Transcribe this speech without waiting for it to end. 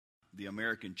the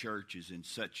American church is in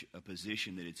such a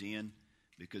position that it's in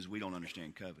because we don't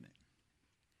understand covenant.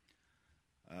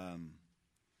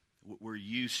 We're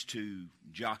used to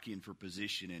jockeying for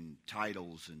position and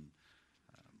titles, and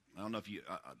I don't know if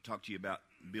I talked to you about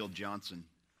Bill Johnson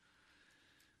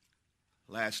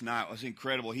last night. It was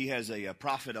incredible. He has a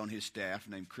prophet on his staff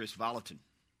named Chris Volatin,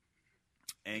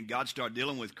 and God started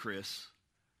dealing with Chris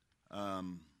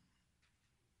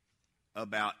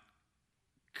about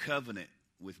covenant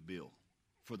with Bill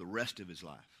for the rest of his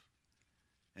life.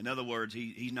 In other words,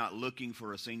 he's not looking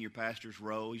for a senior pastor's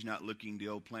role. He's not looking to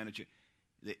go plant a church.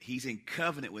 He's in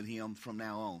covenant with him from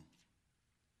now on.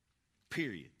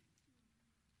 Period.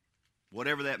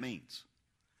 Whatever that means.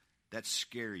 That's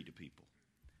scary to people.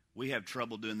 We have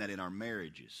trouble doing that in our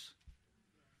marriages,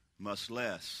 much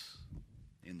less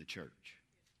in the church.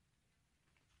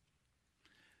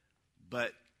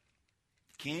 But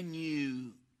can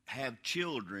you have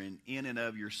children in and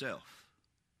of yourself?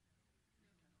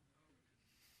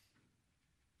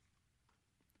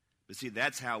 But see,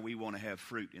 that's how we want to have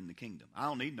fruit in the kingdom. I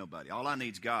don't need nobody. All I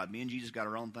need is God. Me and Jesus got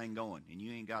our own thing going, and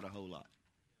you ain't got a whole lot.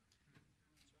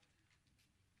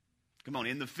 Come on,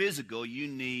 in the physical, you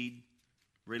need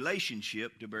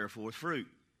relationship to bear forth fruit.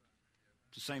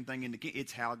 It's the same thing in the kingdom.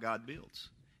 It's how God builds.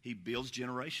 He builds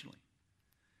generationally.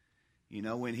 You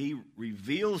know, when he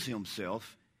reveals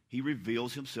himself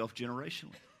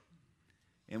generationally.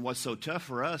 And what's so tough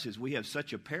for us is we have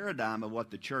such a paradigm of what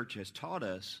the church has taught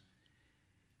us.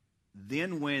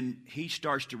 Then when he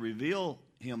starts to reveal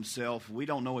himself, we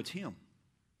don't know it's him.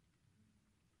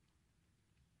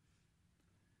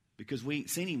 Because we ain't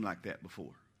seen him like that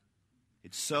before.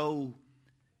 It's so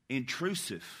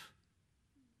intrusive.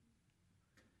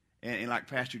 And like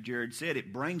Pastor Jared said,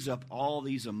 it brings up all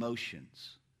these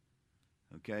emotions.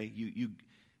 Okay? You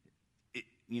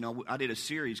know, I did a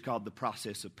series called The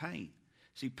Process of Pain.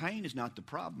 See, pain is not the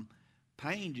problem.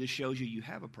 Pain just shows you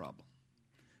have a problem.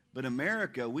 But in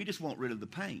America, we just want rid of the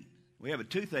pain. We have a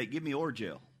toothache, give me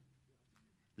Orgel.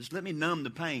 Just let me numb the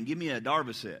pain. Give me a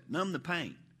Darvocet. Numb the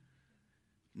pain.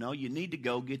 No, you need to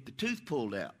go get the tooth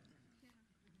pulled out.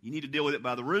 You need to deal with it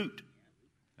by the root.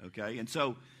 Okay? And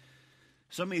so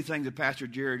many things that Pastor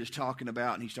Jared is talking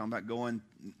about, and he's talking about going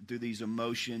through these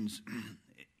emotions.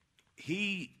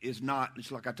 He is not,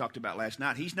 just like I talked about last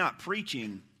night, he's not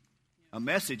preaching a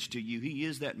message to you. He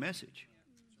is that message.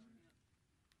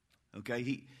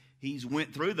 Okay? He's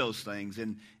went through those things,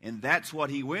 and that's what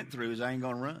he went through is I ain't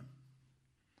going to run.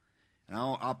 And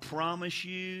I promise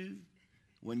you,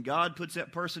 when God puts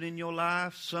that person in your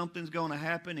life, something's going to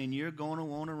happen, and you're going to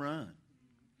want to run.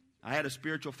 I had a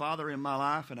spiritual father in my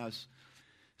life, and I was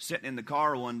sitting in the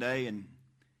car one day, and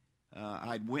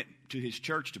I went to his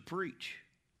church to preach.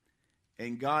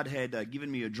 And God had given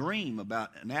me a dream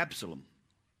about an Absalom.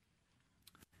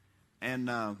 And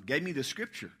gave me the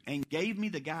scripture, and gave me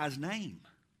the guy's name.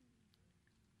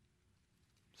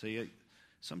 See,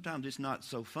 sometimes it's not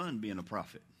so fun being a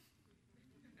prophet.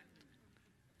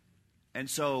 And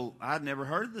so I'd never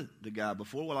heard of the guy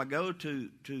before. Well, I go to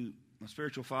my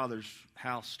spiritual father's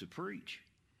house to preach.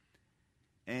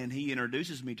 And he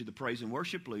introduces me to the praise and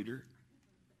worship leader.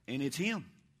 And it's him.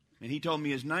 And he told me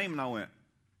his name, and I went.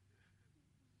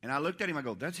 And I looked at him, I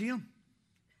go, that's him.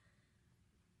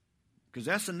 Because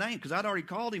that's the name. Because I'd already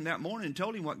called him that morning and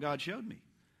told him what God showed me.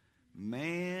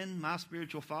 Man, my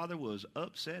spiritual father was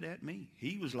upset at me.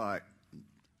 He was like,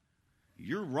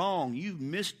 you're wrong. You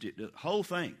missed it. The whole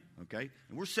thing. Okay?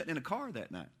 And we're sitting in a car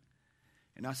that night.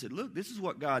 And I said, look, this is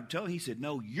what God told me. He said,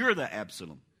 no, you're the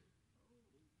Absalom.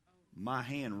 My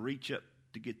hand reached up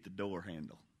to get the door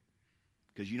handle.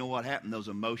 Because you know what happened? Those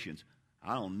emotions.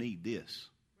 I don't need this.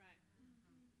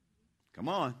 Come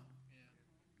on.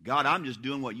 God, I'm just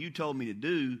doing what you told me to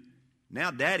do. Now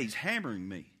Daddy's hammering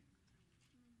me.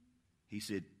 He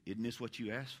said, isn't this what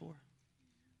you asked for?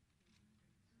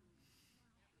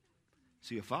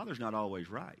 See, a father's not always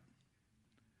right.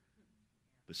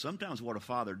 But sometimes what a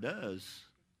father does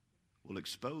will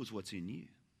expose what's in you.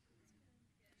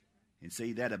 And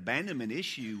see, that abandonment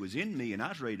issue was in me, and I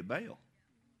was ready to bail.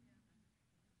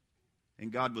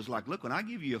 And God was like, look, when I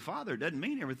give you a father, it doesn't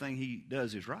mean everything he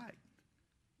does is right.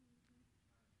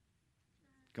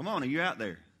 Come on, are you out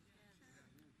there?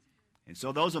 And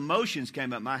so those emotions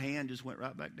came up. My hand just went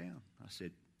right back down. I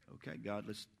said, okay, God,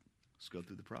 let's go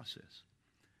through the process.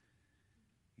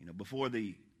 You know, before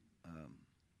the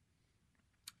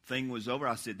thing was over,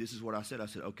 I said, this is what I said. I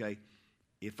said, okay,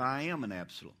 if I am an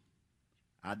Absalom,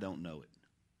 I don't know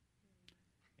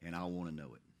it. And I want to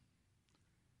know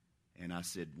it. And I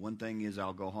said, one thing is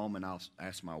I'll go home and I'll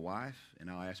ask my wife and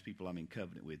I'll ask people I'm in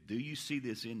covenant with, do you see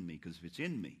this in me? Because if it's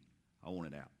in me, I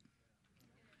want it out.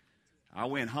 I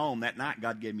went home. That night,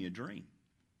 God gave me a dream.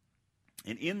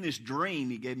 And in this dream,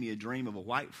 he gave me a dream of a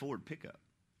white Ford pickup.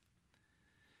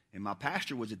 And my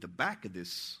pastor was at the back of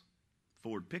this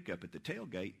Ford pickup at the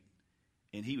tailgate,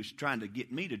 and he was trying to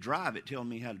get me to drive it, telling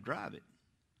me how to drive it.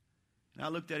 And I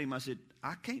looked at him, I said,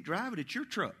 I can't drive it, it's your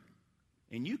truck.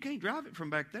 And you can't drive it from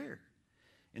back there.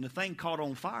 And the thing caught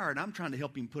on fire, and I'm trying to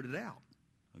help him put it out.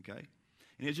 Okay?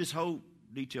 And it's this whole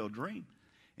detailed dream.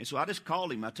 And so I just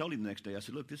called him. I told him the next day, I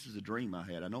said, look, this is a dream I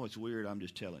had. I know it's weird, I'm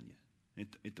just telling you. And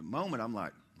at the moment, I'm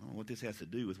like, I don't know what this has to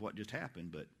do with what just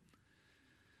happened, but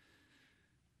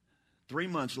 3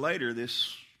 months later,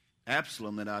 this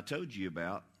Absalom that I told you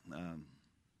about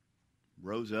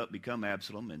rose up, become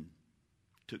Absalom, and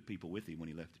took people with him when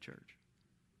he left the church.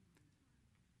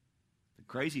 The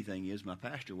crazy thing is, my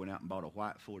pastor went out and bought a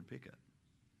white Ford pickup,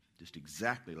 just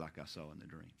exactly like I saw in the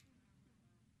dream.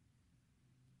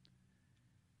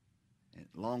 And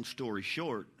long story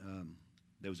short,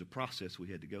 there was a process we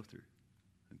had to go through.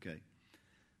 Okay,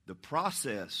 the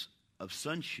process of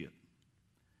sonship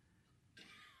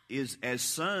is, as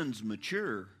sons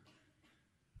mature,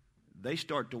 they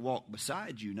start to walk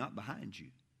beside you, not behind you.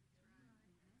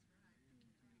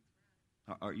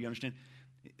 You understand?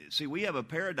 See, we have a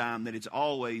paradigm that it's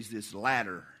always this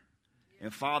ladder,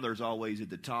 and father's always at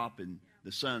the top, and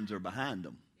the sons are behind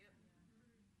them.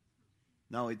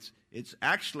 No, it's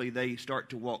actually they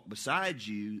start to walk beside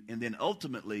you, and then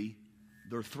ultimately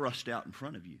they're thrust out in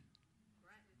front of you.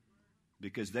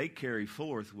 Because they carry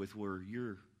forth with where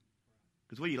you're,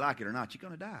 because whether you like it or not, you're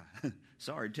going to die.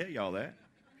 Sorry to tell you all that.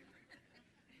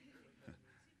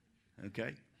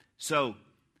 Okay? So,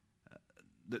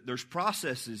 there's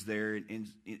processes there,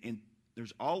 and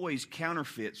there's always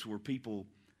counterfeits where people,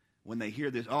 when they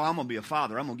hear this, oh, I'm going to be a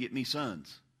father, I'm going to get me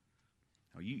sons.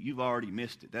 Oh, you've already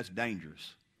missed it. That's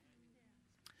dangerous.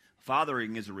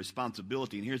 Fathering is a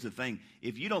responsibility, and here's the thing.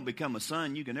 If you don't become a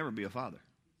son, you can never be a father.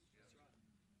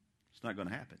 It's not going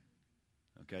to happen.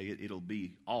 Okay? It'll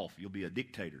be off. You'll be a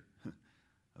dictator.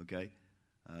 Okay?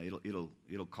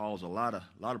 It'll cause a lot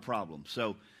of problems.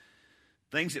 So,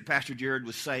 things that Pastor Jared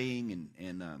was saying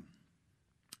and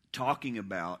talking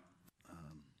about,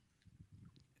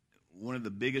 one of the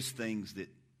biggest things that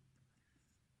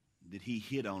he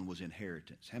hit on was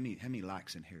inheritance. How many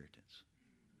likes inheritance?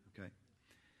 Okay?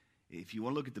 If you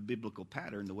want to look at the biblical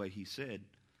pattern, the way he said,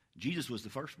 Jesus was the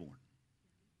firstborn.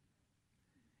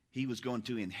 He was going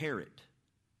to inherit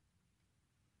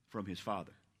from his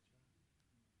father.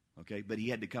 Okay? But he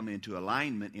had to come into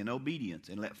alignment in obedience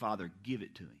and let Father give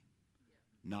it to him,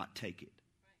 not take it.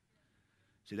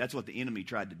 See, that's what the enemy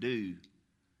tried to do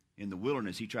in the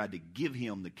wilderness. He tried to give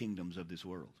him the kingdoms of this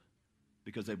world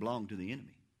because they belonged to the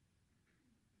enemy.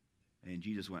 And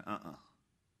Jesus went,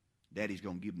 Daddy's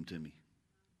going to give them to me.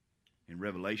 In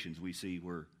Revelations, we see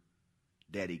where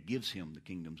Daddy gives him the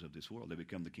kingdoms of this world. They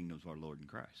become the kingdoms of our Lord and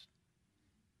Christ.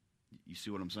 You see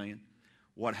what I'm saying?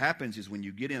 What happens is when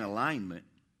you get in alignment,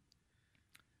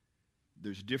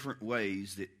 there's different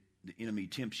ways that the enemy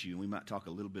tempts you. And we might talk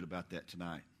a little bit about that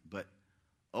tonight. But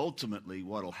ultimately,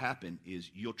 what will happen is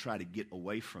you'll try to get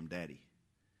away from Daddy.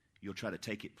 You'll try to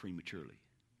take it prematurely.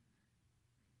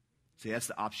 See, that's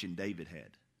the option David had.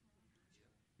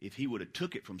 If he would have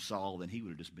took it from Saul, then he would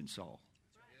have just been Saul.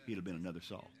 He'd have been another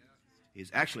Saul.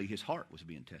 Actually, his heart was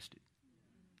being tested.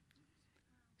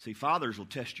 See, fathers will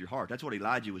test your heart. That's what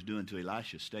Elijah was doing to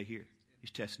Elisha. Stay here.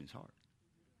 He's testing his heart.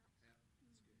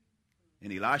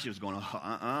 And Elisha was going,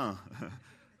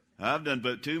 I've done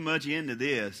put too much into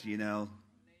this, you know.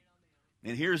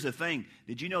 And here's the thing.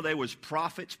 Did you know there was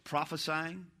prophets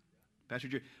prophesying? Pastor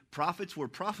Jerry, prophets were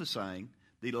prophesying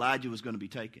that Elijah was going to be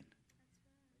taken.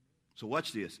 So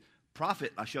watch this.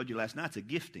 Prophet, I showed you last night, it's a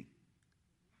gifting.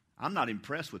 I'm not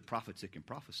impressed with prophets that can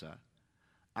prophesy.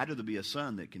 I'd rather be a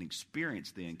son that can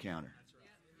experience the encounter.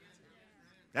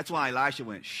 That's why Elisha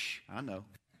went, shh, I know.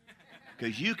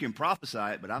 Because you can prophesy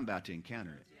it, but I'm about to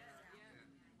encounter it.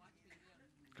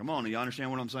 Come on, do you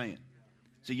understand what I'm saying?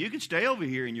 So you can stay over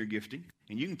here in your gifting,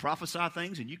 and you can prophesy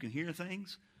things, and you can hear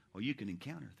things, or you can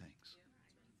encounter things.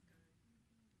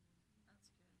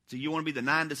 So you want to be the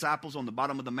 9 disciples on the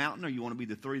bottom of the mountain, or you want to be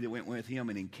the 3 that went with him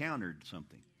and encountered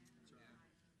something?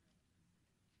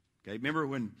 Okay, remember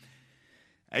when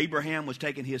Abraham was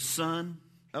taking his son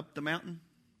up the mountain?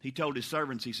 He told his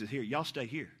servants, he said, here, y'all stay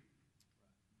here.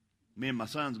 Me and my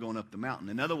son's going up the mountain.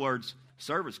 In other words,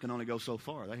 servants can only go so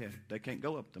far. They can't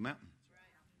go up the mountain.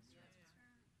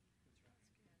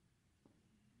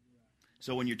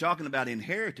 So when you're talking about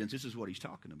inheritance, this is what he's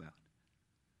talking about.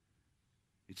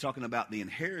 He's talking about the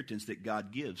inheritance that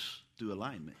God gives through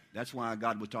alignment. That's why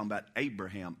God was talking about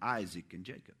Abraham, Isaac, and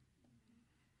Jacob.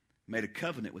 made a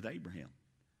covenant with Abraham,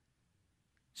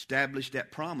 established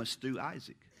that promise through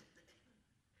Isaac,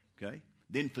 okay?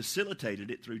 Then facilitated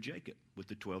it through Jacob with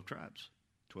the 12 tribes,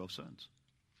 12 sons.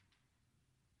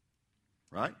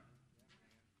 Right?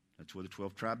 That's where the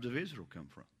 12 tribes of Israel come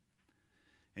from.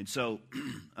 And so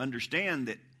understand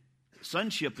that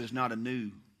sonship is not a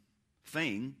new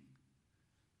thing.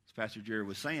 As Pastor Jerry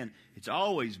was saying, it's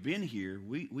always been here.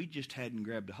 We just hadn't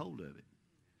grabbed a hold of it.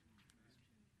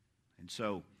 And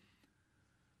so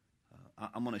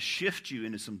I'm going to shift you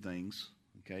into some things,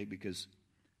 okay, because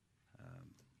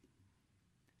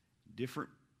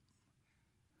different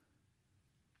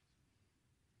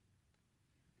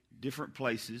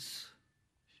places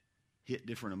hit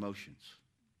different emotions,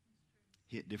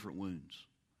 hit different wounds,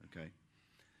 okay?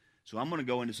 So I'm going to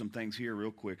go into some things here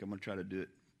real quick. I'm going to try to do it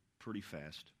pretty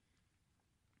fast.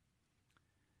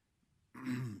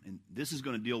 And this is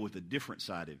going to deal with a different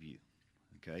side of you,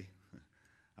 okay?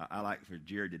 I like for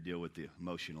Jared to deal with the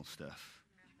emotional stuff.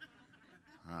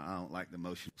 I don't like the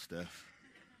emotional stuff,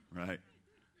 right?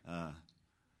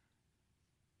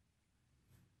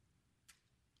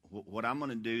 What I'm going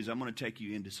to do is I'm going to take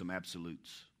you into some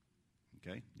absolutes,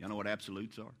 okay? Y'all know what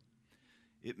absolutes are?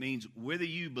 It means whether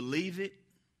you believe it,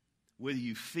 whether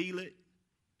you feel it,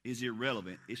 is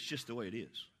irrelevant. It's just the way it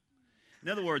is. In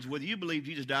other words, whether you believe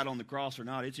Jesus died on the cross or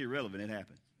not, it's irrelevant. It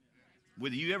happened.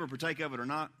 Whether you ever partake of it or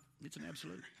not, it's an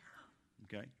absolute.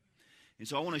 Okay? And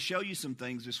so I want to show you some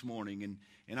things this morning,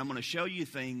 and I'm going to show you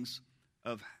things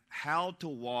of how to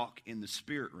walk in the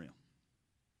spirit realm.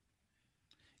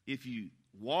 If you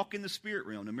walk in the spirit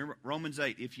realm, remember Romans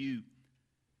 8, if you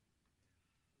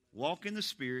walk in the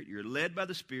Spirit, you're led by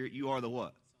the Spirit, you are the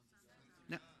what?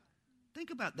 Now, think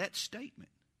about that statement.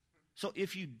 So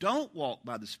if you don't walk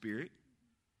by the Spirit,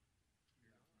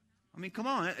 I mean, come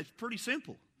on, it's pretty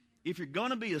simple. If you're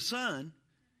going to be a son,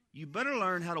 you better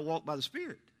learn how to walk by the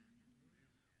Spirit.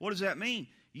 What does that mean?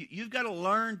 You've got to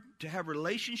learn to have a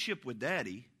relationship with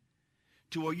Daddy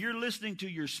to where you're listening to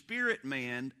your spirit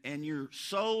man and your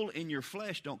soul and your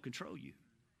flesh don't control you.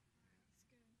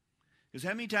 Because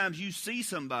how many times you see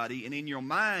somebody and in your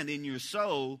mind, in your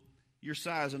soul, you're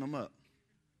sizing them up.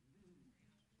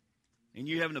 And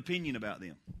you have an opinion about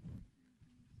them.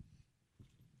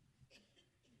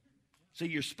 See,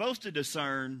 you're supposed to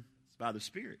discern by the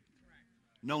Spirit.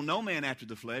 No man after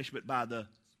the flesh, but by the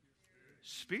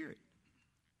Spirit.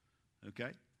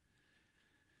 Okay?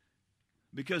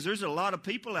 Because there's a lot of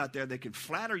people out there that can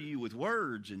flatter you with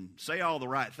words and say all the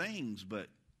right things, but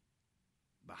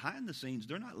behind the scenes,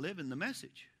 they're not living the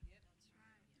message.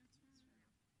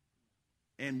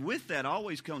 And with that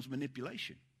always comes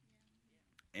manipulation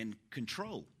and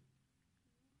control.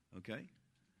 Okay?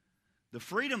 The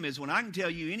freedom is when I can tell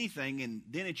you anything and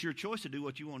then it's your choice to do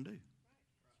what you want to do.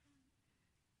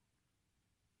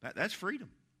 That's freedom.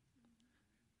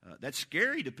 That's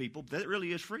scary to people, but that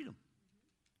really is freedom.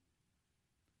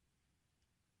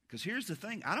 Because here's the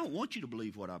thing. I don't want you to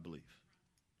believe what I believe.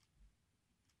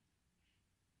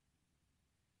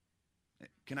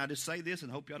 Can I just say this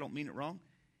and hope y'all don't mean it wrong?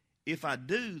 If I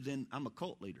do, then I'm a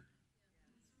cult leader.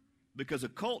 Because a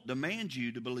cult demands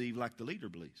you to believe like the leader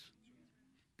believes.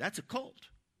 That's a cult.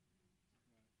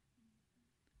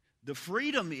 The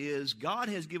freedom is God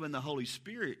has given the Holy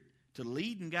Spirit to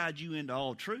lead and guide you into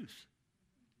all truth.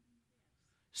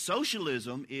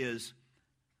 Socialism is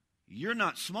you're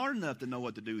not smart enough to know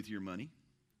what to do with your money.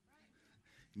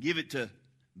 Give it to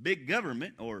big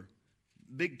government or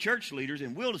big church leaders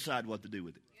and we'll decide what to do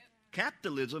with it.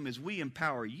 Capitalism is we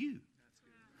empower you.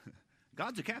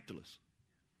 God's a capitalist.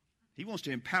 He wants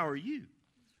to empower you.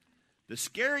 The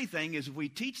scary thing is if we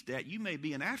teach that, you may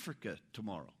be in Africa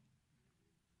tomorrow.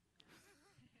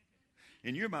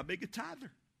 And you're my biggest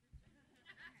tither.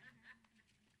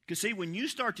 Because see, when you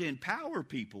start to empower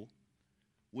people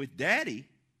with daddy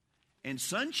and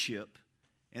sonship,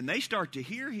 and they start to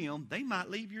hear him, they might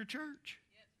leave your church.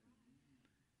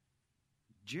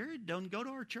 Jared doesn't go to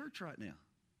our church right now.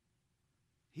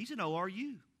 He's an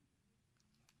ORU.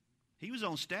 He was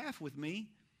on staff with me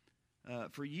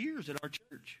for years at our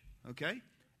church, okay?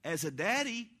 As a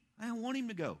daddy, I don't want him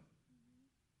to go.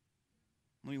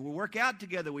 I mean, we work out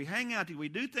together, we hang out together, we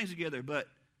do things together, but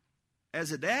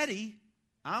as a daddy,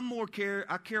 I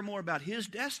care more about his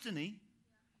destiny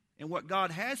and what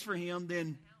God has for him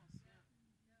than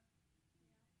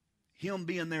him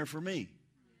being there for me.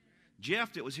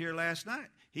 Jeff that was here last night,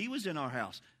 he was in our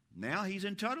house. Now he's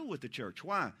in Tuttle with the church.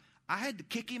 Why? I had to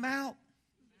kick him out.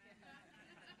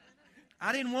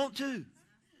 I didn't want to.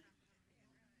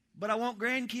 But I want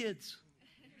grandkids.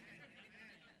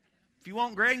 If you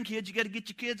want grandkids, you got to get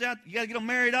your kids out. You got to get them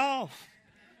married off.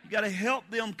 You You got to help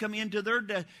them come into their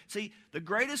day. See, the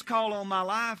greatest call on my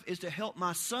life is to help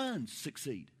my sons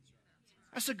succeed.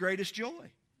 That's the greatest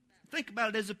joy. Think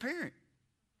about it as a parent.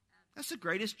 That's the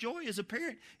greatest joy as a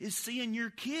parent, is seeing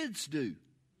your kids do.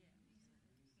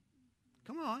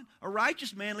 Come on. A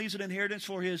righteous man leaves an inheritance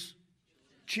for his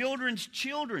children's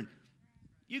children.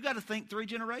 You got to think 3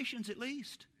 generations at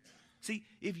least. See,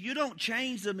 if you don't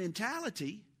change the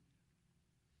mentality,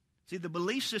 see, the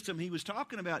belief system he was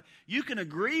talking about, you can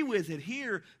agree with it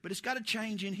here, but it's got to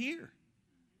change in here.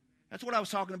 That's what I was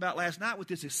talking about last night with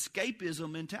this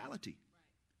escapism mentality.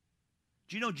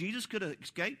 Do you know Jesus could have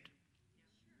escaped?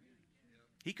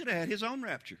 He could have had his own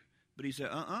rapture. But he said,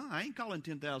 I ain't calling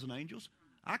 10,000 angels.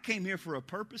 I came here for a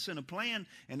purpose and a plan,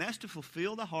 and that's to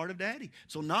fulfill the heart of Daddy.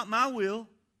 So not my will.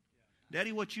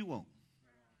 Daddy, what you want?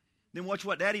 Then watch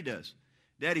what Daddy does.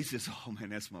 Daddy says, oh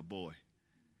man, that's my boy.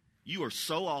 You are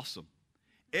so awesome.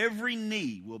 Every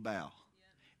knee will bow.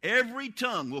 Every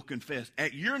tongue will confess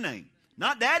at your name.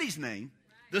 Not Daddy's name,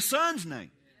 the Son's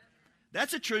name.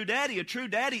 That's a true daddy. A true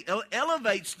daddy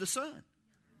elevates the son.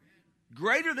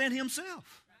 Greater than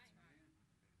himself.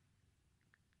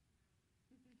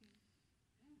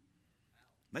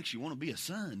 Makes you want to be a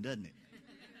son, doesn't it?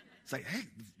 It's like, hey,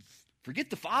 forget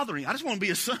the fathering. I just want to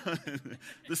be a son.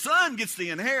 The son gets the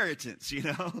inheritance, you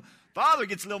know. Father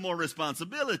gets a little more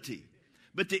responsibility.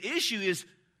 But the issue is,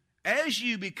 as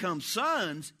you become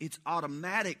sons, it's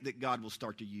automatic that God will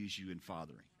start to use you in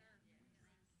fathering.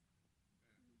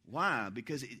 Why?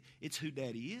 Because it's who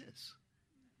Daddy is.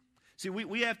 See,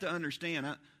 we have to understand,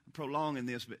 I'm prolonging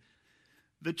this, but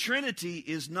the Trinity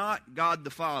is not God the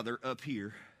Father up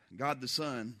here, God the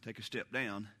Son take a step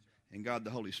down, and God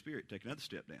the Holy Spirit take another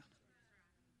step down.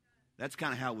 That's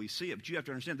kind of how we see it. But you have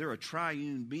to understand, they're a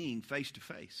triune being face to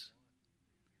face.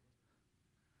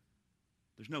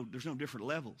 There's no different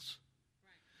levels.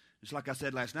 Just like I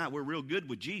said last night, we're real good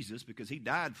with Jesus because he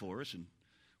died for us and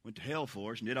went to hell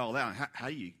for us and did all that. How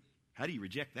do you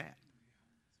reject that?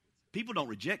 People don't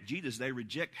reject Jesus. They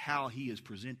reject how he is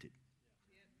presented.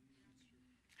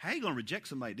 How are you going to reject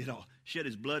somebody that did all shed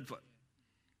his blood for?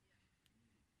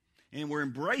 And we're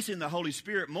embracing the Holy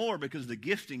Spirit more because of the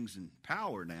giftings and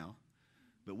power now.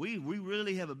 But we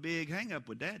really have a big hang-up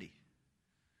with Daddy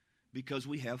because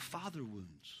we have father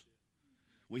wounds.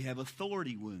 We have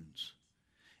authority wounds.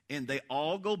 And they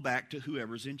all go back to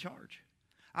whoever's in charge.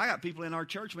 I got people in our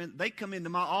church, man, they come into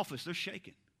my office, they're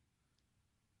shaking.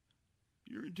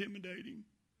 You're intimidating.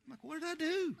 I'm like, what did I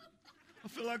do? I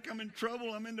feel like I'm in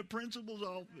trouble. I'm in the principal's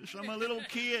office. I'm a little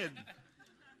kid.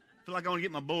 I feel like I want to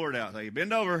get my board out. Say,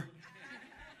 bend over.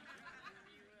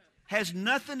 Has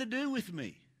nothing to do with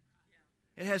me.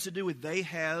 It has to do with they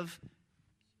have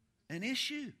an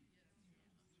issue.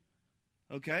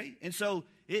 Okay? And so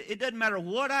it doesn't matter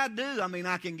what I do. I mean,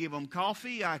 I can give them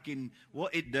coffee.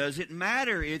 It doesn't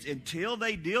matter. It's until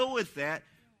they deal with that.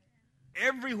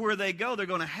 Everywhere they go, they're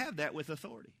going to have that with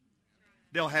authority.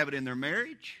 They'll have it in their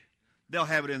marriage. They'll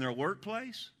have it in their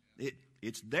workplace.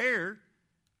 It's there.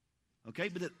 Okay?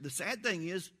 But the sad thing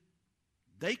is,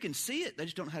 they can see it. They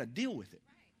just don't know how to deal with it.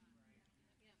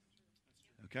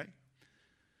 Okay?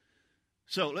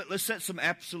 So let's set some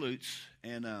absolutes,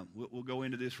 and we'll go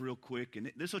into this real quick.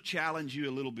 And this will challenge you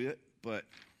a little bit, but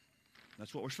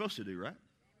that's what we're supposed to do, right?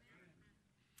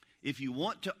 If you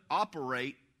want to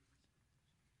operate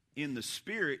in the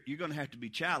Spirit, you're going to have to be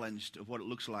challenged of what it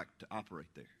looks like to operate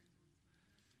there.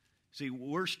 See,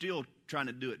 we're still trying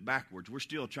to do it backwards. We're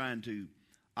still trying to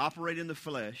operate in the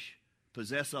flesh,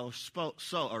 possess our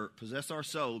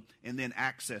soul, and then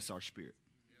access our spirit.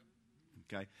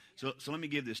 Okay? So let me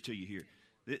give this to you here.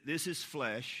 This is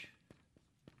flesh.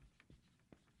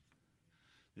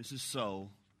 This is soul.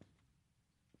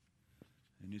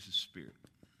 And this is spirit.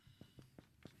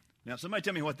 Now, somebody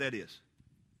tell me what that is.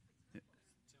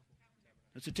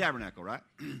 That's a tabernacle, right?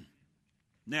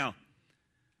 Now,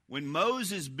 when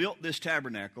Moses built this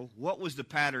tabernacle, what was the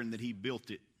pattern that he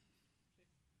built it?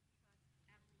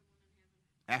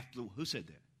 Who said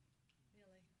that?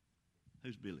 Billy.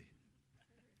 Who's Billy?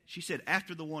 She said,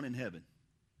 after the one in heaven.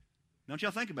 Don't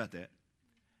y'all think about that?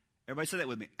 Everybody say that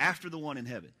with me. After the one in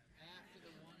heaven.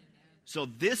 So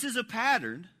this is a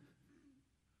pattern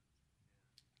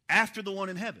after the one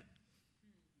in heaven.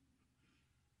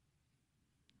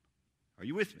 Are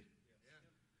you with me?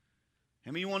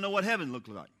 How many of you want to know what heaven looked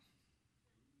like?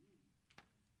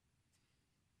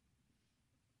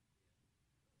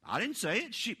 I didn't say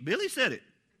it. Billy said it.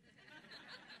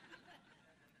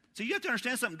 So you have to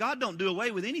understand something. God don't do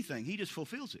away with anything. He just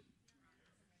fulfills it.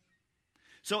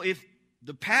 So if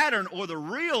the pattern or the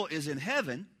real is in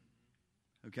heaven,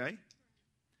 okay,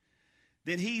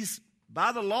 then he's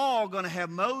by the law, going to have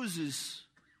Moses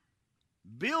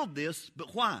build this,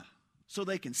 but why? So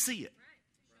they can see it.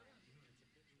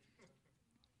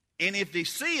 And if they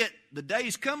see it, the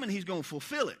day's coming, he's going to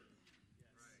fulfill it.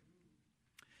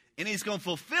 And he's going to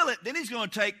fulfill it, then he's going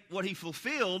to take what he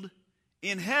fulfilled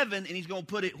in heaven and he's going to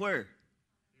put it where?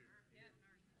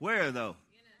 Where, though?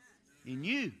 In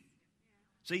you.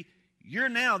 See, you're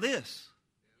now this.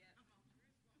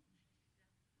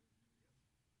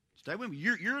 Stay with me.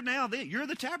 You're now this. You're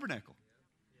the tabernacle.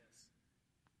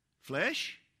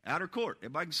 Flesh, outer court.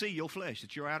 Everybody can see your flesh.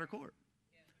 It's your outer court.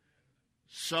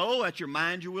 Soul, that's your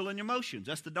mind, your will, and your emotions.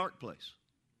 That's the dark place.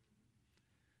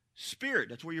 Spirit,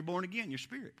 that's where you're born again, your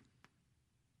spirit.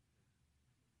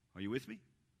 Are you with me?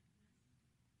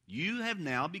 You have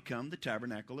now become the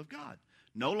tabernacle of God.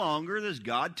 No longer does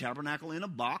God tabernacle in a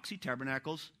box. He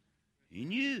tabernacles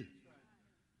in you.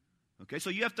 Okay, so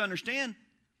you have to understand,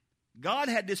 God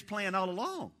had this plan all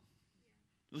along.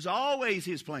 It was always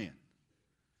his plan.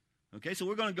 Okay, so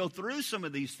we're going to go through some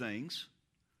of these things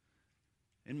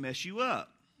and mess you up.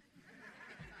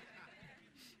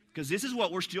 Because this is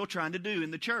what we're still trying to do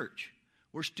in the church.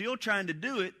 We're still trying to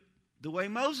do it the way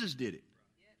Moses did it.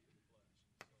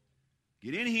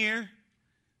 Get in here,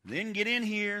 then get in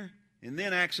here, and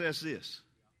then access this.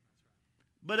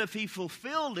 But if he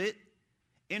fulfilled it,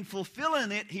 in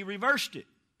fulfilling it, he reversed it.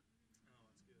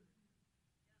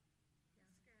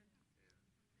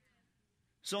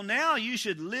 So now you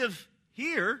should live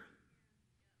here,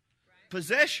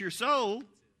 possess your soul,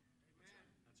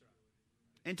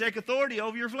 and take authority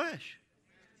over your flesh.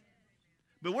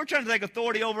 But we're trying to take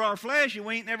authority over our flesh, and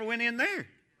we ain't never went in there.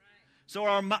 So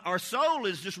our soul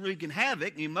is just wreaking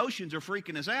havoc, and emotions are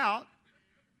freaking us out.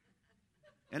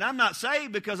 And I'm not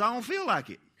saved because I don't feel like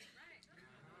it.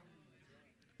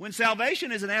 When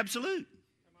salvation is an absolute.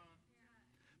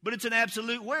 But it's an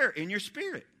absolute where? In your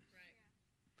spirit.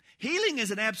 Healing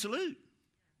is an absolute.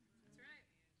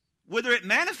 Whether it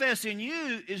manifests in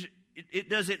you, it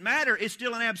doesn't matter. It's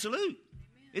still an absolute.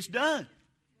 It's done.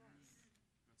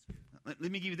 Let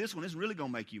me give you this one. This is really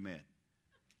going to make you mad.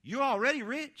 You're already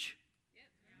rich.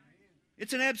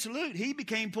 It's an absolute. He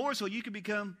became poor so you could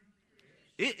become.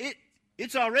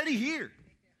 It's already here.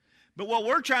 But what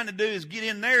we're trying to do is get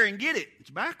in there and get it. It's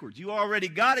backwards. You already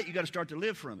got it. You got to start to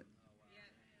live from it.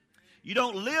 You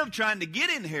don't live trying to get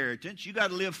inheritance. You got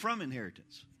to live from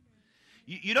inheritance.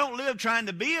 You don't live trying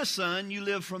to be a son. You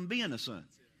live from being a son.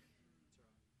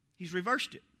 He's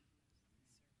reversed it.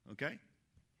 Okay?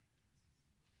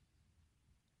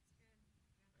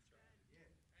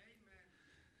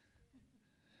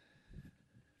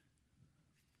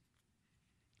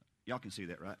 Y'all can see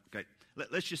that, right? Okay.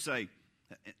 Let's just say,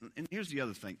 and here's the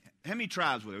other thing. How many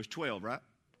tribes were there? It was 12, right?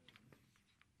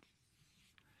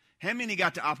 How many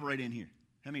got to operate in here?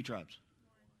 How many tribes?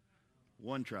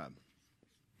 One tribe.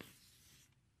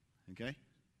 Okay?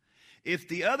 If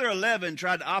the other 11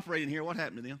 tried to operate in here, what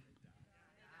happened to them?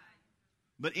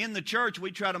 But in the church,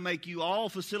 we try to make you all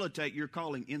facilitate your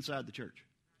calling inside the church.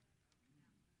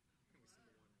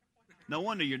 No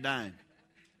wonder you're dying.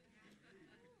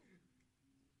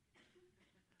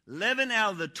 11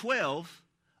 out of the 12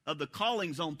 of the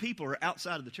callings on people are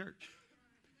outside of the church.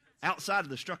 Outside of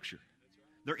the structure.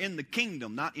 They're in the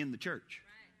kingdom, not in the church.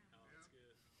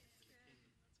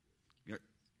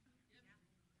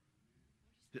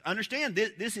 Understand,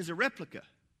 this is a replica.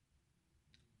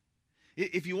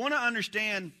 If you want to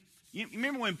understand, you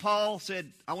remember when Paul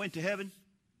said, I went to heaven?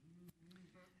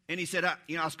 And he said, I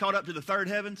was caught up to the third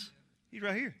heavens? He's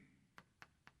right here.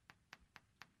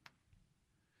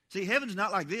 See, heaven's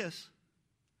not like this.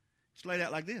 It's laid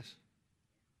out like this.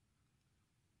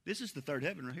 This is the third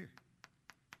heaven right here.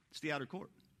 It's the outer court.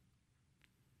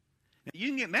 Now, you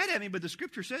can get mad at me, but the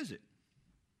scripture says it.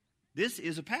 This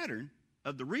is a pattern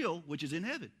of the real, which is in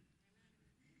heaven.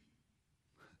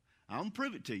 I'm going to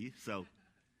prove it to you, so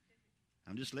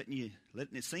I'm just letting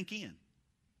it sink in.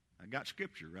 I got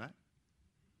scripture, right?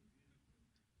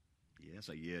 Yeah,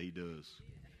 say, yeah, he does.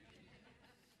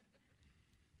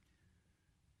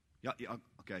 Yeah,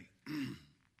 okay.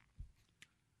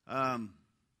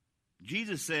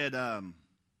 Jesus said,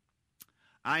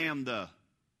 I am the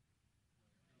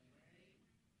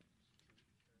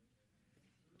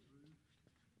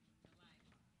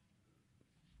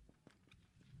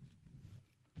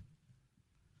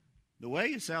way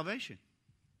is salvation.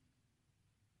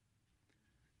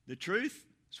 The truth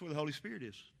is where the Holy Spirit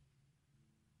is.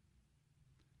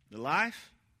 The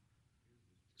life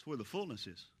is where the fullness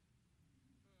is.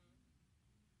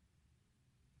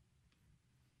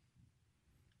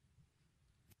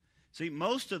 See,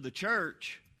 most of the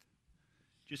church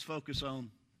just focus on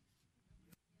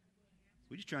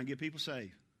We're just trying to get people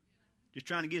saved. Just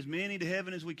trying to get as many to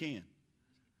heaven as we can.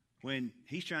 When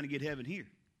he's trying to get heaven here.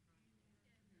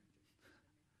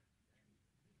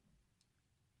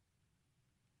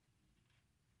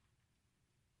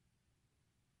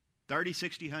 $30,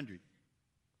 $60, $100.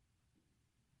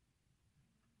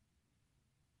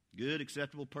 Good,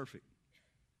 acceptable, perfect.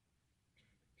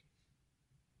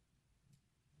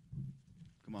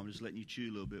 Come on, I'm just letting you chew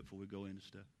a little bit before we go into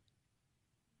stuff.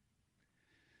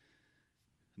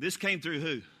 This came through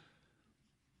who?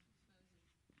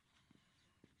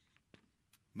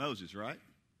 Moses, right?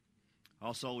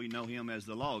 Also, we know him as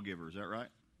the lawgiver. Is that right?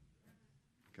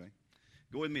 Okay.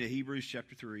 Go with me to Hebrews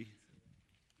chapter 3.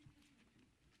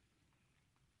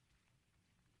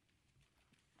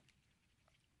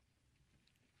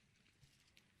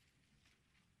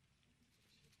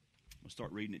 We'll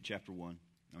start reading at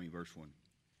verse 1.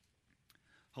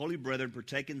 Holy brethren,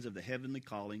 partakers of the heavenly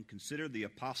calling, consider the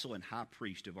apostle and high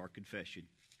priest of our confession,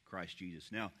 Christ Jesus.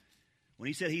 Now, when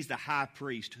he said he's the high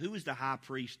priest, who is the high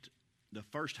priest, the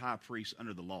first high priest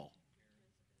under the law?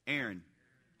 Aaron.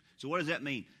 So what does that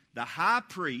mean? The high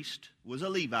priest was a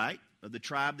Levite of the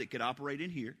tribe that could operate in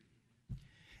here.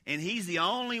 And he's the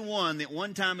only one that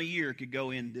one time a year could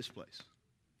go in this place.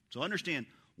 So understand,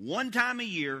 one time a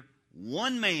year,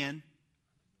 one man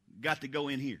got to go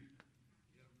in here.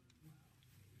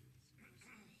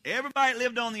 Everybody that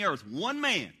lived on the earth, one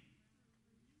man,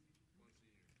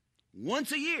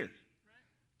 once a year,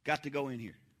 got to go in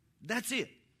here. That's it.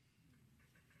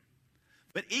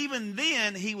 But even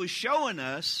then, he was showing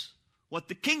us what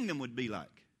the kingdom would be like.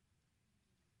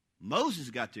 Moses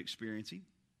got to experience him,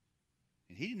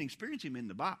 and he didn't experience him in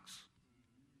the box.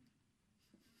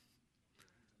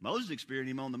 Moses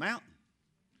experienced him on the mountain.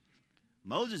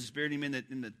 Moses experienced him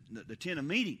in the tent of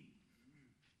meeting.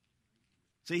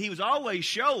 See, he was always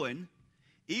showing,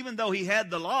 even though he had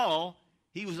the law,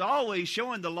 he was always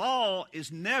showing the law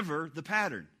is never the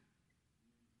pattern.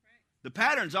 The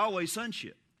pattern's always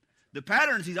sonship. The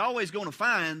pattern is he's always going to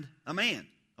find a man,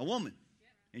 a woman,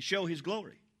 and show his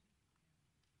glory.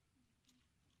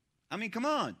 I mean, come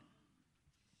on.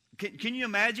 Can you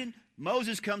imagine?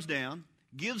 Moses comes down,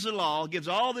 gives the law, gives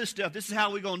all this stuff. This is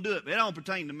how we're going to do it. But it don't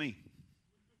pertain to me.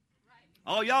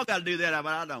 Oh, y'all got to do that,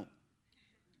 but I don't.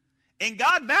 And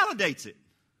God validates it.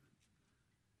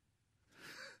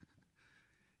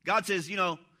 God says,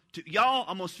 to y'all,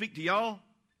 I'm going to speak to y'all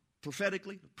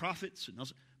prophetically, the prophets.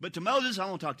 But to Moses, I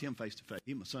want to talk to him face to face.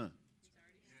 He's my son.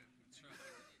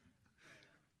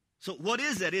 So what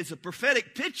is that? It's a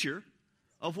prophetic picture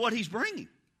of what he's bringing.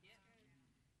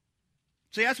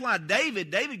 See, that's why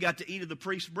David got to eat of the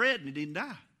priest's bread and he didn't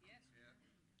die.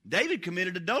 David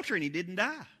committed adultery and he didn't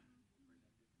die.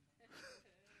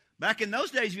 Back in those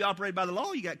days, if you operated by the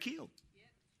law, you got killed.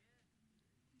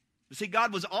 But see,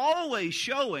 God was always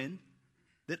showing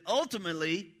that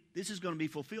ultimately this is going to be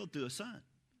fulfilled through a son.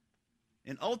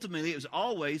 And ultimately, it was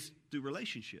always through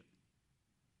relationship.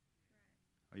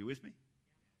 Are you with me?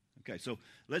 Okay, so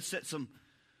let's set some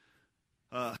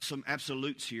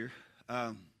absolutes here.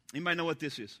 Anybody know what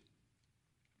this is?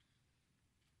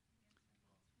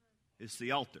 It's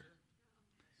the altar.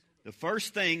 The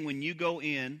first thing when you go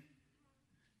in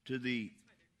to the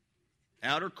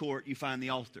outer court, you find the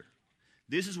altar.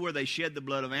 This is where they shed the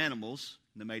blood of animals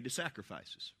and they made the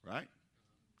sacrifices, right?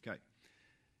 Okay.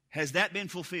 Has that been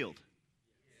fulfilled?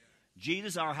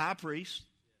 Jesus, our high priest,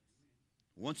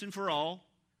 once and for all,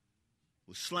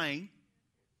 was slain.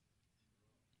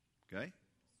 Okay?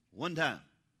 One time.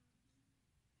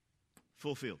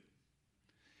 Fulfilled.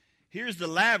 Here's the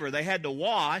laver. They had to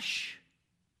wash,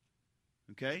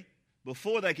 okay,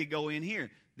 before they could go in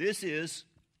here. This is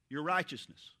your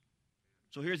righteousness.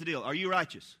 So here's the deal. Are you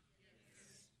righteous?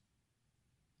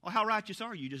 Well, how righteous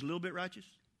are you? Just a little bit righteous?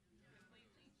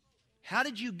 How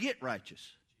did you get righteous?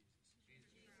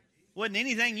 Wasn't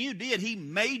anything you did. He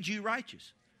made you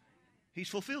righteous. He's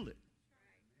fulfilled it.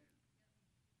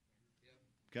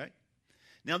 Okay?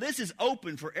 Now, this is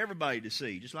open for everybody to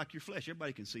see, just like your flesh.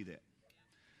 Everybody can see that.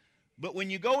 But when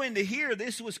you go into here,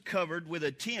 this was covered with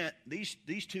a tent.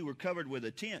 These two were covered with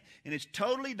a tent. And it's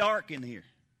totally dark in here.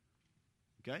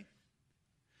 Okay?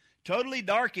 Totally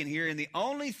dark in here. And the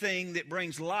only thing that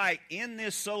brings light in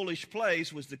this soulish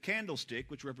place was the candlestick,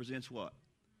 which represents what?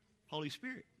 Holy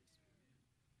Spirit.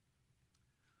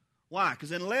 Why?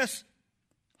 Because unless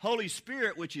Holy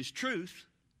Spirit, which is truth,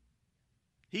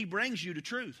 He brings you to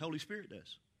truth. Holy Spirit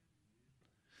does.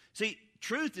 See,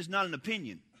 truth is not an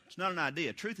opinion. It's not an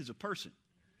idea. Truth is a person.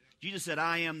 Jesus said,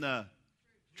 I am the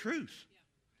truth.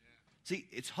 See,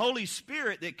 it's Holy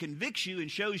Spirit that convicts you and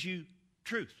shows you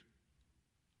truth.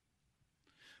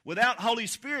 Without Holy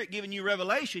Spirit giving you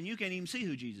revelation, you can't even see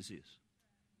who Jesus is.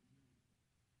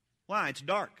 Why? It's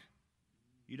dark.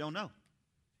 You don't know.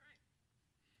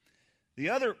 The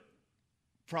other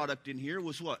product in here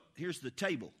was what? Here's the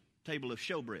table of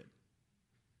showbread.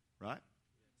 Right?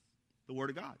 The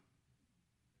Word of God.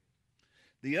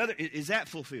 The other, is that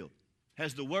fulfilled?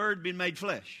 Has the Word been made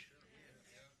flesh?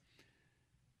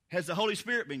 Has the Holy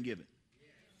Spirit been given?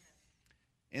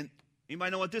 And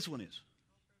anybody know what this one is?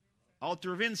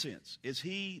 Altar of incense. Is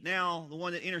He now the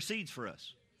one that intercedes for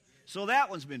us? So that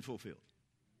one's been fulfilled.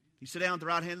 He sat down at the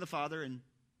right hand of the Father and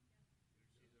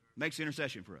makes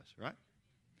intercession for us, right?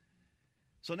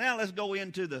 So now let's go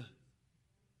into the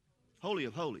Holy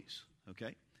of Holies,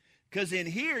 okay? Because in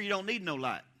here you don't need no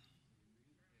light.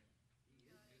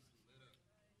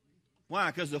 Why?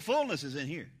 Because the fullness is in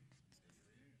here.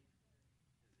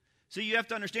 See, you have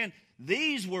to understand,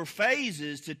 these were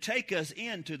phases to take us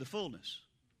into the fullness.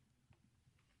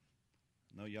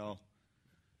 I know y'all,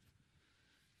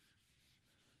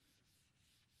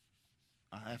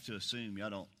 I have to assume y'all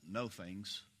don't know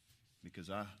things because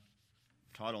I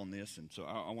taught on this, and so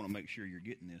I want to make sure you're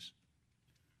getting this.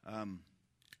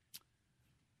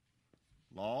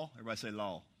 Law, everybody say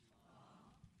law.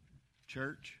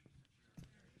 Church.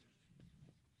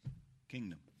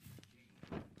 Kingdom.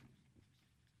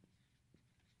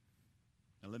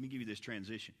 Now let me give you this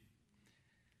transition.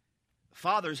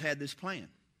 Fathers had this plan.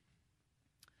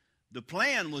 The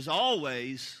plan was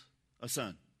always a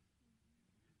son.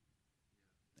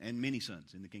 And many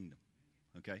sons in the kingdom.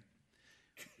 Okay?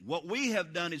 What we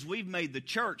have done is we've made the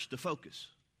church the focus.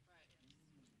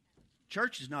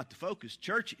 Church is not the focus.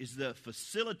 Church is the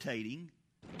facilitating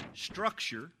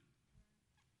structure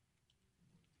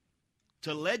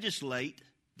to legislate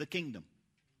the kingdom.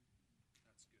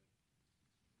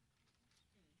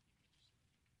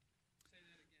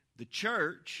 The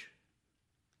church,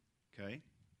 okay,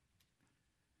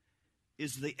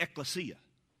 is the ecclesia.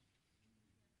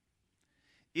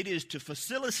 It is to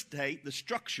facilitate the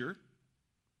structure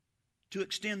to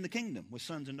extend the kingdom with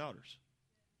sons and daughters.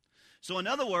 So in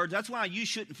other words, that's why you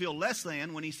shouldn't feel less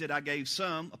than when he said, I gave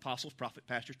some apostles, prophets,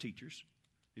 pastors, teachers,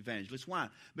 evangelists. Why?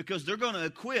 Because they're going to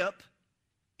equip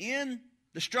in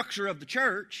the structure of the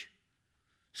church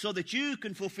so that you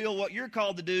can fulfill what you're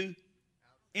called to do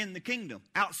in the kingdom,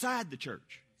 outside the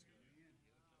church.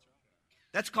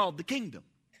 That's called the kingdom.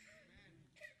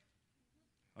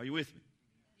 Are you with me?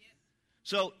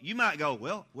 So you might go,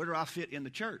 well, where do I fit in the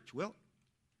church? Well,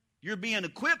 you're being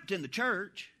equipped in the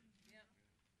church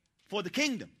for the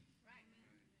kingdom.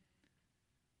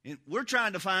 And we're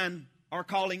trying to find our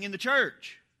calling in the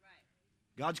church.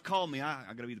 God's called me. I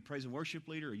got to be the praise and worship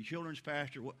leader or children's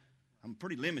pastor. I'm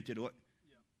pretty limited.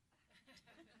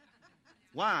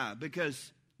 Why?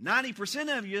 Because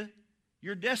 90% of you,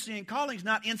 your destiny and calling is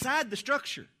not inside the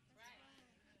structure.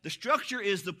 The structure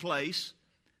is the place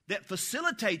that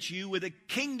facilitates you with a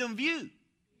kingdom view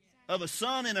of a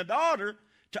son and a daughter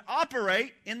to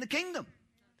operate in the kingdom.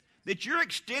 That you're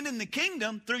extending the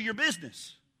kingdom through your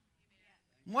business.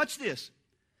 Watch this.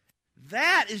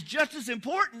 That is just as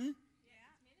important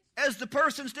as the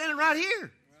person standing right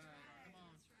here.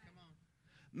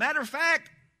 Matter of fact,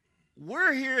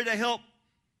 we're here to help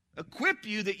equip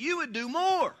you that you would do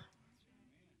more.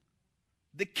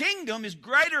 The kingdom is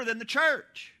greater than the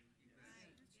church.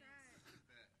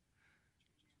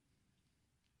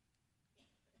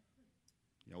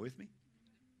 Y'all with me?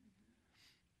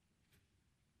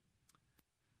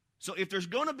 So if there's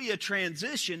going to be a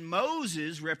transition,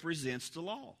 Moses represents the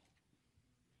law.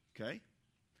 Okay?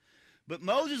 But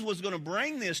Moses was going to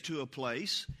bring this to a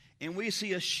place, and we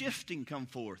see a shifting come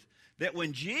forth. That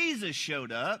when Jesus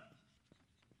showed up,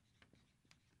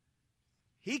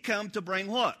 he come to bring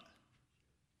what?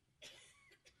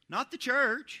 Not the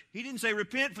church. He didn't say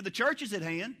repent for the church is at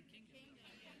hand.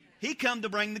 He come to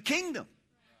bring the kingdom.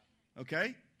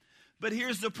 Okay? But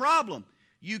here's the problem.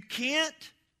 You can't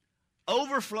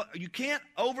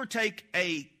overtake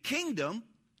a kingdom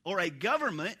or a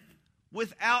government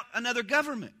without another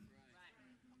government.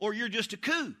 Or you're just a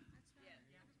coup.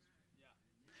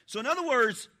 So in other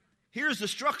words, here's the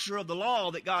structure of the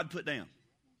law that God put down.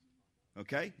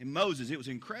 Okay? In Moses, it was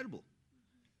incredible.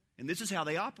 And this is how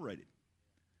they operated.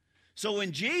 So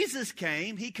when Jesus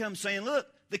came, he comes saying, look,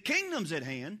 the kingdom's at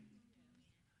hand.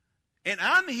 And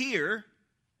I'm here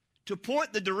to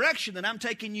point the direction that I'm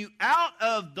taking you out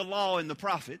of the law and the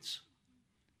prophets,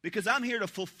 because I'm here to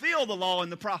fulfill the law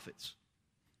and the prophets.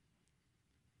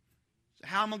 So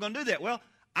how am I going to do that? Well,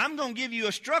 I'm going to give you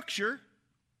a structure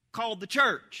called the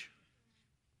church.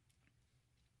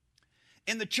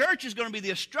 And the church is going to be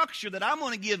the structure that I'm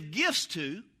going to give gifts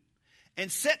to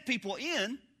and set people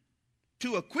in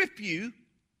to equip you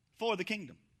for the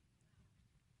kingdom.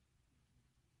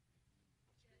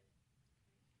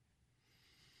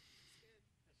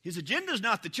 His agenda is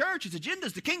not the church. His agenda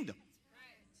is the kingdom.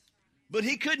 But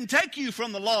he couldn't take you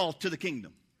from the law to the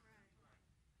kingdom.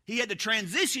 He had to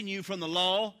transition you from the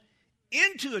law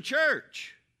into a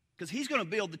church because he's going to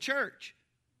build the church.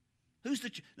 Who's the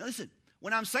Now listen,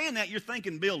 when I'm saying that, you're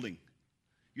thinking building.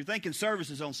 You're thinking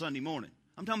services on Sunday morning.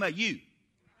 I'm talking about you.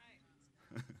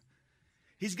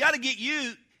 He's got to get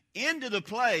you into the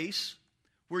place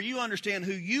where you understand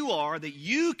who you are, that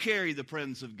you carry the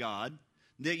presence of God,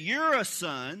 that you're a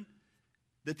son,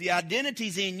 that the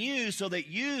identity's in you so that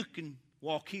you can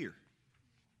walk here.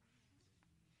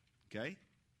 Okay?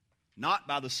 Not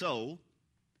by the soul,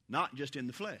 not just in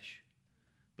the flesh,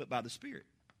 but by the Spirit.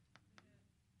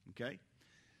 Okay?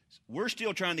 We're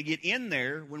still trying to get in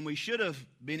there when we should have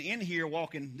been in here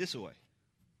walking this way.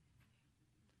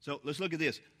 So let's look at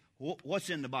this. What's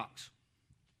in the box?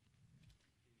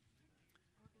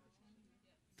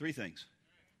 3 things.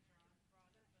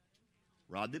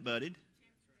 Rod that budded,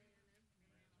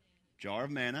 jar of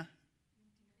manna,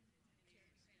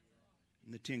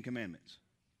 and the 10 Commandments.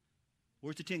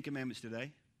 Where's the 10 Commandments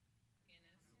today?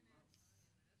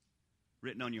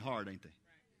 Written on your heart, ain't they?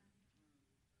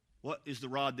 What is the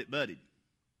rod that budded?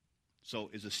 So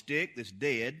it's a stick that's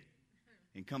dead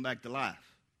and come back to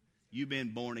life. You've been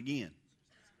born again.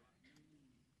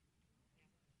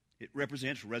 It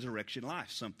represents resurrection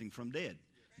life, something from dead.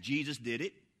 Jesus did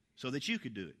it so that you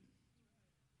could do it.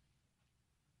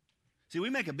 See,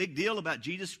 we make a big deal about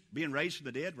Jesus being raised from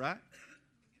the dead, right?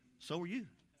 So were you.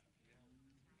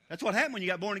 That's what happened when you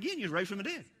got born again. You was raised from the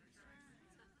dead.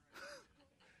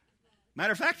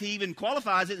 Matter of fact, he even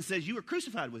qualifies it and says you were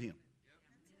crucified with him.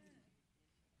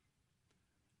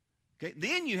 Okay,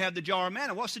 then you have the jar of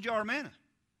manna. What's the jar of manna?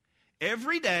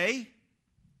 Every day,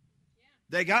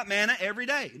 they got manna every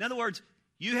day. In other words,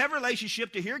 you have a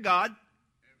relationship to hear God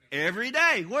every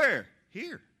day. Where?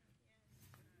 Here.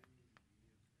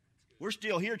 We're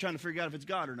still here trying to figure out if it's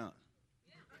God or not.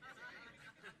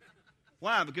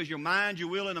 Why? Because your mind, your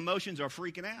will, and emotions are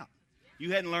freaking out.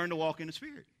 You hadn't learned to walk in the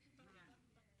Spirit.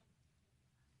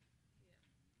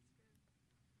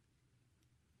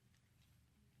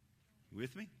 You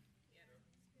with me?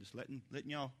 Just letting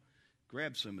y'all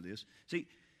grab some of this. See,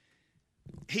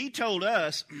 he told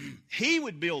us he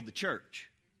would build the church.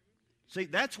 See,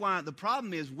 that's why the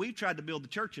problem is we've tried to build the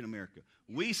church in America.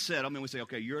 We set them and we say,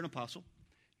 okay, you're an apostle,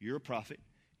 you're a prophet,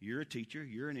 you're a teacher,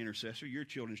 you're an intercessor, you're a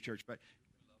children's church.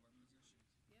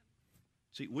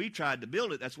 See, we tried to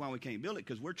build it. That's why we can't build it,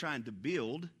 because we're trying to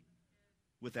build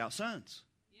without sons.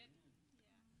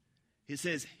 It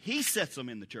says he sets them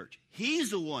in the church.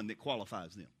 He's the one that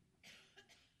qualifies them.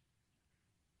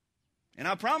 And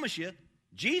I promise you,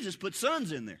 Jesus put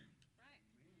sons in there.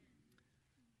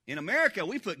 In America,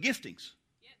 we put giftings.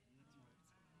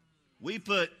 We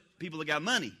put people that got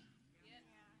money.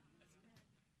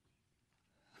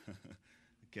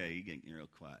 Okay, you're getting real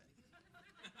quiet.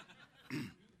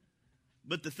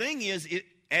 But the thing is,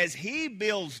 as he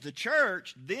builds the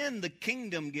church, then the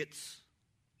kingdom gets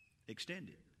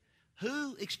extended.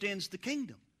 Who extends the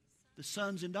kingdom? The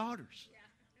sons and daughters.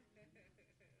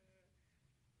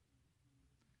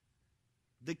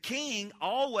 The king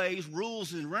always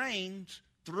rules and reigns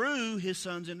through his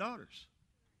sons and daughters.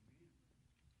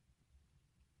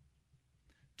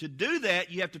 To do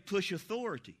that, you have to push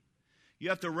authority. You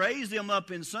have to raise them up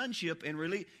in sonship and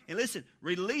release. And listen,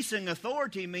 releasing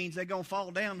authority means they're going to fall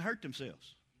down and hurt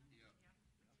themselves.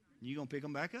 You're going to pick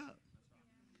them back up.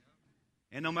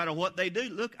 And no matter what they do,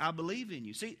 look, I believe in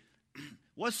you. See,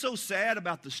 what's so sad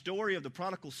about the story of the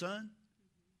prodigal son?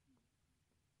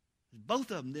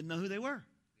 Both of them didn't know who they were.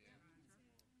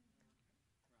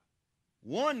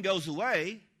 One goes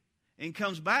away and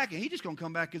comes back, and he's just going to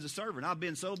come back as a servant. I've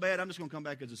been so bad, I'm just going to come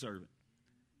back as a servant.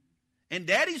 And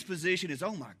daddy's position is,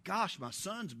 oh my gosh, my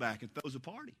son's back, and throws a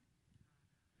party.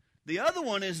 The other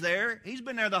one is there. He's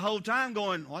been there the whole time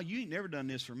going, well, you ain't never done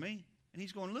this for me. And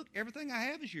he's going, look, everything I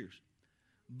have is yours.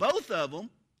 Both of them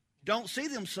don't see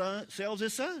themselves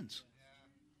as sons.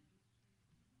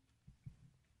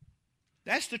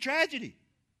 That's the tragedy.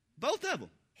 Both of them.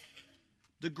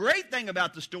 The great thing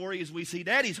about the story is we see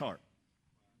daddy's heart.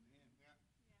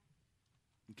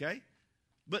 Okay?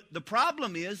 But the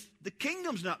problem is the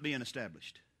kingdom's not being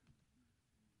established.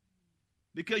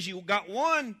 Because you got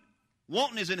one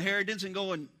wanting his inheritance and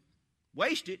going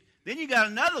waste it. Then you got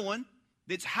another one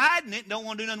that's hiding it and don't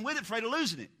want to do nothing with it, afraid of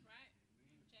losing it.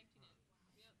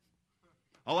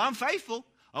 Oh, I'm faithful.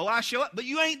 Oh, I show up. But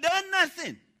you ain't done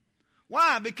nothing.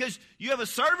 Why? Because you have a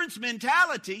servant's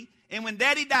mentality, and when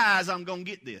daddy dies, I'm going to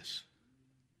get this.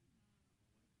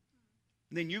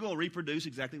 And then you're going to reproduce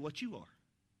exactly what you are.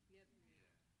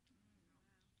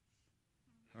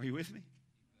 Are you with me?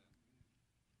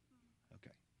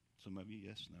 Okay. Some of you,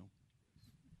 yes, no.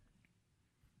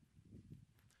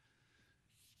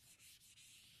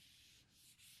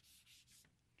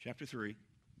 Chapter 3.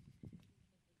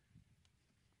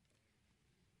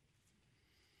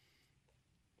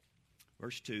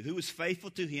 Verse 2, who was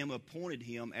faithful to him appointed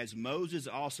him as Moses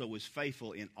also was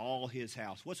faithful in all his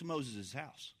house. What's Moses'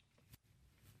 house?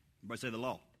 Everybody say the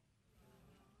law.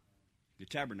 The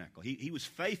tabernacle. He was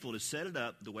faithful to set it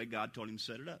up the way God told him to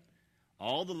set it up.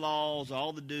 All the laws,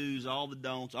 all the do's, all the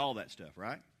don'ts, all that stuff,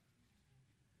 right?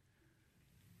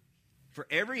 For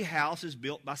every house is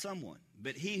built by someone,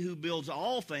 but he who builds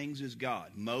all things is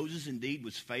God. Moses indeed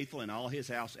was faithful in all his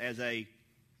house as a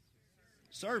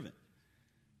servant,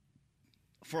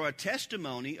 for a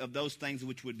testimony of those things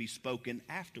which would be spoken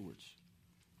afterwards.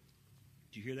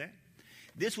 Did you hear that?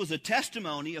 This was a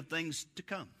testimony of things to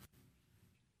come.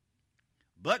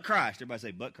 But Christ, everybody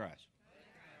say, but Christ,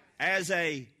 as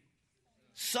a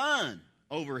son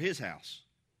over his house,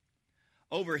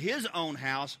 over his own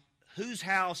house, whose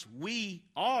house we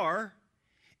are,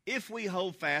 if we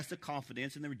hold fast the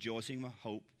confidence and the rejoicing of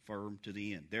hope firm to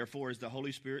the end. Therefore, as the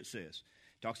Holy Spirit says,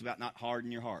 talks about not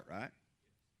harden your heart, right?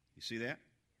 You see that?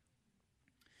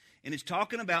 And it's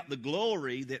talking about the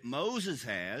glory that Moses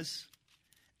has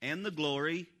and the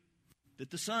glory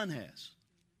that the Son has.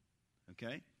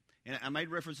 Okay? And I made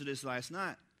reference to this last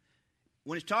night.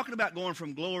 When it's talking about going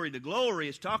from glory to glory,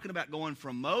 it's talking about going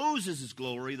from Moses'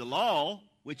 glory, the law,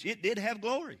 which it did have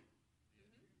glory.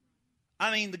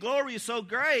 I mean, the glory is so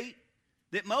great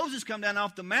that Moses come down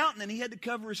off the mountain and he had to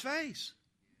cover his face.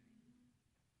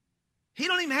 He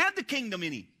don't even have the kingdom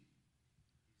in him.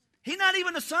 He's not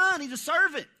even a son, he's a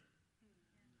servant.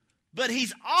 But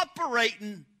he's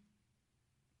operating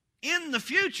in the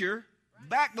future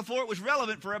back before it was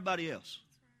relevant for everybody else.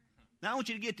 Now I want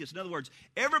you to get this. In other words,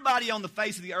 everybody on the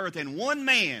face of the earth and one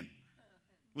man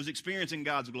was experiencing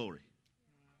God's glory.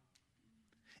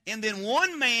 And then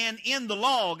one man in the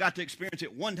law got to experience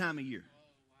it one time a year.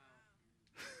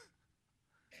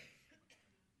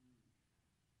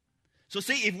 So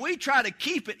see, if we try to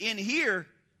keep it in here,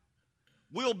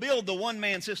 we'll build the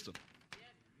one-man system.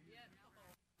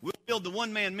 We'll build the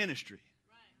one-man ministry.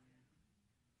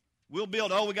 We'll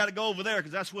build, we got to go over there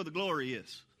because that's where the glory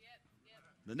is.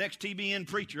 The next TBN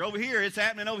preacher. Over here, it's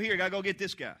happening over here. Got to go get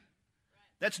this guy.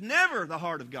 That's never the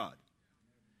heart of God.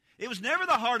 It was never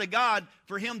the heart of God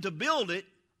for him to build it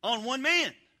on one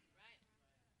man.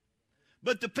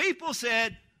 But the people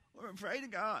said, we're afraid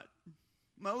of God.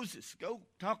 Moses, go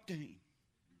talk to him.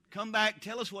 Come back,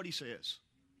 tell us what he says.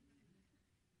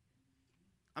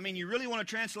 I mean, you really want a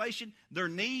translation? Their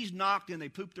knees knocked and they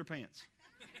pooped their pants.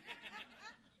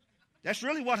 That's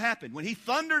really what happened. When he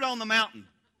thundered on the mountain,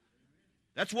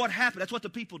 that's what happened. That's what the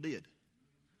people did.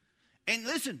 And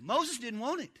listen, Moses didn't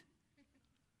want it.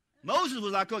 Moses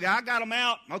was like, okay, I got them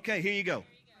out. Okay, here you go.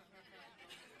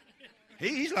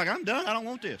 He's like, I'm done. I don't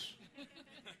want this.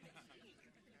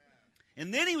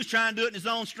 And then he was trying to do it in his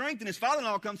own strength, and his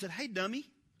father-in-law comes and said, hey, dummy,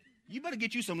 you better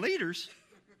get you some leaders.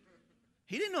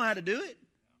 He didn't know how to do it.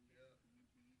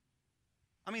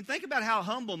 I mean, think about how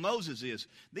humble Moses is.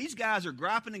 These guys are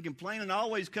griping and complaining,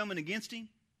 always coming against him.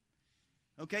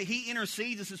 Okay, he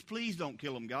intercedes and says, please don't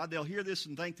kill them, God. They'll hear this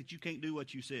and think that you can't do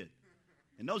what you said.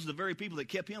 And those are the very people that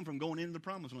kept him from going into the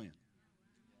promised land.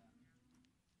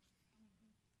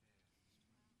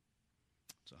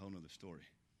 It's a whole other story.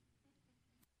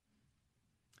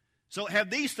 So have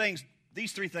these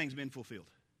three things been fulfilled?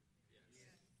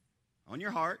 On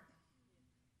your heart,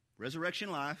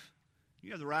 resurrection life,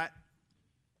 you have the right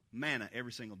manna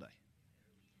every single day.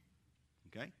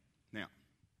 Okay? Now,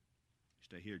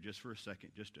 stay here just for a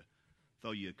second, just to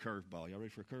throw you a curveball. Y'all ready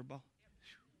for a curveball?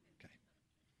 Okay.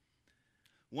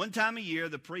 One time a year,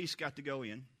 the priest got to go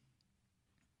in,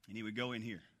 and he would go in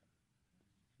here.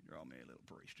 Draw me a little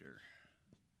priest here.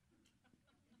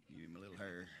 Give him a little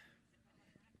hair.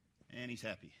 And he's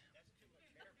happy.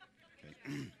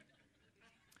 Okay.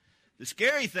 The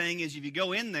scary thing is if you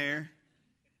go in there,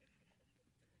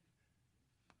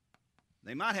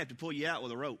 they might have to pull you out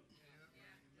with a rope.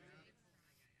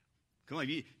 Come on, if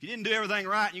you didn't do everything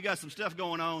right and you got some stuff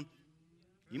going on,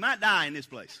 you might die in this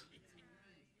place.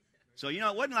 So, it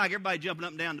wasn't like everybody jumping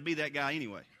up and down to be that guy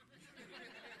anyway.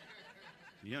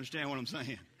 You understand what I'm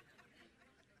saying?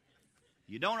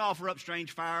 You don't offer up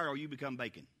strange fire or you become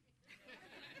bacon.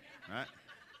 Right?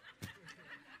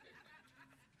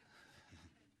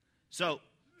 So,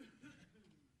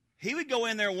 he would go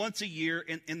in there once a year,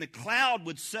 and the cloud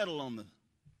would settle on the,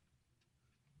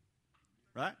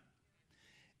 right?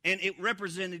 And it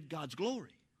represented God's glory.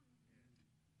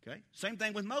 Okay? Same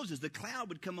thing with Moses. The cloud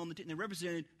would come on the tent and it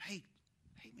represented, hey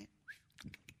man,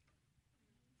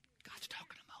 God's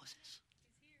talking to Moses.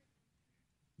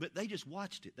 But they just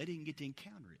watched it. They didn't get to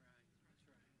encounter it.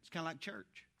 It's kind of like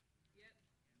church.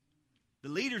 The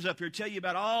leaders up here tell you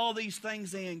about all these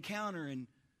things they encounter and,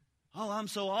 oh, I'm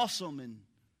so awesome and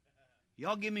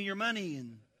y'all give me your money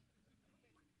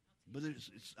but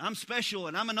I'm special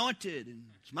and I'm anointed and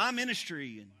it's my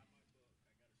ministry. And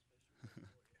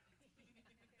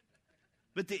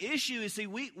but the issue is, see,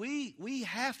 we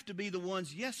have to be the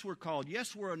ones, yes, we're called,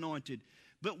 yes, we're anointed,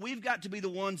 but we've got to be the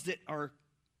ones that are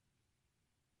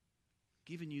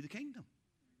giving you the kingdom.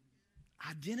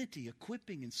 Identity,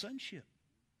 equipping, and sonship.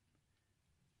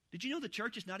 Did you know the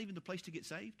church is not even the place to get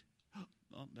saved?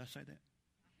 Oh, did I say that?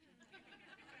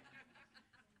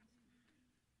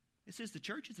 It says the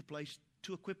church is the place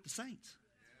to equip the saints.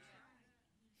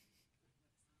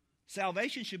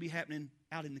 Salvation should be happening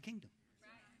out in the kingdom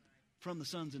from the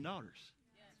sons and daughters.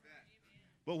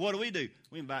 But what do?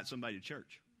 We invite somebody to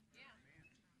church.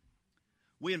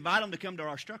 We invite them to come to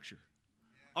our structure,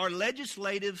 our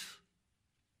legislative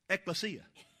ecclesia.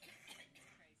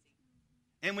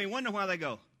 And we wonder why they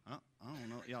go, oh, I don't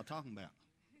know what y'all talking about.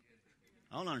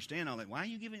 I don't understand all that. Why are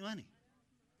you giving money?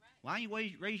 Why you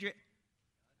raise your...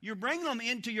 You're bringing them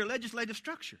into your legislative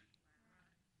structure.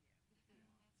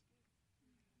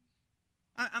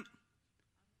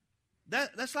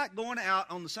 That's like going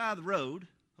out on the side of the road,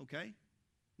 okay?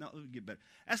 No, it would get better.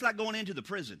 That's like going into the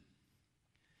prison,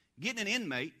 getting an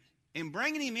inmate and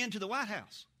bringing him into the White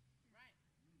House.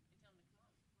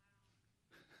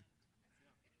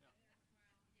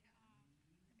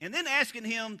 And then asking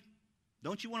him,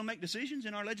 don't you want to make decisions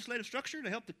in our legislative structure to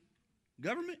help the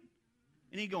government?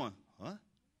 And he going, what?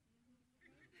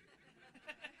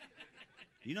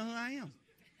 You know who I am?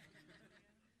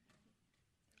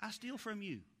 I steal from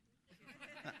you.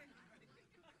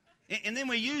 And then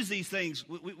we use these things.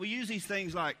 We use these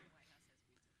things like,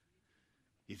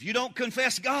 if you don't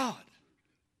confess God,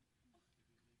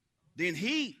 then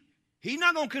He's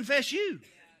not going to confess you.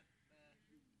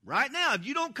 Right now, if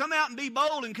you don't come out and be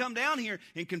bold and come down here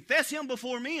and confess Him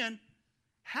before men,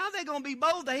 how are they going to be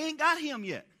bold? They ain't got Him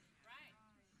yet.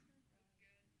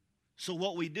 So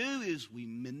what we do is we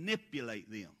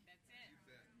manipulate them.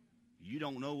 You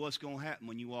don't know what's going to happen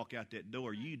when you walk out that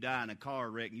door. You die in a car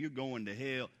wreck and you're going to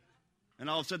hell. And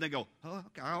all of a sudden they go, oh,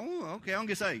 okay, I'm going to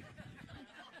get saved.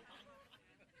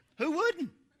 Who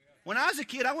wouldn't? When I was a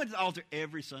kid, I went to the altar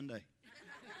every Sunday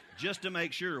just to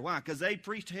make sure. Why? Because they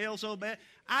preached hell so bad.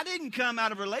 I didn't come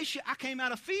out of a relationship. I came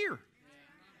out of fear.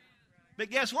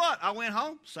 But guess what? I went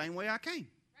home same way I came.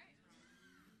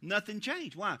 Nothing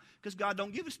changed. Why? Because God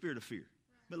don't give a spirit of fear,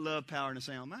 but love, power, and a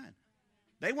sound mind.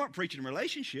 They weren't preaching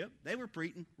relationship. They were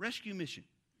preaching rescue mission.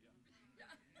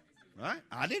 Right?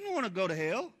 I didn't want to go to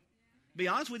hell. Be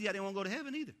honest with you, I didn't want to go to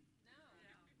heaven either.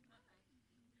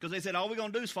 Because they said, all we're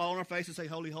going to do is fall on our face and say,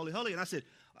 holy, holy, holy. And I said,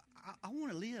 I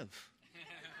want to live.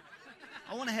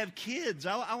 I want to have kids.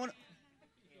 I want to...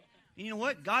 And you know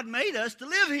what? God made us to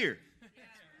live here.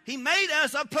 He made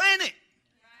us a planet.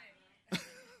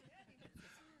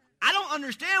 I don't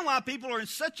understand why people are in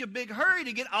such a big hurry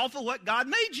to get off of what God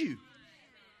made you.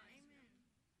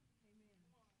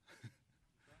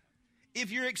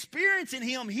 If you're experiencing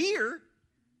Him here,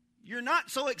 you're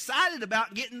not so excited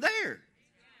about getting there.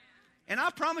 And I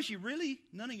promise you, really,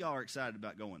 none of y'all are excited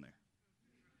about going there.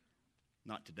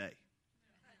 Not today.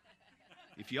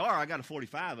 If you are, I got a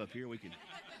 45 up here. We can.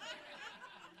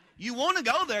 You want to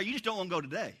go there, you just don't want to go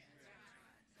today.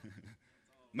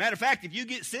 Matter of fact, if you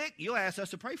get sick, you'll ask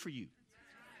us to pray for you.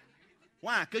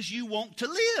 Why? Because you want to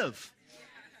live.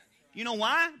 You know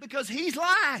why? Because He's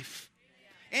life.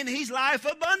 And He's life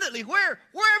abundantly.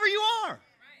 Wherever you are.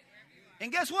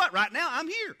 And guess what? Right now, I'm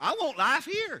here. I want life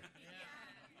here.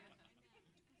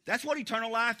 That's what eternal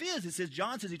life is. It says,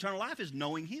 John says eternal life is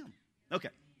knowing Him. Okay.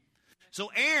 So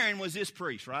Aaron was this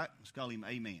priest, right? Let's call him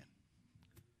Amen.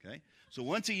 Okay. So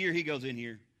once a year he goes in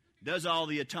here, does all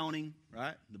the atoning,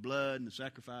 right? The blood and the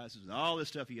sacrifices and all this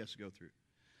stuff he has to go through.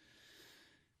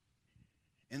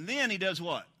 And then he does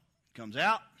what? Comes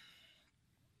out.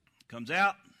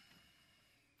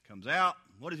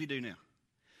 What does he do now?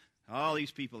 All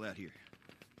these people out here.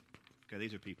 Okay,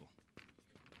 these are people.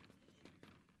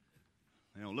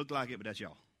 They don't look like it, but that's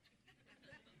y'all.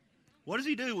 What does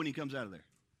he do when he comes out of there?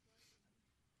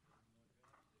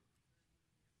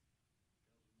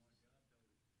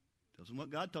 Tells them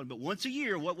what God told him. But once a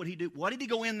year, what would he do? What did he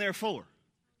go in there for?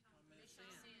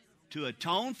 To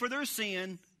atone for their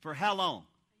sin for how long?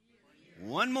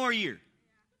 One more year.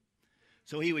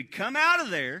 So he would come out of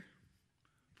there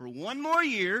for one more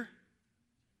year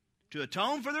to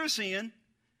atone for their sin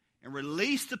and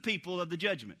release the people of the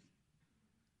judgment.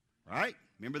 Right?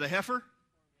 Remember the heifer?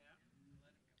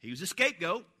 He was a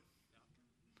scapegoat.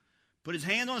 Put his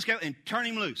hand on the scapegoat and turn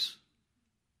him loose.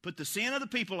 Put the sin of the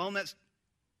people on that.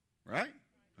 Right?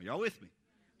 Are y'all with me?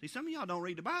 See, some of y'all don't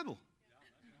read the Bible.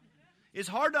 It's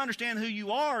hard to understand who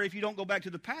you are if you don't go back to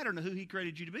the pattern of who he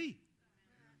created you to be.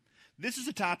 This is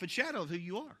a type and shadow of who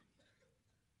you are.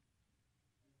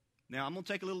 Now, I'm going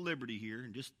to take a little liberty here,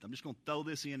 and I'm just going to throw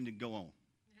this in and go on.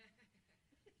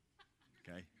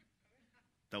 Okay?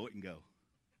 Throw it and go.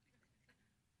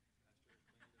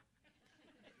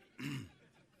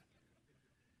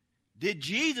 Did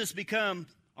Jesus become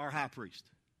our high priest?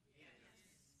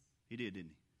 He did,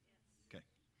 didn't he? Okay.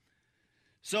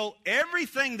 So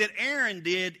everything that Aaron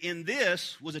did in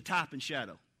this was a type and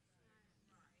shadow.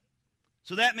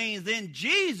 So that means then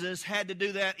Jesus had to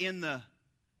do that in the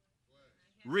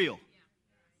real.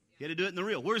 He had to do it in the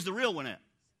real. Where's the real one at?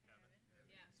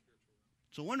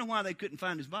 So I wonder why they couldn't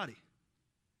find his body.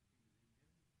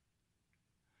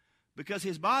 Because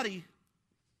his body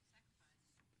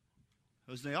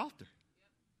was the altar.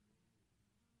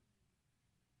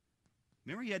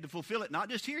 Remember, he had to fulfill it, not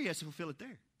just here, he has to fulfill it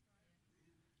there.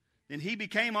 Then he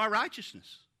became our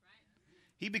righteousness.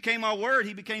 He became our word,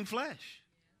 he became flesh.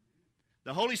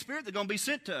 The Holy Spirit that's going to be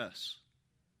sent to us.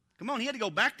 Come on, he had to go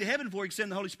back to heaven before he could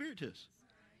send the Holy Spirit to us.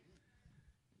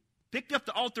 Picked up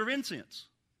the altar of incense.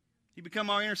 He became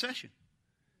our intercession.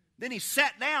 Then he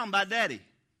sat down by Daddy.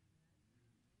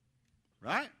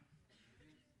 Right?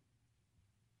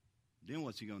 Then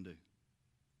what's he going to do?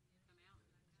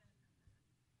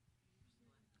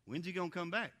 When's he going to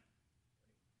come back?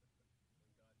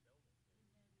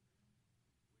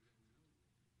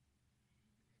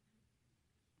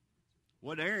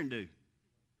 What did Aaron do?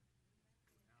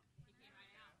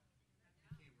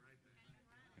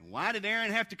 And why did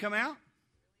Aaron have to come out?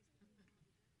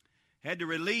 Had to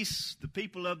release the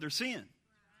people of their sin.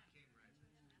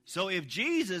 So if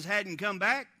Jesus hadn't come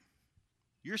back,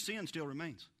 your sin still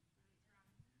remains.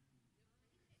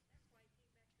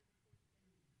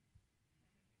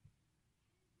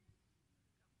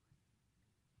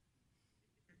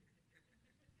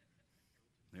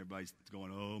 Everybody's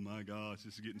going, oh my gosh,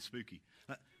 this is getting spooky.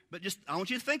 But just, I want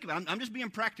you to think about it. I'm just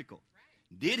being practical.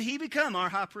 Did he become our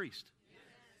high priest?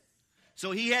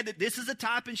 So he had to, this is a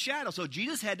type and shadow. So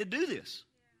Jesus had to do this.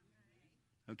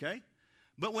 Okay?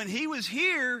 But when he was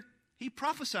here, he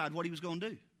prophesied what he was going to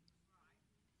do.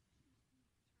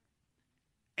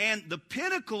 And the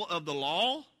pinnacle of the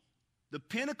law, the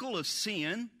pinnacle of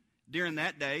sin during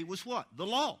that day was what? The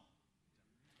law.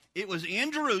 It was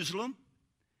in Jerusalem.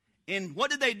 And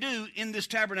what did they do in this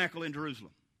tabernacle in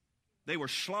Jerusalem? They were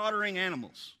slaughtering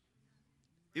animals.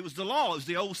 It was the law. It was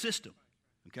the old system.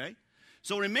 Okay?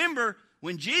 So remember,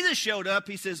 when Jesus showed up,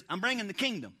 he says, I'm bringing the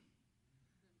kingdom.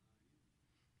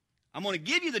 I'm going to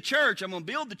give you the church. I'm going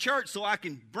to build the church so I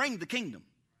can bring the kingdom.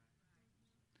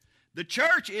 The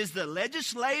church is the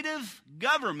legislative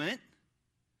government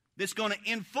that's going to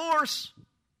enforce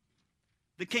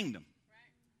the kingdom.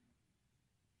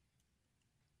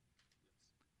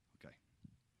 Okay.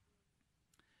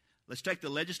 Let's take the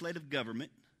legislative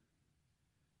government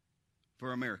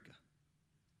for America.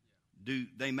 Do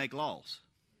they make laws?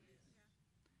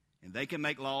 And they can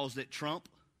make laws that trump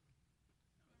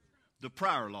the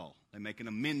prior law. They make an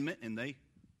amendment and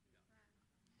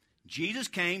Jesus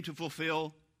came to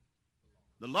fulfill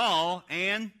the law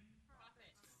and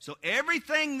so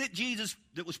everything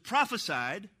that was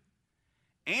prophesied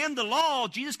and the law,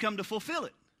 Jesus come to fulfill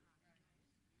it.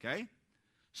 Okay?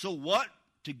 So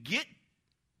to get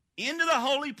into the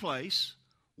holy place,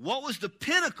 what was the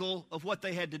pinnacle of what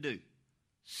they had to do?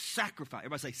 Sacrifice.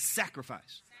 Everybody say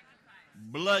sacrifice.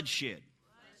 Bloodshed.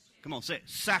 Come on, say it.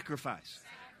 Sacrifice.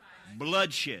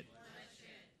 Bloodshed.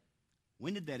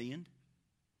 When did that end?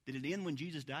 Did it end when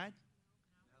Jesus died?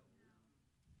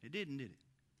 It didn't, did it?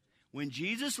 When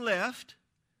Jesus left,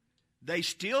 they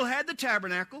still had the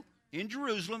tabernacle in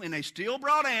Jerusalem, and they still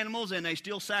brought animals, and they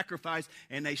still sacrificed,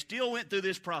 and they still went through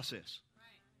this process.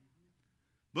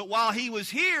 But while he was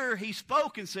here, he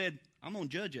spoke and said, I'm going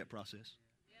to judge that process.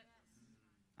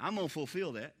 I'm going to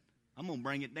fulfill that. I'm going to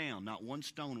bring it down. Not one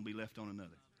stone will be left on another.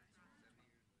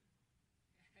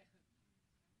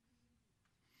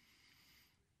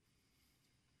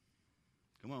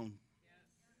 Come on.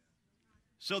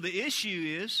 So the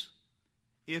issue is,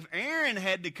 if Aaron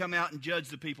had to come out and judge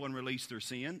the people and release their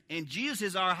sin, and Jesus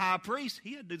is our high priest,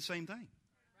 he had to do the same thing.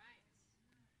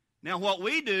 Now what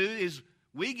we do is,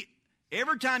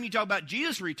 every time you talk about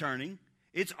Jesus returning,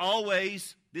 it's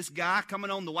always this guy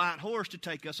coming on the white horse to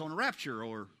take us on a rapture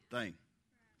or thing.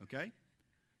 Okay?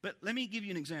 But let me give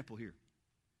you an example here.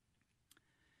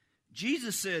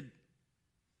 Jesus said,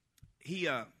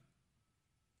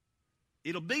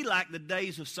 it'll be like the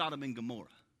days of Sodom and Gomorrah.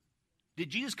 Did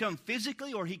Jesus come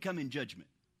physically or he come in judgment?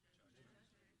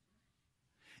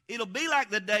 It'll be like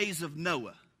the days of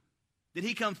Noah. Did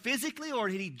he come physically or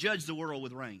did he judge the world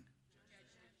with rain?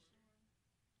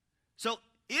 So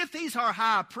if he's our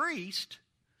high priest,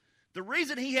 the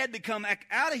reason he had to come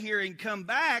out of here and come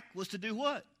back was to do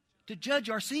what? To judge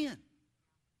our sin.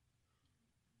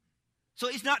 So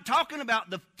he's not talking about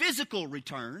the physical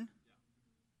return.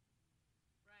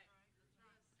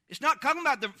 It's not talking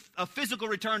about a physical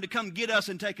return to come get us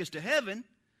and take us to heaven.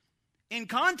 In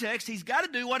context, he's got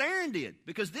to do what Aaron did,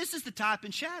 because this is the type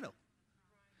and shadow.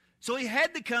 So he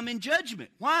had to come in judgment.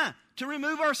 Why? To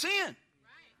remove our sin.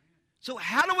 So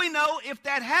how do we know if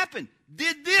that happened?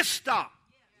 Did this stop?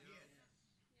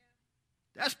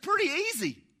 That's pretty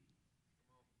easy.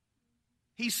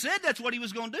 He said that's what he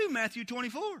was going to do, Matthew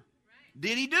 24.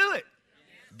 Did he do it?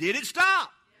 Did it stop?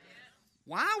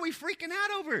 Why are we freaking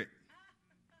out over it?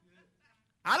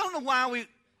 I don't know why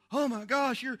oh my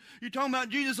gosh, you're talking about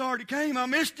Jesus already came. I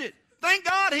missed it. Thank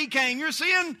God he came. Your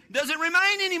sin doesn't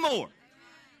remain anymore.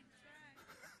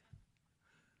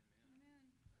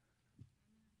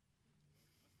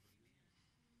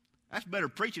 That's better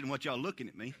preaching than what y'all looking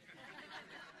at me.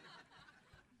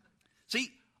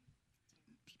 See,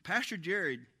 Pastor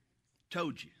Jared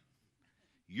told you,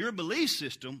 your belief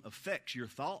system affects your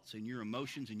thoughts and your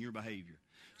emotions and your behavior.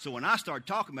 So when I start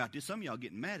talking about this, some of y'all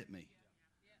getting mad at me.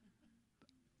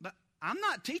 But I'm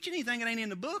not teaching anything that ain't in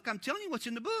the book. I'm telling you what's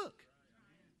in the book.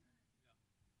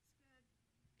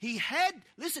 He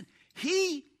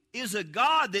is a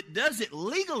God that does it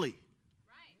legally.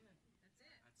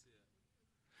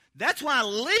 That's why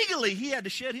legally he had to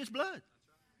shed his blood.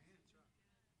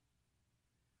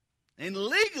 And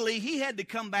legally he had to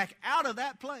come back out of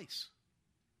that place.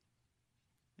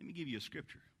 Let me give you a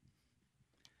scripture.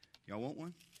 Y'all want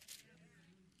one?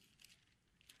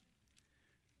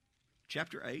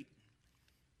 Chapter 8.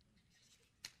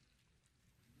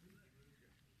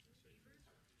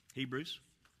 Hebrews.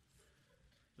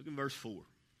 Look at verse 4.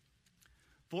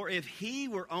 For if he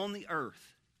were on the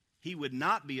earth, he would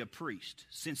not be a priest,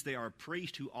 since they are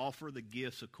priests who offer the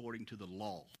gifts according to the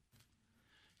law,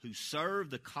 who serve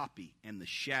the copy and the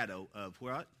shadow of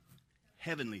what?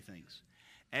 Heavenly things.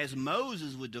 As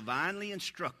Moses was divinely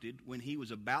instructed when he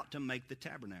was about to make the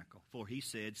tabernacle. For he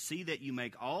said, see that you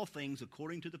make all things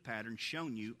according to the pattern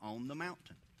shown you on the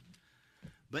mountain.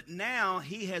 But now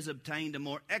he has obtained a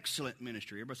more excellent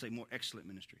ministry. Everybody say more excellent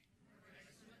ministry.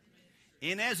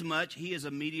 Inasmuch he is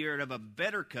a mediator of a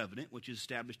better covenant, which is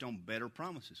established on better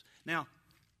promises. Now,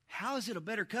 how is it a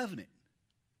better covenant?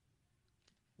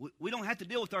 We don't have to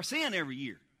deal with our sin every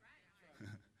year.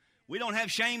 We don't have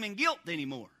shame and guilt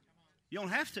anymore. You don't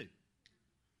have to.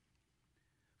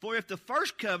 For if the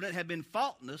first covenant had been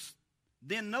faultless,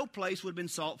 then no place would have been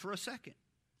sought for a second.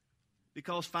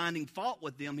 Because finding fault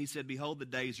with them, he said, behold, the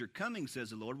days are coming, says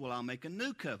the Lord, well, I'll make a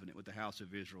new covenant with the house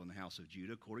of Israel and the house of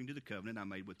Judah, according to the covenant I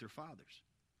made with their fathers.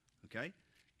 Okay?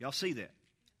 Y'all see that?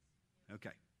 Okay.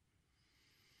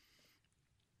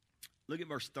 Look at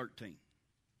verse 13.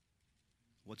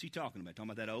 What's he talking about?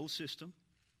 Talking about that old system,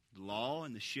 the law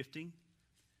and the shifting.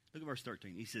 Look at verse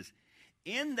 13. He says,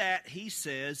 in that he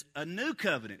says a new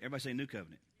covenant. Everybody say new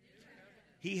covenant.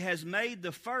 He has made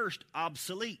the first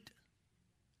obsolete.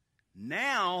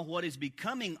 Now what is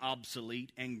becoming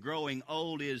obsolete and growing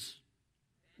old is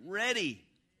ready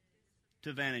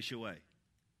to vanish away.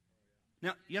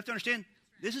 Now, you have to understand,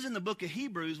 this is in the book of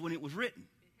Hebrews when it was written.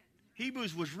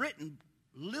 Hebrews was written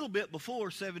a little bit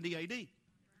before 70 AD.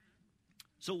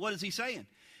 So what is he saying?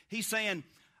 He's saying,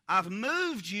 I've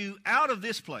moved you out of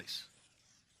this place.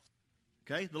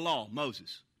 Okay, the law,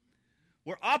 Moses.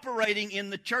 We're operating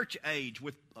in the church age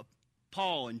with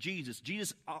Paul and Jesus.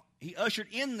 Jesus, he ushered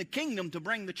in the kingdom to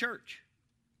bring the church.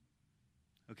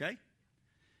 Okay?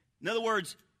 In other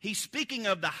words, he's speaking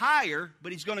of the higher,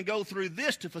 but he's going to go through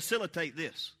this to facilitate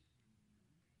this.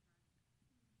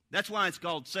 That's why it's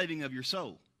called saving of your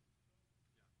soul.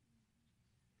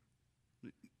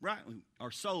 Right?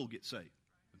 Our soul gets saved.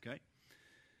 Okay?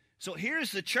 So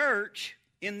here's the church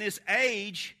in this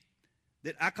age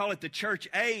that I call it the church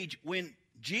age, when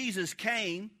Jesus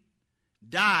came,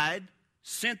 died,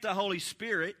 sent the Holy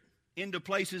Spirit into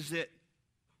places that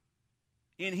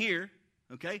in here,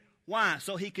 okay? Why?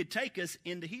 So he could take us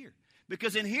into here.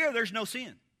 Because in here there's no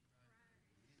sin.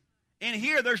 In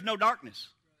here there's no darkness.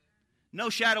 No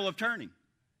shadow of turning.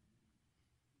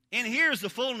 In here is the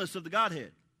fullness of the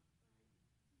Godhead.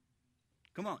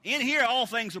 Come on. In here, all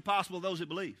things are possible to those that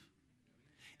believe.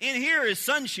 In here is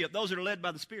sonship, those that are led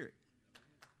by the Spirit.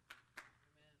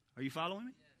 Are you following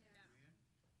me?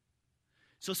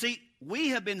 So see, we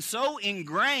have been so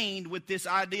ingrained with this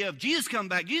idea of Jesus come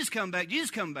back, Jesus come back, Jesus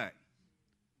come back.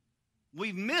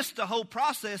 We've missed the whole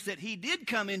process that he did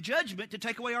come in judgment to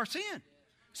take away our sin.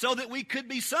 So that we could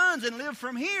be sons and live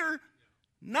from here,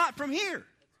 not from here.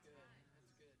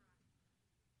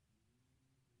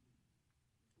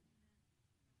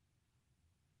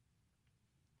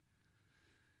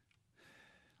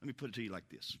 Let me put it to you like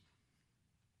this.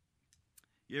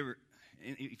 You ever,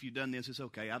 if you've done this, it's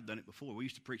okay. I've done it before. We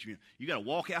used to preach, you got to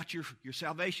walk out your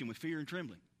salvation with fear and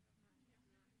trembling.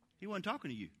 He wasn't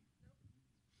talking to you.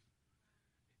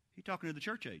 He's talking to the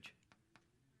church age.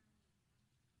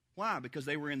 Why? Because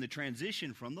they were in the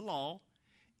transition from the law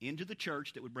into the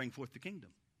church that would bring forth the kingdom.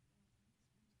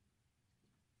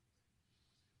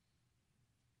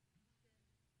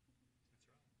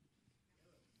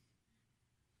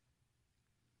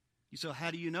 So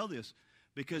how do you know this?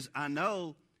 Because I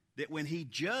know that when he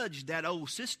judged that old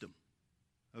system,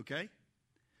 okay,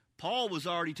 Paul was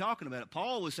already talking about it.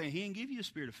 Paul was saying he didn't give you a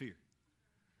spirit of fear,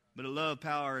 but a love,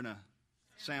 power, and a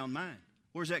sound mind.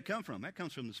 Where does that come from? That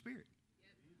comes from the Spirit.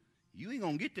 You ain't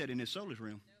going to get that in this soulless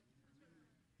realm.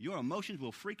 Your emotions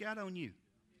will freak out on you.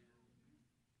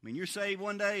 I mean, you're saved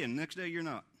one day and the next day you're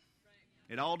not.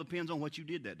 It all depends on what you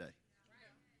did that day.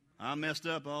 I messed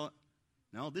up.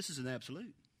 No, this is an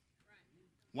absolute.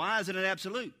 Why is it an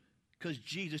absolute? Because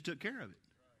Jesus took care of it.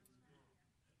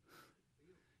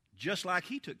 Just like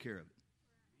he took care of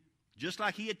it. Just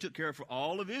like he had took care of it for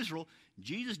all of Israel,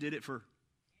 Jesus did it for.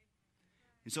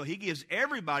 And so he gives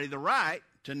everybody the right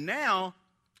to now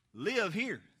live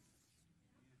here.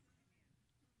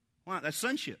 Why? That's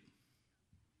sonship.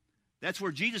 That's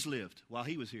where Jesus lived while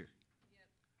he was here.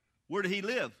 Where did he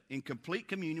live? In complete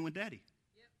communion with Daddy.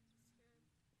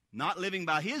 Not living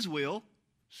by his will,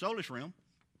 soulish realm,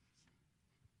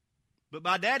 but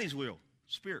by Daddy's will,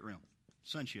 spirit realm,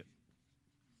 sonship.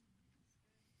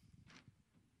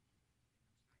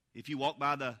 If you walk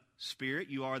by the Spirit,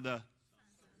 you are the...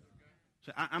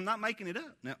 So I'm not making it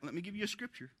up. Now, let me give you a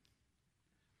scripture.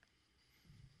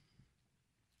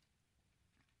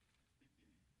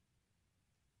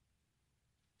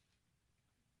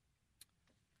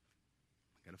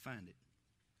 I got to find it.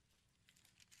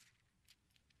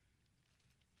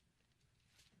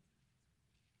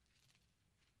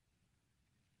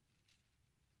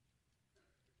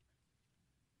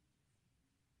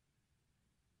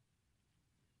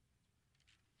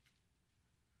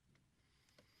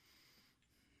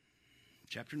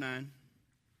 Chapter 9,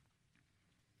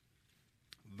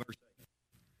 verse 8.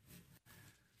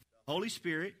 The Holy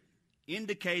Spirit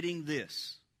indicating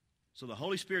this. So the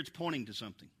Holy Spirit's pointing to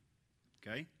something.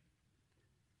 Okay?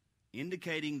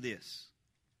 Indicating this.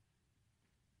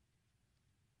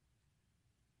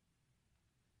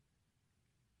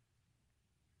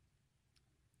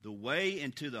 The way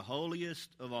into the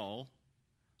holiest of all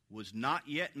was not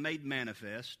yet made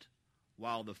manifest,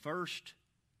 while the first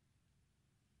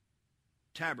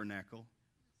tabernacle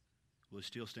was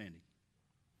still standing.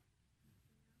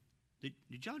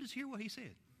 Did y'all just hear what he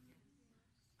said?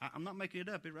 I'm not making it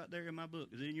up. It's right there in my book.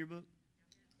 Is it in your book?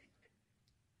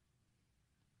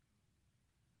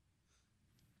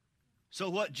 So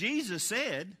what Jesus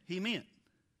said, he meant.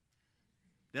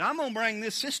 That I'm going to bring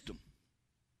this system,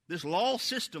 this law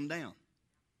system down.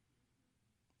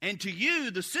 And to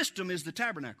you, the system is the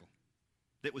tabernacle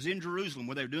that was in Jerusalem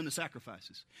where they were doing the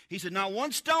sacrifices. He said, not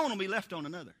one stone will be left on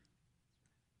another.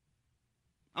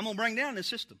 I'm going to bring down this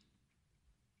system.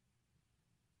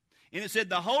 And it said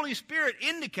the Holy Spirit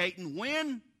indicating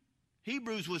when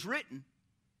Hebrews was written,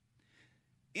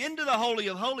 into the Holy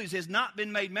of Holies has not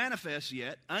been made manifest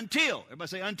yet until, everybody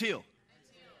say until.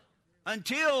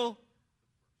 Until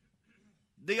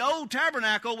the old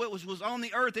tabernacle that was on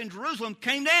the earth in Jerusalem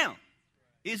came down.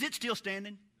 Is it still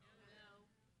standing?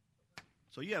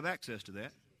 So you have access to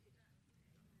that.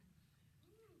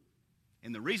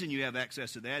 And the reason you have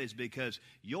access to that is because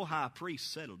your high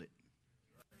priest settled it.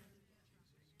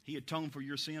 He atoned for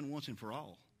your sin once and for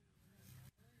all.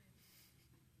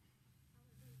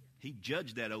 He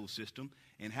judged that old system.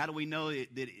 And how do we know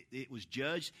that it was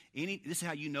judged? This is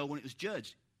how you know when it was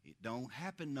judged. It don't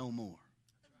happen no more.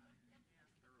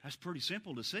 That's pretty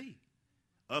simple to see.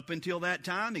 Up until that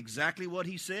time, exactly what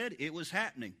he said, it was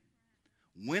happening.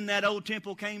 When that old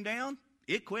temple came down,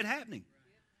 it quit happening.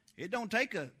 It don't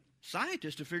take a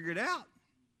scientist to figure it out.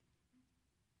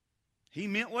 He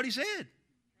meant what he said.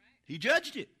 He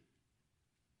judged it.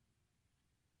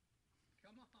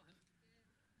 Come on.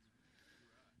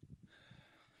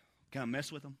 Can I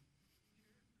mess with them?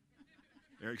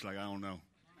 Eric's like, I don't know.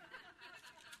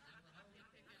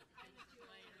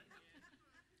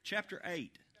 Chapter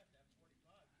 8.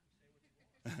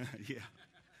 Yeah.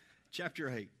 Chapter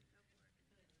 8.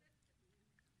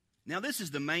 Now, this is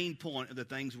the main point of the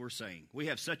things we're saying. We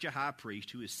have such a high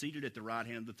priest who is seated at the right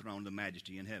hand of the throne of the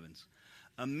majesty in heavens,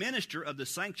 a minister of the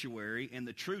sanctuary and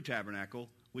the true tabernacle,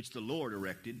 which the Lord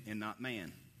erected and not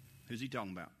man. Who's he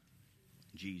talking about?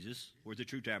 Jesus. Where's the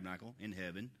true tabernacle? In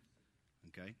heaven.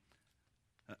 Okay.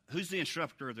 Who's the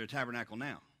instructor of the tabernacle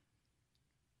now?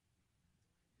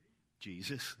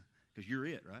 Jesus. Because you're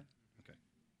it, right? Okay.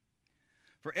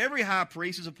 For every high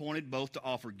priest is appointed both to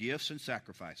offer gifts and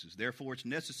sacrifices. Therefore, it's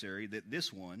necessary that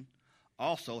this one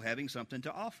also having something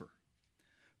to offer.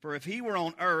 For if he were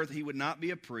on earth, he would not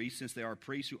be a priest, since there are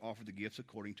priests who offer the gifts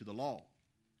according to the law,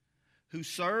 who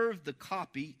serve the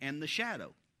copy and the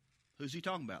shadow. Who's he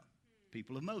talking about?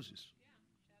 People of Moses.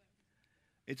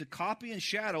 It's a copy and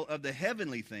shadow of the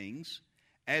heavenly things,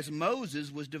 as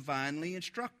Moses was divinely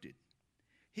instructed.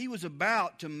 He was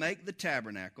about to make the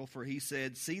tabernacle, for he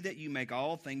said, see that you make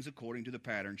all things according to the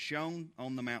pattern shown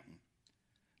on the mountain.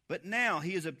 But now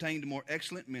he has obtained a more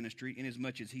excellent ministry,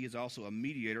 inasmuch as he is also a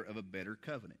mediator of a better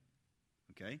covenant.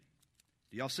 Okay?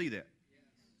 Do y'all see that?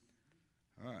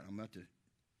 Yes. All right, I'm about to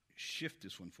shift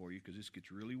this one for you because this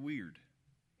gets really weird.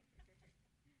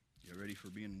 You ready for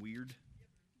being weird?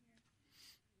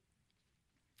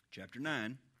 Chapter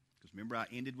 9, because remember I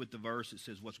ended with the verse that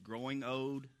says what's growing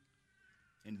old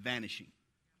and vanishing.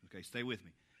 Okay, stay with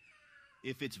me.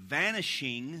 If it's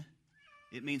vanishing,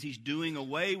 it means he's doing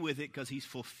away with it because he's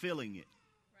fulfilling it.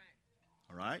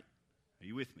 Right. All right? Are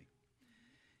you with me?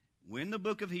 When the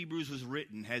book of Hebrews was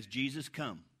written, has Jesus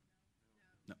come?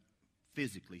 No.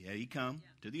 Physically, had he come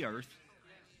to the earth?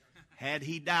 Had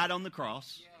he died on the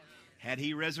cross? Had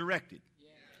he resurrected?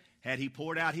 Had he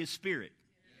poured out his Spirit?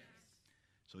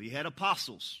 So he had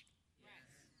apostles.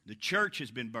 The church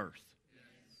has been birthed.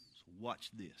 So watch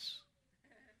this.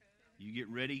 You get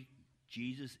ready.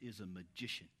 Jesus is a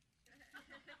magician.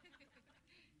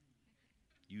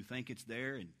 You think it's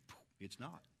there, and it's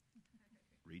not.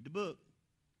 Read the book.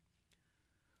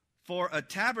 For a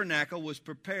tabernacle was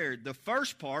prepared, the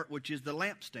first part, which is the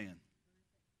lampstand.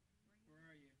 Where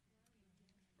are you?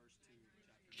 Verse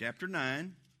 2. Chapter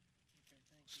 9.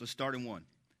 So let's start in 1.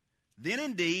 Then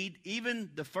indeed, even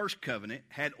the first covenant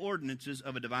had ordinances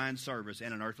of a divine service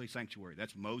and an earthly sanctuary.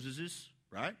 That's Moses's,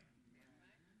 right?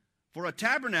 For a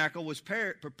tabernacle was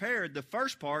prepared, the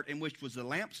first part, in which was the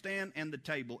lampstand and the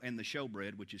table and the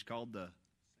showbread, which is called the...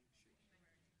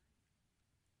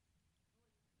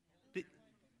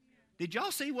 Did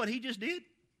y'all see what he just did?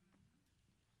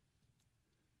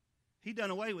 He done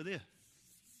away with this.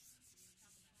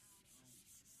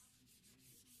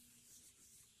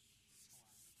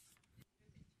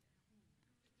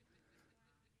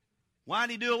 Why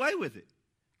did he do away with it?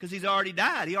 Because he's already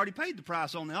died. He already paid the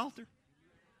price on the altar.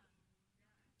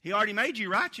 He already made you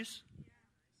righteous.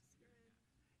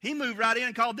 He moved right in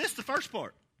and called this the first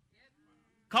part.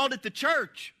 Called it the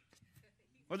church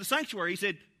or the sanctuary. He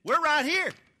said, we're right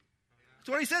here. That's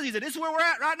what he says. He said, this is where we're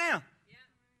at right now.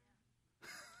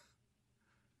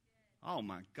 Oh,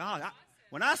 my God.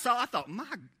 When I saw, I thought,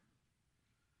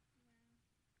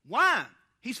 why?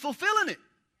 He's fulfilling it.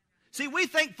 See, we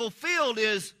think fulfilled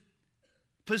is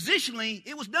positionally,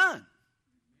 it was done.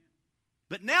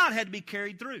 But now it had to be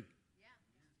carried through.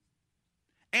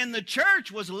 And the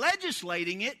church was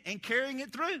legislating it and carrying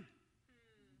it through.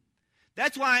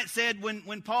 That's why it said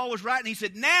when Paul was writing, he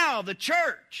said, now the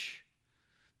church,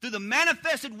 through the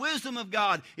manifested wisdom of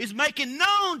God, is making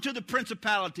known to the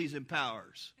principalities and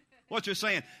powers. What they're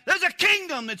saying, there's a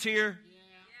kingdom that's here.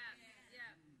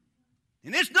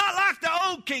 And it's not like the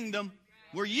old kingdom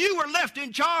where you were left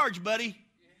in charge, buddy.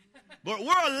 But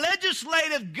we're a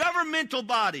legislative governmental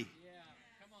body.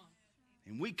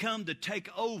 And we come to take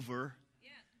over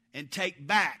and take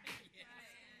back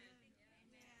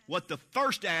what the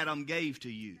first Adam gave to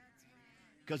you.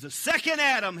 Because the second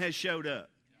Adam has showed up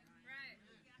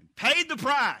and paid the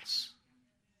price.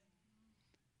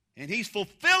 And he's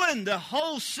fulfilling the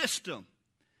whole system.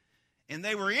 And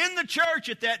they were in the church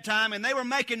at that time, and they were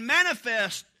making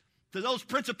manifest to those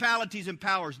principalities and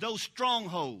powers, those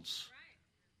strongholds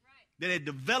that had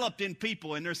developed in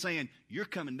people. And they're saying, you're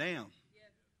coming down.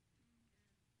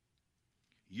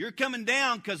 You're coming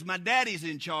down because my daddy's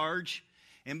in charge.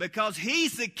 And because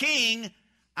he's the king,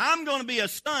 I'm going to be a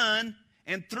son.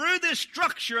 And through this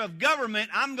structure of government,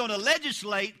 I'm going to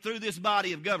legislate through this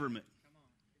body of government.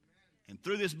 And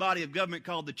through this body of government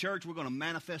called the church, we're going to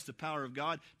manifest the power of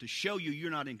God to show you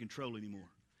you're not in control anymore.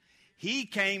 He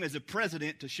came as a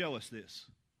president to show us this.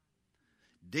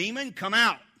 Demon, come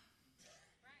out.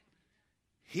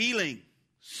 Healing,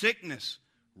 sickness,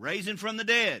 raising from the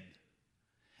dead.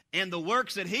 And the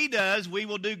works that he does, we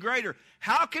will do greater.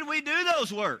 How can we do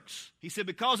those works? He said,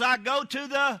 because I go to the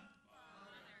Father.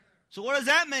 So what does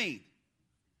that mean?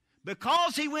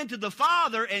 Because he went to the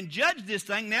Father and judged this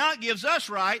thing, now it gives us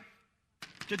right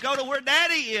to go to where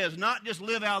Daddy is, not just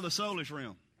live out of the soulish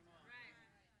realm.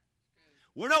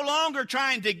 We're no longer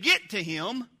trying to get to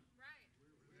him.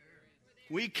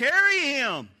 We carry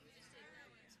him.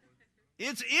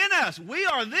 It's in us. We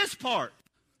are this part.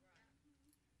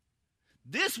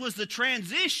 This was the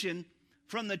transition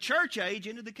from the church age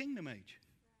into the kingdom age.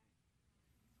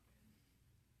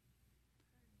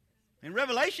 And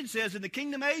Revelation says in the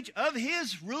kingdom age of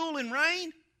his rule and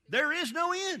reign, there is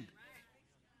no end.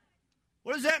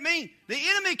 What does that mean? The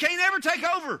enemy can't ever take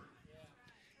over.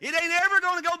 It ain't ever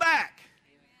going to go back.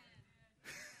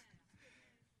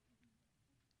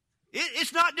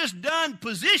 It's not just done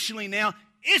positionally now.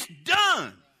 It's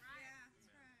done.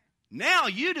 Now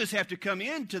you just have to come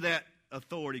into that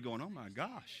authority going, oh my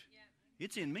gosh,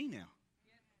 it's in me now.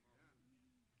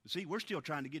 See, we're still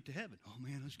trying to get to heaven. Oh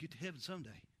man, let's get to heaven someday.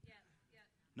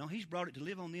 No, he's brought it to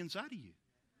live on the inside of you.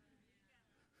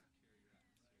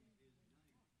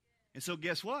 And so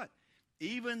guess what?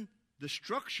 Even the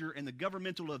structure and the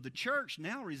governmental of the church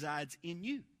now resides in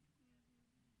you.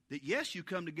 That yes, you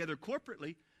come together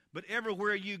corporately, but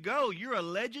everywhere you go, you're a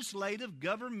legislative,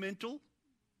 governmental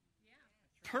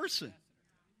person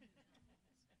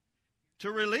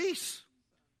to release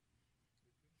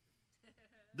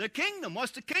the kingdom.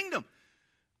 What's the kingdom?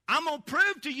 I'm going to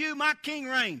prove to you my king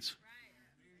reigns.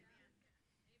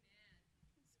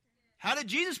 How did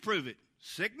Jesus prove it?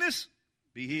 Sickness,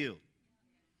 be healed.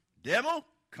 Devil,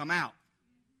 come out.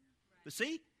 But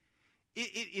see,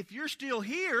 if you're still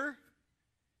here,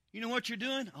 you know what you're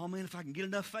doing? Oh man, if I can get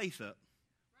enough faith up.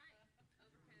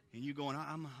 And you're going,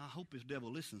 I hope this devil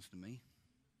listens to me.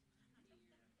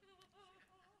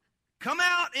 Come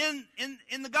out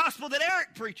in the gospel that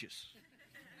Eric preaches.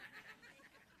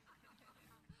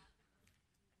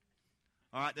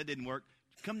 All right, that didn't work.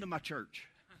 Come to my church.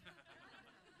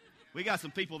 We got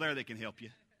some people there that can help you.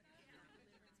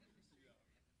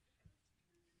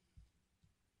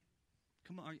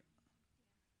 Come on.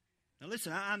 Now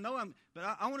listen, I know but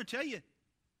I want to tell you,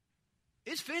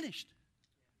 it's finished.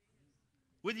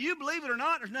 Whether you believe it or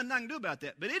not, there's nothing I can do about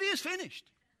that. But it is finished.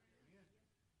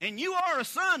 And you are a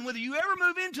son, whether you ever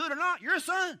move into it or not, you're a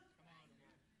son.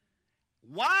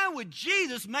 Why would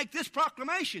Jesus make this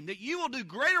proclamation that you will do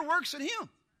greater works than him?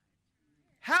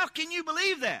 How can you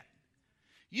believe that?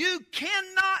 You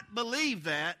cannot believe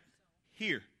that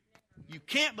here. You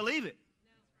can't believe it.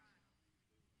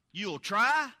 You'll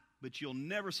try, but you'll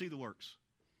never see the works.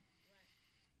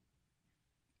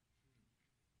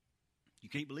 You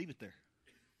can't believe it there.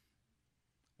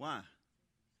 Why?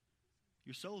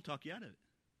 Your soul will talk you out of it.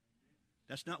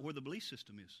 That's not where the belief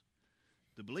system is.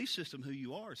 The belief system, who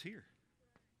you are, is here.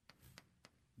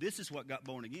 This is what got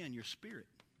born again, your spirit.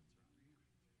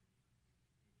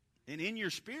 And in your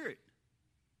spirit,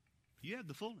 you have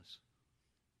the fullness.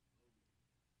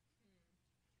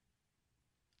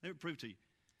 Let me prove to you.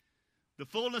 The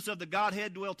fullness of the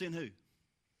Godhead dwelt in who?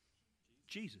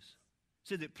 Jesus. It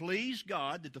said it pleased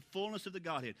God that the fullness of the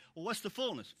Godhead. Well, what's the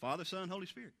fullness? Father, Son, Holy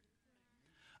Spirit.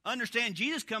 Understand,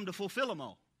 Jesus come to fulfill them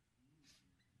all.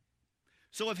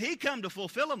 So if he come to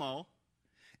fulfill them all,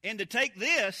 and to take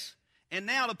this, and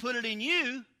now to put it in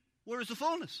you, where is the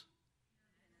fullness?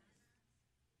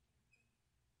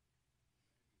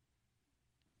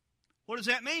 What does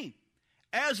that mean?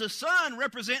 As a son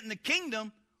representing the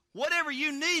kingdom, whatever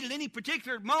you need at any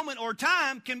particular moment or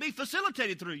time can be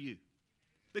facilitated through you.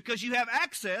 Because you have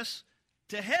access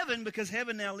to heaven because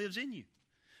heaven now lives in you.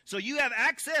 So you have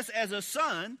access as a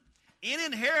son in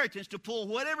inheritance to pull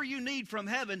whatever you need from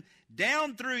heaven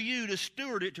down through you to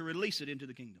steward it, to release it into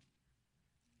the kingdom.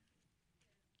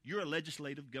 You're a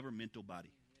legislative governmental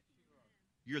body.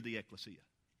 You're the ecclesia.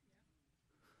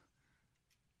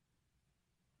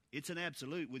 It's an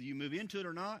absolute, whether you move into it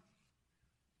or not,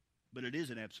 but it is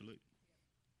an absolute.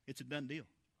 It's a done deal.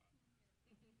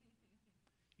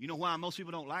 You know why most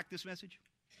people don't like this message?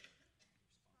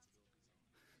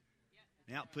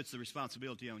 Now it puts the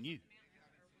responsibility on you.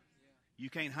 You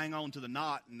can't hang on to the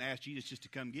knot and ask Jesus just to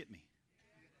come get me.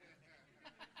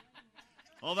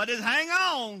 Oh, if I just hang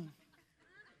on.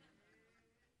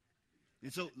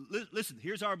 And so, listen,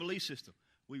 here's our belief system.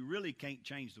 We really can't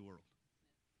change the world.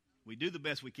 We do the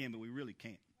best we can, but we really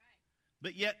can't.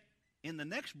 But yet, in the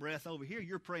next breath over here,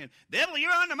 you're praying, devil,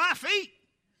 you're under my feet.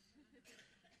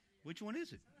 Which one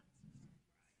is it?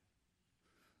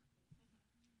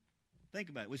 Think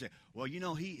about it. We say, well, you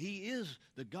know, he is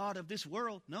the God of this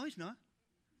world. No, he's not.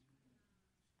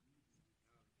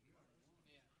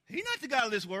 He's not the God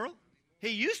of this world. He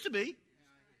used to be.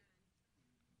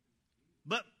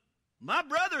 But my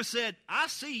brother said, I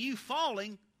see you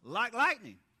falling like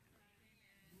lightning.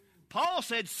 Paul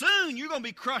said, soon you're going to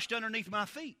be crushed underneath my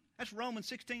feet. That's Romans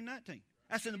 16:19.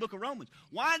 That's in the book of Romans.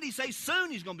 Why did he say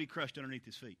soon he's going to be crushed underneath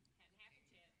his feet?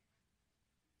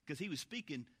 Because he was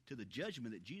speaking to the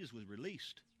judgment that Jesus was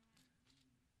released.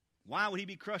 Why would he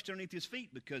be crushed underneath his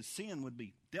feet? Because sin would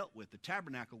be dealt with. The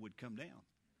tabernacle would come down.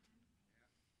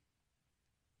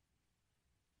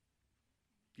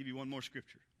 Give you one more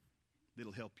scripture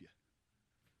that'll help you.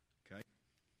 Okay?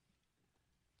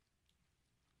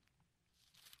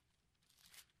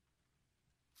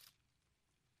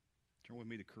 Turn with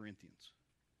me to Corinthians.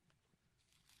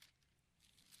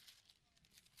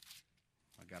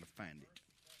 I got to find it.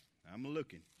 I'm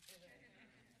looking.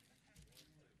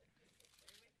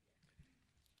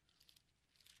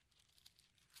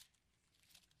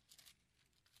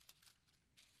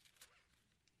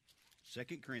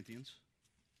 Second Corinthians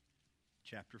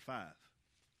chapter 5.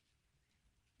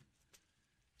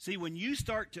 See, when you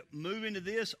start to move into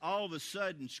this, all of a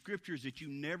sudden, scriptures that you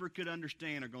never could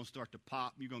understand are going to start to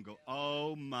pop. You're going to go,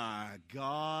 oh my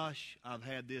gosh, I've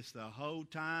had this the whole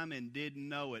time and didn't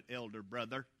know it, elder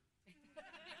brother.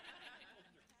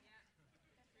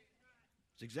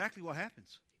 It's exactly what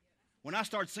happens. When I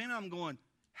start seeing it, I'm going,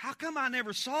 how come I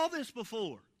never saw this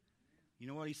before? You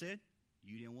know what he said?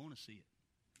 You didn't want to see it.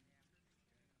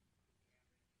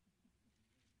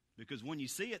 Because when you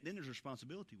see it, then there's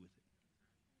responsibility with it.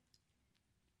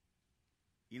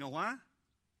 You know why?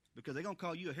 Because they're going to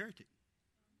call you a heretic.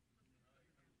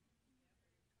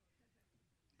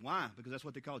 Why? Because that's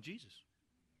what they call Jesus.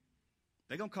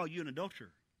 They're going to call you an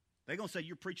adulterer. They're going to say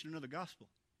you're preaching another gospel.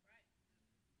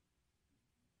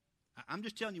 I'm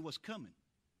just telling you what's coming.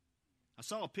 I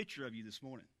saw a picture of you this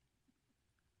morning.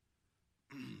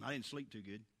 I didn't sleep too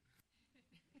good.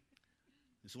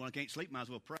 This one I can't sleep, might as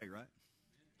well pray, right?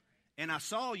 And I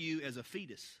saw you as a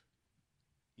fetus,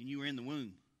 and you were in the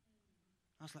womb.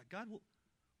 I was like, God,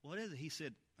 what is it? He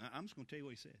said, I'm just going to tell you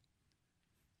what he said.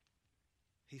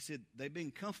 He said, they've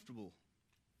been comfortable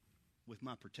with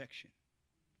my protection.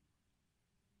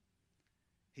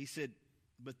 He said,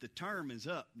 but the term is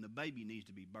up, and the baby needs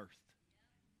to be birthed.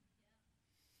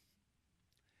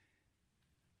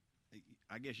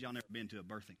 I guess y'all never been to a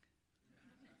birthing.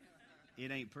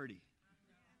 It ain't pretty.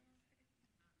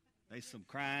 There's some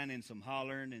crying and some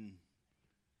hollering and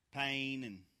pain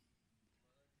and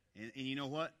you know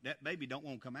what? That baby don't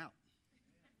want to come out.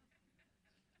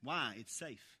 Why? It's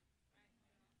safe.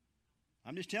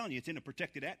 I'm just telling you, it's in a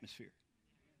protected atmosphere.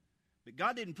 But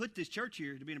God didn't put this church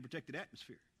here to be in a protected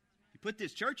atmosphere. He put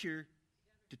this church here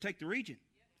to take the region.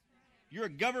 You're a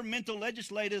governmental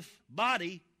legislative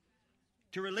body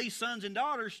to release sons and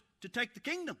daughters to take the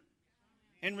kingdom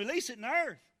and release it in the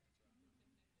earth.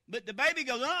 But the baby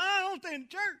goes, I don't stay in the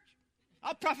church.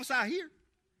 I'll prophesy here.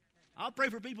 I'll pray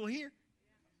for people here.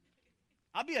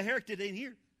 I'll be a heretic in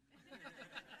here.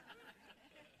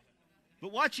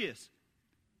 But watch this.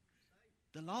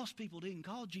 The lost people didn't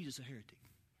call Jesus a heretic.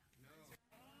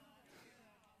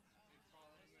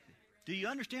 Do you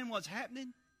understand what's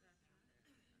happening?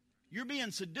 You're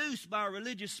being seduced by a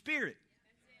religious spirit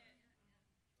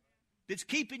that's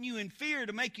keeping you in fear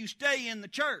to make you stay in the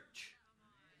church.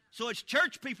 So it's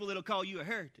church people that'll call you a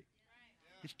heretic.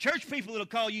 It's church people that'll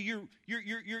call you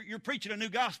you're preaching a new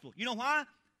gospel. You know why?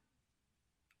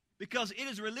 Because it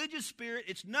is a religious spirit.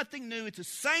 It's nothing new. It's the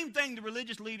same thing the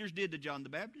religious leaders did to John the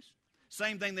Baptist.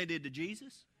 Same thing they did to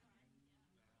Jesus.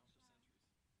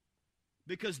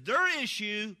 Because their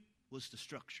issue was the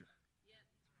structure.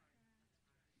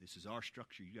 This is our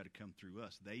structure. You got to come through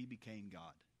us. They became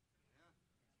God.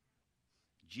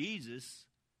 Jesus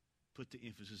put the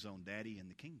emphasis on daddy and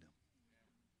the kingdom.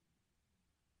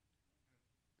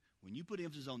 When you put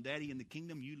emphasis on daddy and the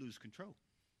kingdom, you lose control.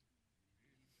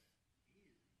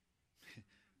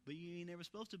 But you ain't never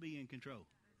supposed to be in control.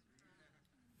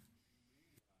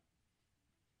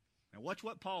 Now watch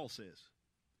what Paul says.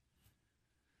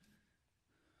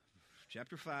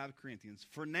 Chapter 5 Corinthians.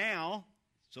 For now,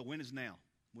 so when is now?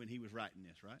 When he was writing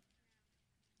this, right?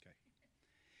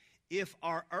 Okay. If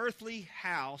our earthly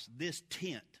house, this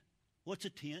tent, what's a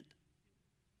tent?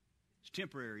 It's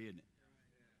temporary, isn't it?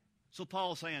 So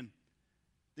Paul's saying,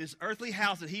 this earthly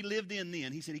house that he lived in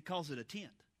then, he said he calls it a tent,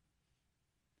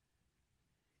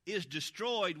 is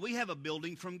destroyed. We have a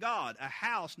building from God, a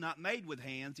house not made with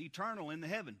hands, eternal in the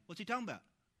heaven. What's he talking about?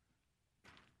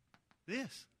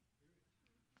 This.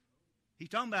 He's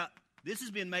talking about this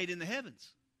has been made in the heavens.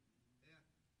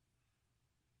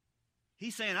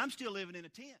 He's saying, I'm still living in a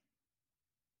tent.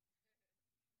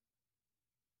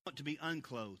 I want to be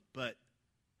unclothed, but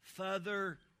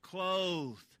further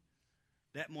clothed,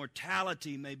 that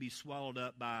mortality may be swallowed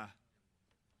up by,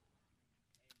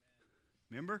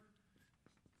 remember?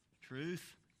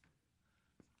 Truth,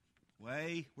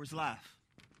 way, where's life?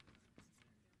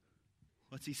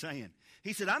 What's he saying?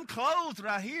 He said, I'm clothed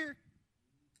right here.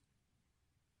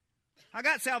 I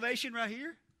got salvation right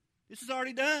here. This is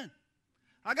already done.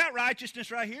 I got righteousness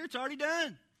right here. It's already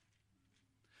done.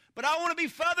 But I want to be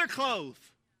further clothed.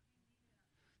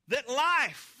 That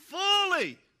life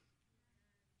fully.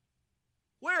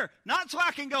 Where? Not so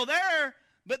I can go there,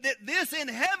 but that this in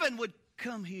heaven would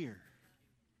come here.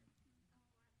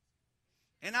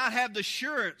 And I have the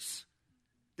assurance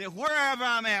that wherever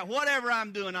I'm at, whatever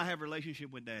I'm doing, I have a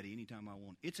relationship with Daddy anytime I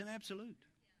want. It's an absolute.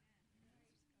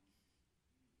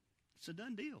 It's a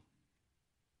done deal.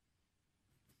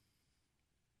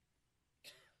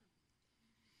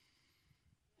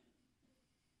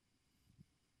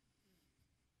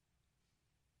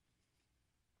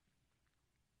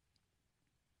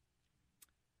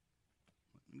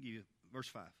 Let me give you verse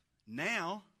 5.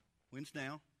 Now, when's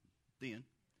now? Then.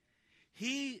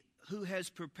 He who has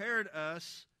prepared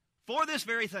us for this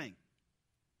very thing.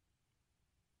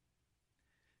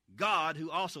 God who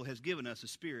also has given us a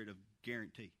spirit of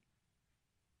guarantee.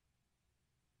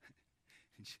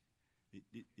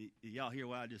 Did y'all hear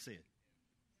what I just said?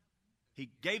 He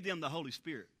gave them the Holy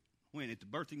Spirit. When? At the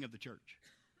birthing of the church.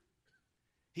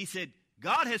 He said,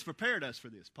 God has prepared us for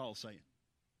this, Paul's saying.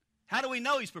 How do we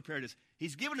know He's prepared us?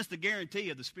 He's given us the guarantee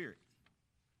of the Spirit.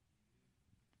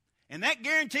 And that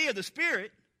guarantee of the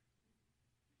Spirit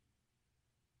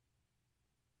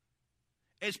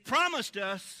has promised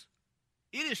us,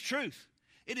 it is truth.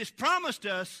 It has promised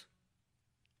us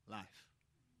life.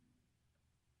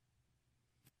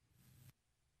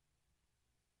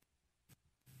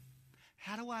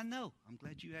 How do I know? I'm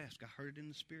glad you asked. I heard it in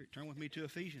the Spirit. Turn with me to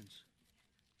Ephesians.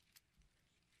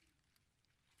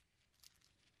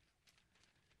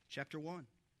 Chapter 1.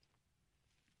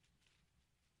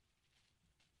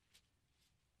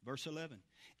 Verse 11.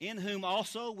 In whom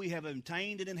also we have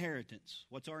obtained an inheritance.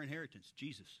 What's our inheritance?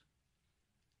 Jesus.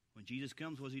 When Jesus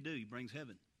comes, what does He do? He brings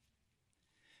heaven.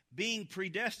 Being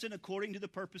predestined according to the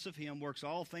purpose of Him, works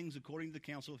all things according to the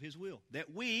counsel of His will.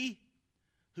 That we,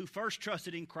 who first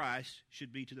trusted in Christ,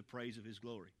 should be to the praise of His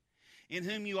glory. In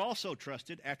whom you also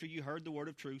trusted after you heard the word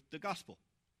of truth, the gospel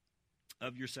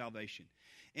of your salvation.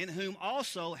 In whom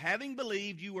also, having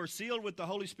believed, you were sealed with the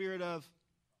Holy Spirit of...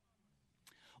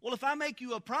 Well, if I make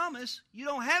you a promise, you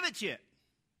don't have it yet.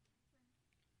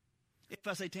 If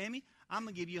I say, Tammy, I'm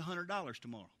going to give you $100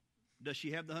 tomorrow. Does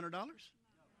she have the $100?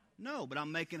 No, but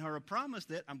I'm making her a promise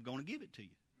that I'm going to give it to you.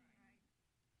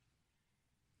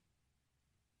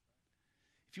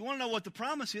 If you want to know what the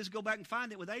promise is, go back and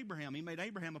find it with Abraham. He made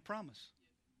Abraham a promise.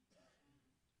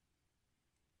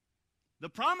 The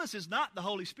promise is not the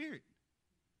Holy Spirit.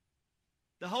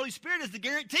 The Holy Spirit is the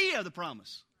guarantee of the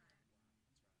promise.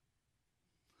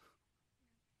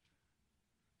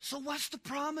 So what's the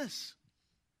promise?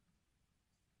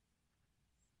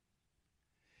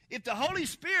 If the Holy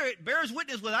Spirit bears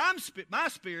witness with my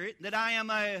spirit that I am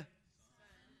a...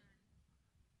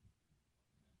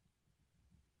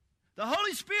 The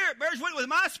Holy Spirit bears witness with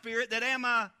my spirit that I am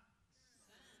a...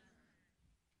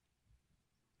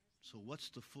 So what's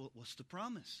the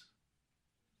promise?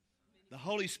 The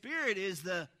Holy Spirit is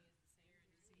the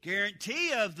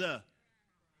guarantee of the...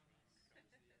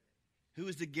 Who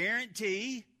is the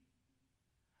guarantee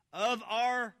of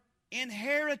our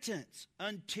inheritance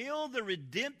until the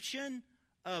redemption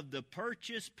of the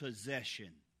purchased possession.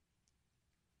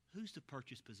 Who's the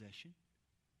purchased possession?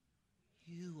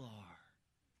 You are.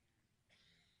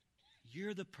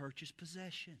 You're the purchased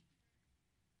possession.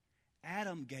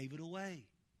 Adam gave it away.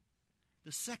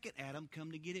 The second Adam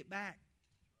come to get it back.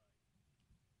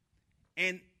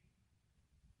 And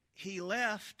He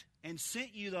left and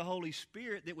sent you the Holy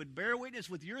Spirit that would bear witness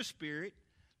with your spirit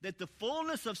that the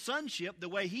fullness of sonship, the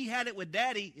way He had it with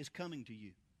Daddy, is coming to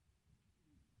you.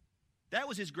 That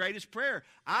was His greatest prayer.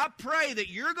 I pray that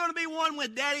you're going to be one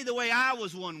with Daddy the way I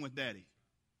was one with Daddy.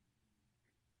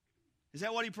 Is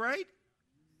that what He prayed?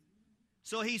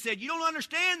 So He said, you don't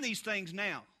understand these things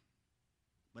now,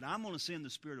 but I'm going to send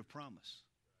the Spirit of promise.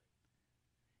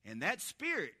 And that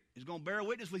Spirit is going to bear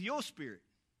witness with your spirit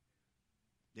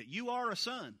that you are a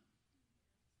son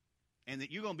and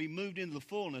that you're going to be moved into the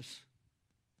fullness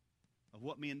of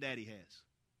what me and Daddy has.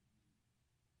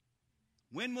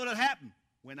 When will it happen?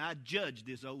 When I judge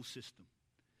this old system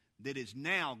that is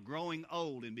now growing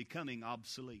old and becoming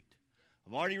obsolete.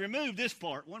 I've already removed this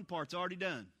part. One part's already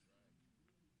done.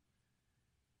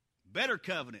 better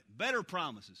covenant, better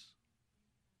promises.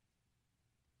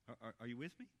 Are you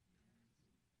with me?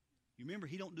 You remember,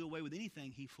 he don't do away with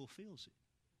anything, he fulfills it.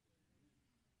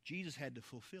 Jesus had to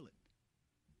fulfill it.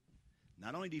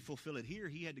 Not only did he fulfill it here,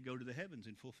 he had to go to the heavens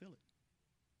and fulfill it.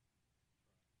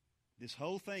 This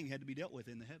whole thing had to be dealt with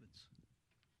in the heavens.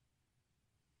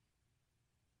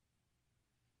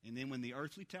 And then when the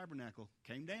earthly tabernacle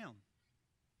came down,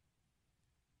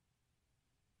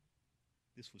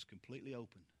 this was completely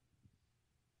open.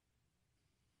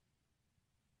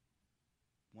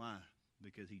 Why?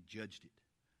 Because he judged it.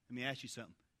 Let me ask you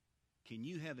something. Can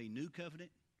you have a new covenant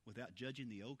without judging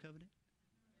the old covenant?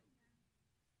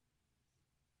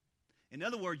 In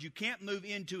other words, you can't move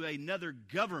into another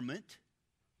government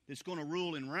that's going to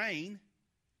rule and reign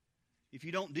if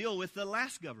you don't deal with the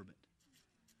last government.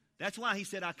 That's why he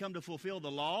said, I come to fulfill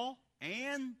the law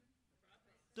and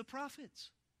the prophets.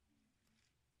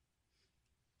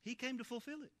 He came to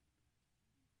fulfill it.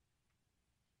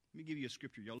 Let me give you a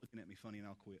scripture. Y'all looking at me funny and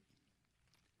I'll quit.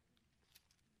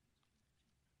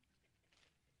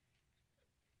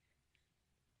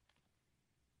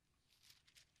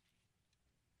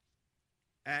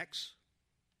 Acts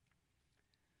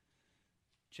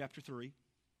chapter 3,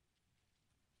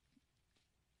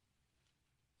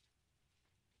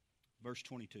 verse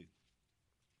 22.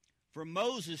 For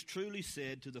Moses truly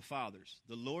said to the fathers,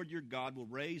 the Lord your God will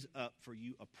raise up for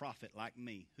you a prophet like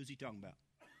me. Who's he talking about?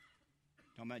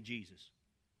 Talking about Jesus.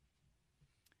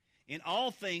 In all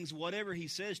things, whatever he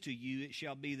says to you, it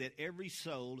shall be that every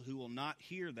soul who will not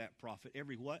hear that prophet,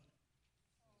 every what?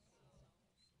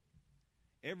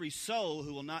 Every soul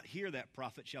who will not hear that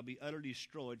prophet shall be utterly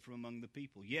destroyed from among the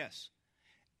people. Yes.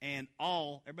 And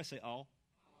all, everybody say all.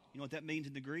 You know what that means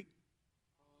in the Greek?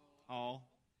 All.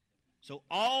 So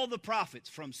all the prophets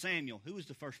from Samuel. Who was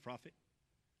the first prophet?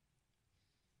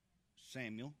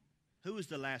 Samuel. Who was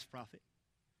the last prophet?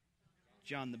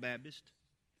 John the Baptist.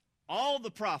 All the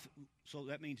prophets. So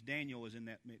that means Daniel was in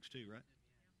that mix too, right?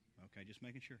 Okay, just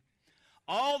making sure.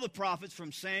 All the prophets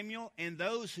from Samuel and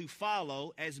those who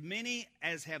follow, as many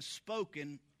as have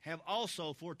spoken, have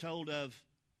also foretold of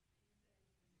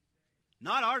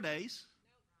not our days,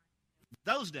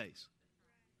 those days.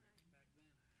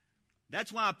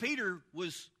 That's why Peter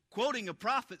was quoting a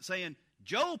prophet saying,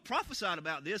 Joel prophesied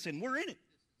about this and we're in it.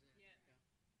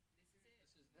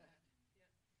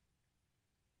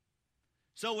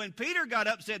 So when Peter got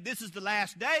up and said, this is the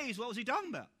last days, what was he talking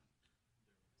about?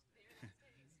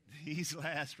 These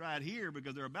last right here,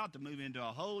 because they're about to move into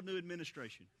a whole new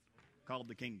administration called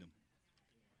the kingdom.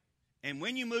 And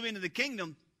when you move into the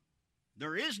kingdom,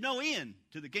 there is no end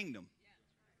to the kingdom.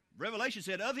 Revelation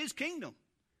said of his kingdom.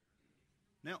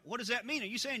 Now, what does that mean? Are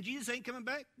you saying Jesus ain't coming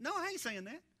back? No, I ain't saying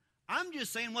that. I'm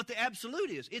just saying what the absolute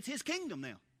is. It's his kingdom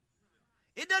now.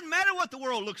 It doesn't matter what the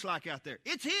world looks like out there.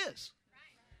 It's his.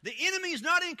 The enemy is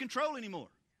not in control anymore.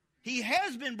 He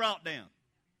has been brought down.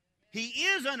 He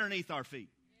is underneath our feet.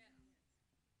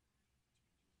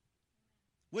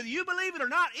 Whether you believe it or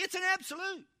not, it's an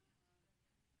absolute.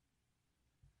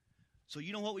 So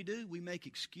you know what we do? We make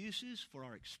excuses for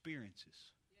our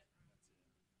experiences.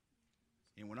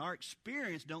 And when our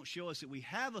experience don't show us that we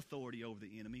have authority over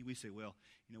the enemy, we say, well,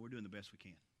 we're doing the best we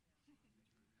can.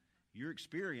 Your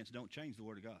experience don't change the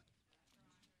Word of God.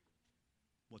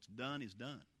 What's done is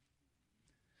done.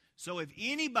 So if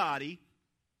anybody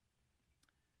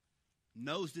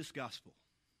knows this gospel,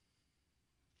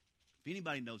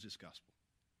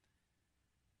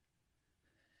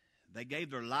 they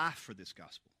gave their life for this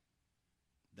gospel.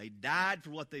 They died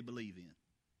for what they believe in.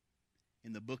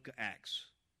 In the book of Acts,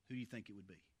 who do you think it would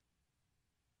be?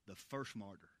 The first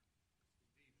martyr.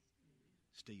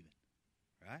 Stephen.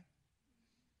 Right?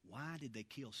 Why did they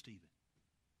kill Stephen?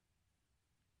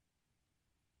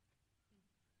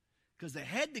 Because they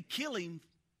had to kill him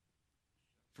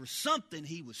for something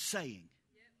he was saying.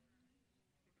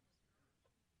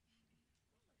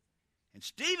 And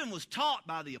Stephen was taught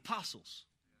by the apostles.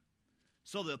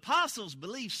 So the apostles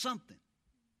believed something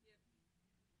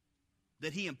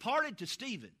that he imparted to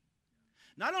Stephen.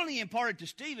 Not only imparted to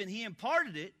Stephen, he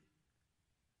imparted it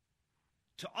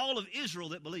to all of Israel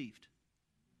that believed.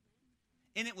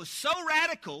 And it was so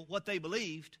radical what they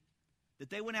believed that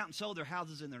they went out and sold their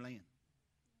houses and their land.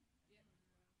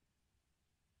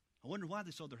 I wonder why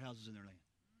they sold their houses and their land.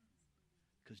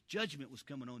 Because judgment was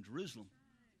coming on Jerusalem.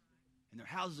 And their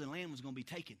houses and land was going to be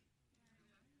taken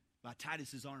by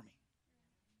Titus's army.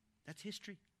 That's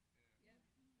history.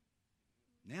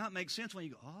 Now it makes sense when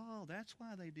you go, oh, that's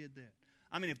why they did that.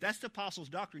 I mean, if that's the apostles'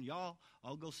 doctrine, y'all,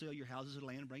 I'll go sell your houses and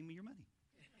land and bring me your money.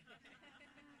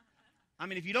 I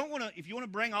mean, if you want to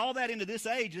bring all that into this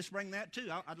age, just bring that too.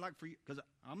 I'd like for you, because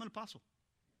I'm an apostle.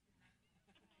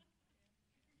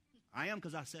 I am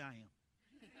because I say I am.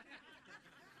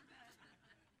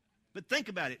 But think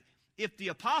about it. If the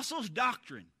apostles'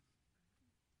 doctrine,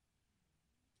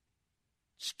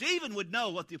 Stephen would know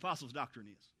what the apostles' doctrine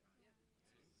is.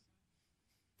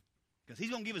 Because he's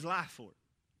going to give his life for it.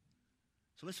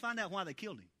 So let's find out why they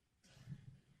killed him.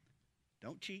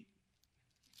 Don't cheat.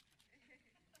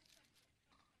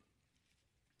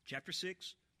 Chapter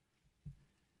 6,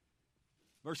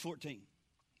 verse 14.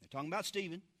 They're talking about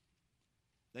Stephen.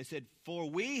 They said, "For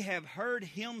we have heard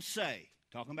him say,"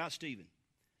 talking about Stephen,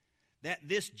 "that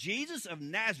this Jesus of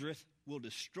Nazareth will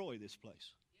destroy this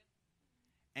place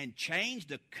and change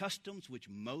the customs which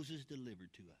Moses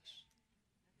delivered to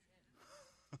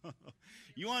us."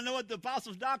 You want to know what the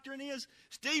apostles' doctrine is?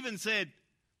 Stephen said,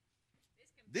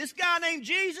 this guy named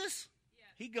Jesus,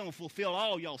 he's going to fulfill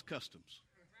all y'all's customs.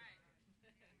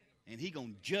 And he's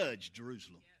going to judge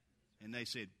Jerusalem. And they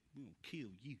said, we're going to kill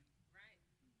you.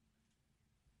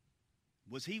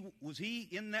 Was he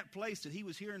in that place that he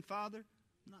was hearing Father?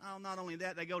 No, not only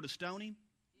that, they go to stone him.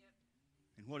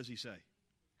 And what does he say?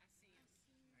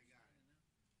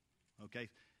 Okay,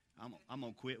 I'm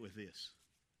going to quit with this.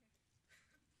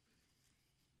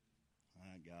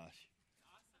 My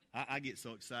gosh. I get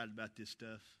so excited about this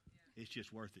stuff. It's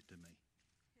just worth it to me.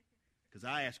 Because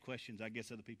I ask questions I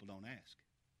guess other people don't ask.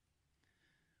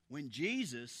 When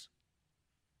Jesus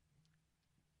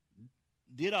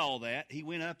did all that, he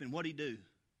went up and what did he do?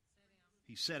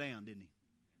 He sat down, didn't he?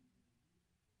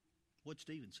 What'd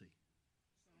Stephen see?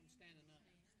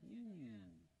 Ooh.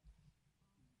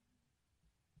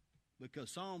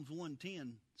 Because Psalms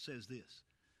 110 says this.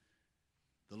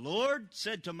 The Lord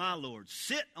said to my Lord,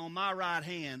 sit on my right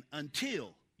hand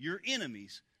until your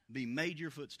enemies be made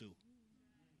your footstool.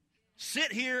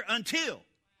 Sit here until.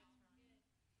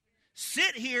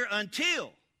 Sit here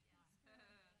until.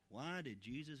 Why did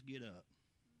Jesus get up?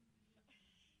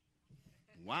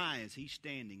 Why is he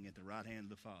standing at the right hand of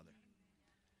the Father?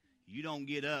 You don't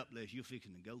get up unless you're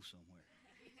fixing to go somewhere.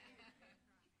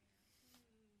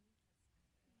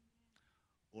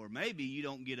 Or maybe you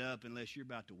don't get up unless you're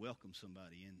about to welcome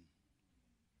somebody in.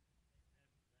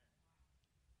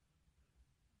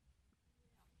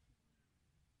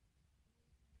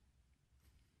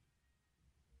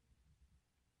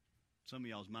 Some of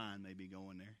y'all's mind may be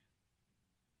going there.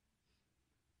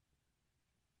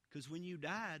 Because when you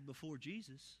died before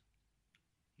Jesus,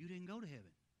 you didn't go to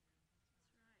heaven.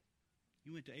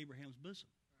 You went to Abraham's bosom.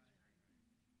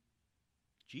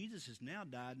 Jesus has now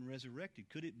died and resurrected.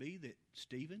 Could it be that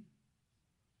Stephen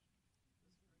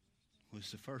was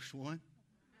the first one?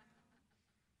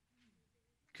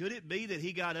 Could it be that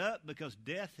he got up because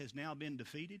death has now been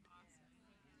defeated?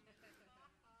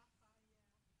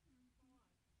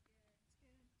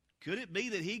 Could it be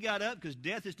that he got up because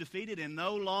death is defeated and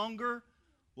no longer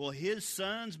will his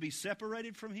sons be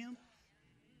separated from him?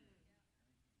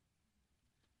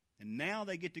 And now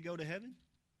they get to go to heaven?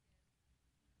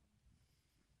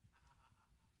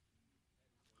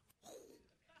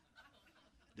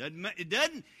 It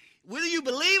doesn't, whether you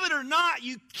believe it or not,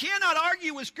 you cannot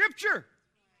argue with Scripture.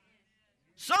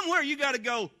 Somewhere you got to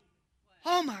go,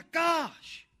 oh my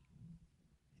gosh.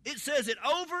 It says it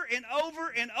over and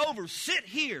over and over. Sit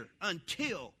here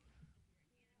until.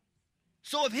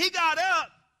 So if he got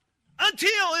up,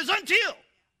 until is until.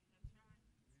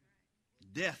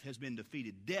 Death has been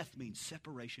defeated. Death means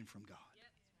separation from God.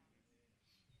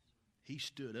 He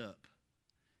stood up,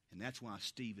 and that's why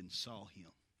Stephen saw him.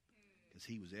 Because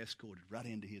he was escorted right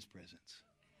into his presence.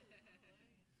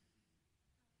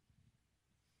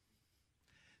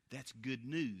 That's good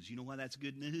news. You know why that's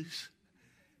good news?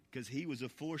 Because he was a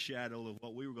foreshadow of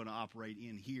what we were going to operate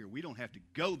in here. We don't have to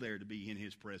go there to be in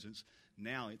his presence.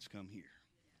 Now it's come here.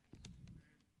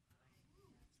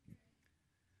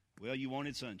 Well, you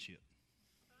wanted sonship.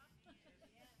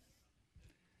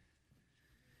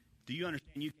 Do you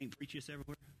understand you can't preach this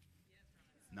everywhere?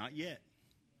 Not yet.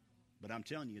 But I'm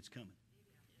telling you, it's coming.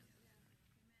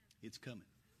 It's coming.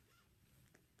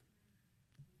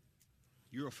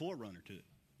 You're a forerunner to it.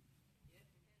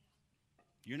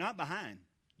 You're not behind.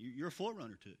 You're a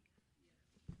forerunner to it.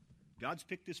 God's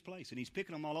picked this place, and he's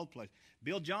picking them all over the place.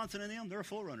 Bill Johnson and them, they're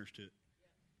forerunners to it.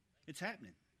 It's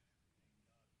happening.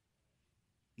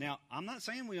 Now, I'm not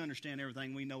saying we understand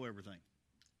everything, we know everything.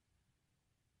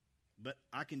 But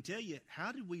I can tell you,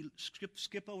 how did we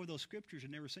skip over those scriptures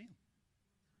and never see them?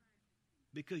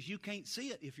 Because you can't see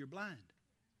it if you're blind.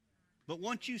 But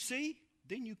once you see,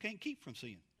 then you can't keep from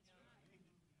seeing.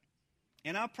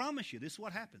 And I promise you, this is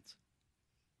what happens.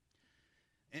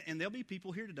 And there'll be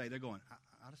people here today, they're going,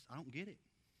 I don't get it.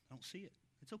 I don't see it.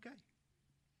 It's okay.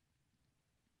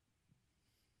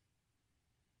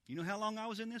 You know how long I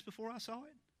was in this before I saw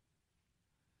it?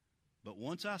 But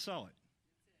once I saw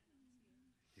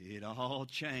it, it all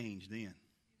changed then.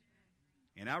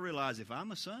 And I realized if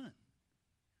I'm a son,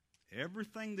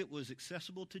 everything that was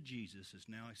accessible to Jesus is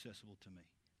now accessible to me.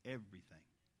 Everything.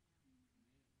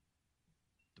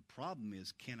 The problem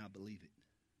is, can I believe it?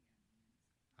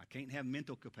 I can't have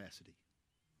mental capacity.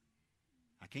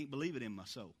 I can't believe it in my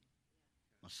soul.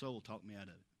 My soul talked me out of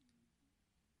it.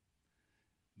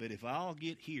 But if I'll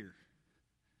get here,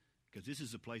 because this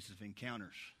is a place of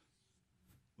encounters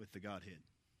with the Godhead,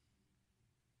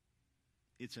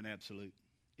 it's an absolute.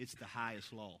 It's the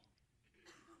highest law.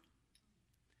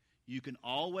 You can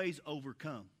always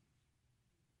overcome,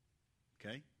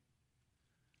 okay,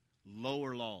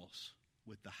 lower laws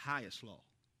with the highest law.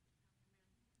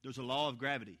 There's a law of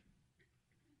gravity.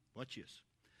 Watch this.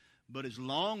 But as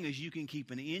long as you can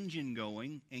keep an engine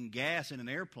going and gas in an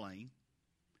airplane,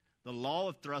 the law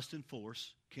of thrust and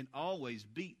force can always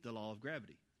beat the law of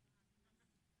gravity.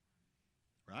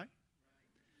 Right?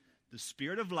 The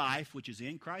Spirit of life, which is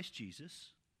in Christ Jesus,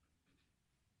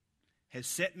 has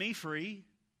set me free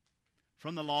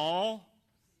from the law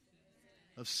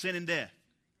of sin and death.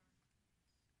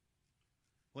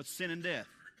 What's sin and death?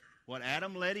 What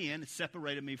Adam let in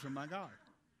separated me from my God.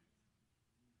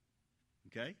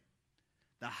 Okay?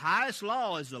 The highest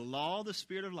law is the law of the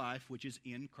Spirit of life, which is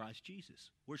in Christ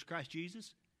Jesus. Where's Christ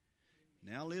Jesus?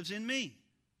 Now lives in me.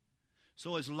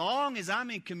 So as long as I'm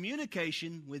in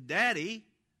communication with Daddy,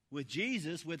 with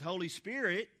Jesus, with Holy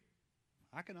Spirit,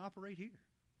 I can operate here.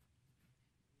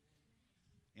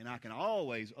 And I can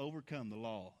always overcome the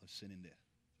law of sin and death.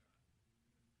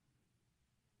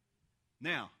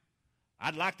 Now,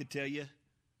 I'd like to tell you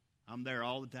I'm there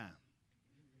all the time.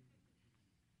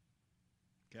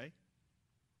 Okay?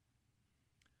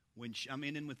 I'm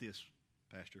ending with this,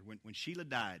 Pastor. When Sheila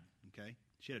died, okay,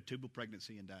 she had a tubal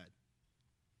pregnancy and died.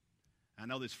 I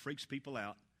know this freaks people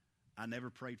out. I never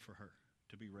prayed for her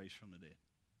to be raised from the dead.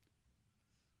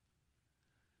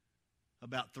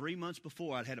 About 3 months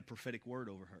before, I'd had a prophetic word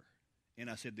over her. And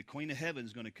I said, the Queen of Heaven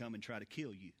is going to come and try to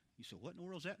kill you. You said, what in the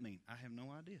world does that mean? I have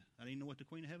no idea. I didn't know what the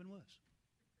Queen of Heaven was.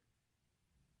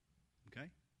 Okay?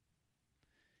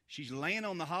 She's laying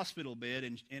on the hospital bed,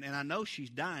 and I know she's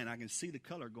dying. I can see the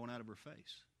color going out of her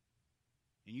face.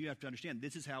 And you have to understand,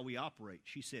 this is how we operate.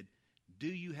 She said, do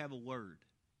you have a word?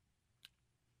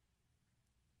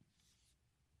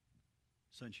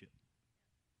 Sonship.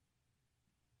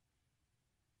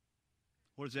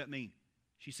 What does that mean?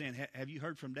 She's saying, have you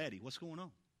heard from Daddy? What's going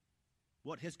on?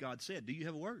 What has God said? Do you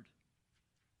have a word?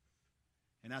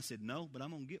 And I said, no, but I'm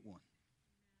going to get one.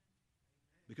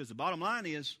 Because the bottom line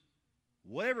is,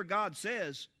 whatever God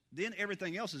says, then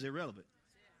everything else is irrelevant.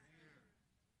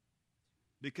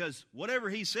 Because whatever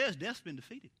He says, death's been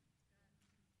defeated.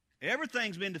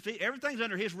 Everything's been defeated. Everything's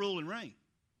under His rule and reign.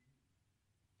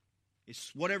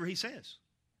 It's whatever He says.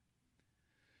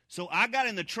 So I got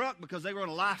in the truck because they were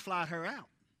going to life flight her out.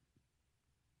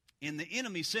 And the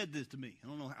enemy said this to me. I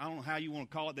don't know how you want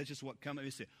to call it. That's just what come up.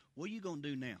 He said, what are you going to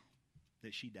do now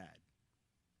that she died?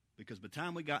 Because by the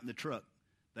time we got in the truck,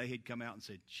 they had come out and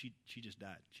said, she just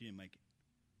died. She didn't make it.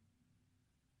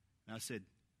 And I said,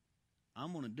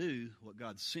 I'm going to do what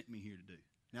God sent me here to do.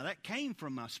 Now, that came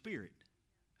from my spirit.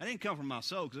 That didn't come from my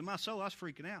soul, because in my soul, I was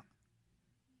freaking out.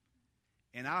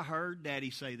 And I heard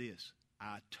Daddy say this,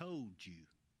 I told you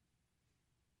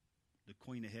the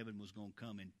Queen of Heaven was going to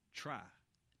come and try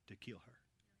to kill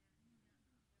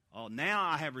her. Oh, now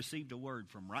I have received a word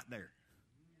from right there.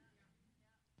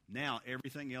 Now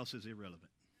everything else is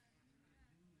irrelevant.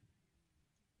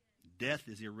 Death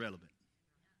is irrelevant.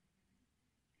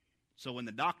 So when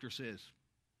the doctor says,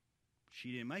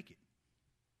 she didn't make it,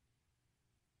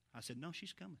 I said, no,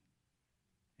 she's coming.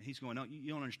 And he's going, no,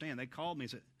 you don't understand. They called me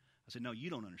and said, I said, no, you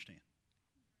don't understand.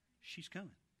 She's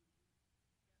coming.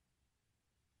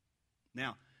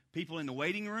 Now, people in the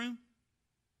waiting room,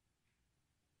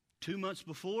 2 months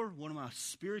before, one of my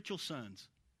spiritual sons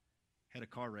had a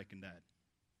car wreck and died.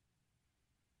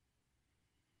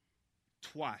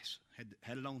 Twice.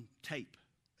 Had it on tape.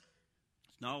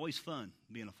 It's not always fun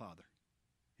being a father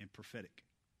and prophetic.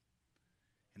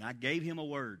 And I gave him a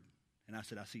word. And I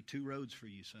said, I see 2 roads for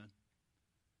you, son.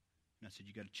 And I said,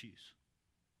 you got to choose.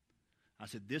 I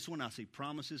said, this one I see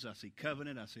promises. I see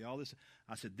covenant. I see all this.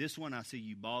 I said, this one I see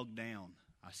you bogged down.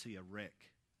 I see a wreck.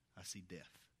 I see death.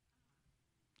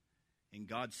 And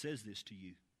God says this to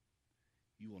you.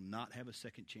 You will not have a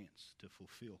second chance to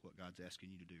fulfill what God's asking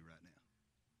you to do right now.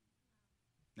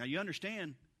 Now, you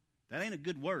understand, that ain't a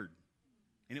good word.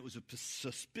 And it was a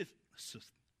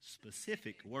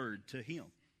specific word to him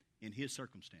in his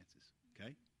circumstances.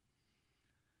 Okay?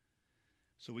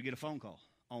 So we get a phone call.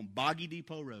 On Boggy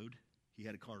Depot Road, he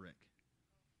had a car wreck.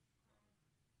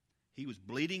 He was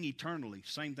bleeding eternally.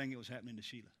 Same thing that was happening to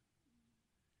Sheila.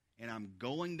 And I'm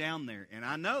going down there, and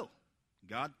I know,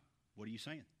 God, what are you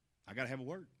saying? I got to have a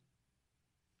word.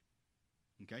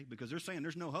 Okay? Because they're saying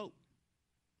there's no hope.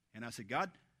 And I said,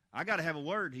 God, I got to have a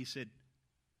word. He said,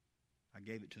 I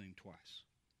gave it to him twice.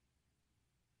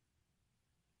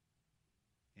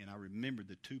 And I remembered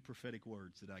the 2 prophetic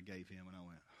words that I gave him, and I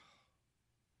went,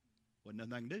 wasn't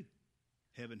nothing I can do.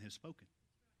 Heaven has spoken.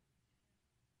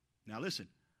 Now listen,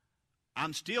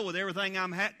 I'm still with everything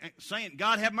I'm saying.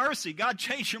 God have mercy. God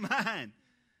change your mind.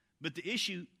 But the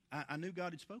issue, I knew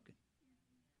God had spoken.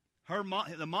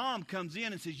 The mom comes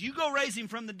in and says, you go raise him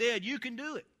from the dead. You can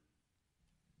do it.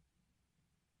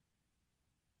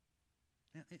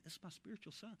 Now, that's my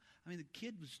spiritual son. I mean, the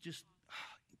kid was just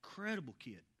incredible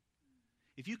kid.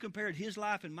 If you compared his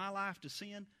life and my life to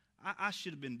sin, I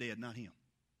should have been dead, not him.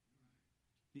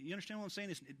 You understand what I'm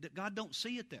saying? God don't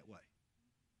see it that way.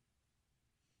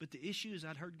 But the issue is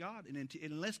I'd heard God. And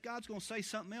unless God's going to say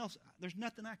something else, there's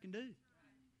nothing I can do.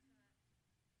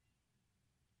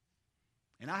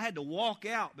 And I had to walk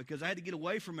out because I had to get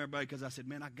away from everybody because I said,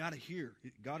 man, I got to hear.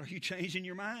 God, are you changing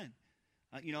your mind?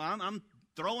 I'm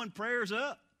throwing prayers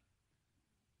up.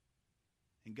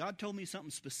 And God told me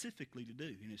something specifically to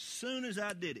do. And as soon as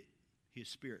I did it, his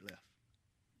spirit left.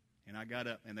 And I got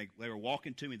up, and they were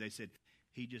walking to me. They said,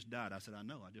 he just died. I said, I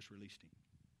know. I just released him.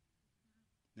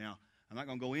 Now, I'm not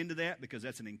going to go into that because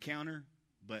that's an encounter,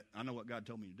 but I know what God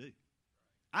told me to do.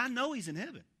 I know he's in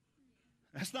heaven.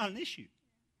 That's not an issue.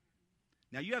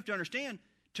 Now, you have to understand,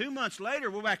 2 months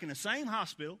later, we're back in the same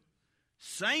hospital,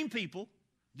 same people,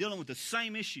 dealing with the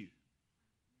same issue.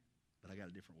 But I got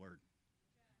a different word.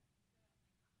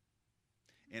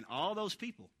 And all those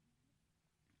people,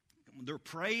 they're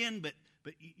praying, but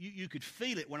you could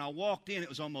feel it. When I walked in, it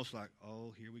was almost like,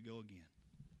 oh, here we go again.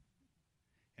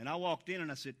 And I walked in and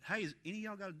I said, hey, has any of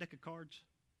y'all got a deck of cards?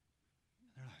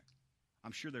 They're like,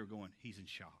 I'm sure they were going, he's in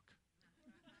shock.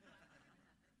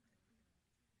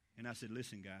 And I said,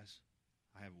 listen, guys,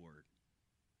 I have a word.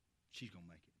 She's going to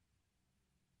make it.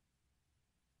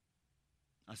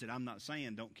 I said, I'm not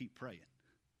saying don't keep praying.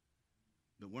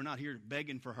 But we're not here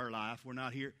begging for her life. We're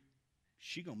not here.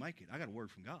 She's going to make it. I got a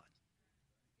word from God.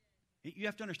 You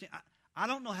have to understand, I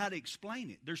don't know how to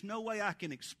explain it. There's no way I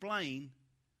can explain.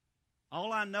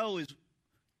 All I know is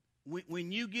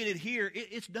when you get it here,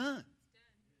 it's done.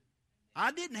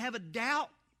 I didn't have a doubt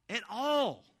at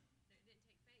all.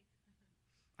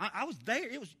 I was there.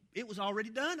 It was already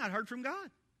done. I'd heard from God.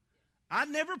 I'd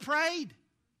never prayed.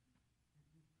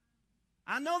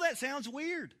 I know that sounds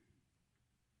weird.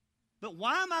 But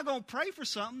why am I going to pray for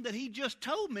something that he just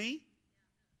told me?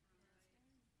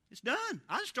 It's done.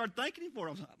 I just started thanking him for it.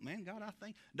 I was like, man, God, I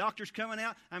think. Doctor's coming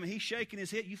out. I mean, he's shaking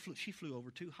his head. She flew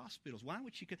over 2 hospitals. Why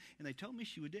would she come? And they told me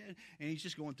she was dead. And he's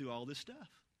just going through all this stuff.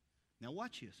 Now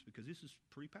watch this, because this is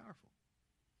pretty powerful.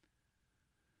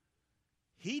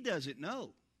 He doesn't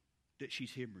know that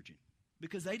she's hemorrhaging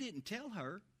because they didn't tell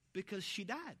her because she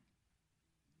died.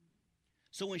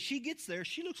 So when she gets there,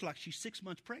 she looks like she's 6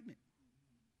 months pregnant.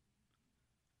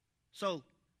 So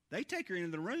they take her into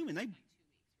the room and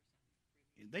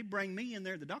they bring me in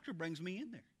there. The doctor brings me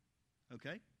in there,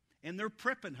 okay? And they're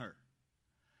prepping her.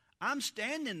 I'm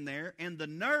standing there, and the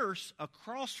nurse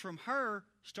across from her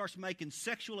starts making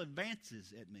sexual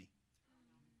advances at me.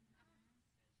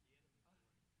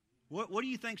 What do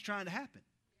you think's trying to happen?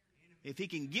 If he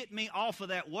can get me off of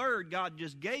that word God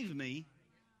just gave me,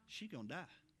 she's going to die.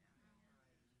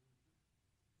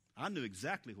 I knew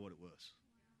exactly what it was.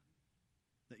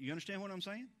 You understand what I'm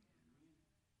saying?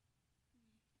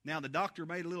 Now, the doctor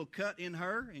made a little cut in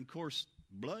her, and, of course,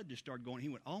 blood just started going. He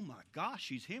went, oh, my gosh,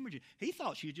 she's hemorrhaging. He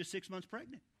thought she was just 6 months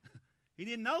pregnant. He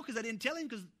didn't know because I didn't tell him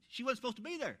because she wasn't supposed to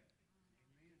be there.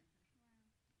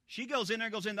 She goes in there,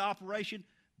 goes into operation.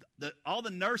 All the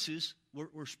nurses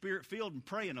were spirit-filled and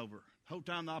praying over her the whole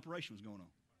time the operation was going on.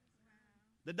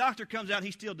 The doctor comes out,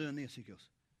 he's still doing this. He goes,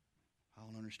 I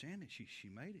don't understand it. She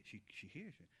made it. She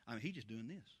hears it. I mean, he's just doing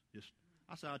this.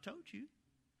 I said, I told you.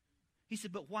 He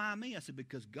said, but why me? I said,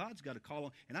 because God's got to call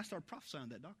on. And I started prophesying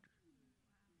to that doctor.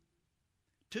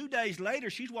 2 days later,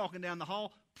 she's walking down the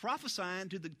hall prophesying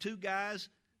to the 2 guys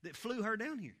that flew her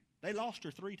down here. They lost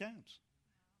her 3 times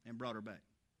and brought her back.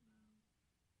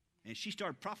 And she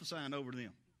started prophesying over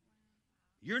them.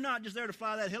 You're not just there to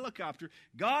fly that helicopter.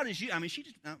 God is you. I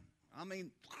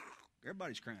mean,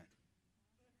 everybody's crying.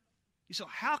 So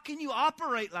how can you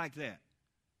operate like that?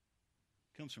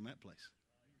 It comes from that place.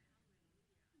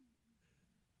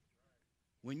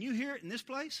 When you hear it in this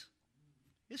place,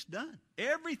 it's done.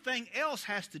 Everything else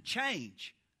has to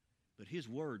change, but His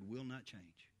Word will not change.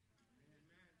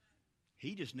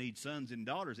 He just needs sons and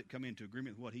daughters that come into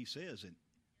agreement with what He says, and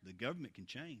the government can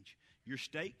change. Your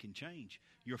state can change.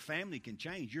 Your family can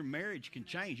change. Your marriage can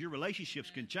change. Your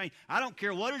relationships can change. I don't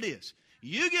care what it is.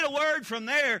 You get a word from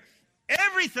there,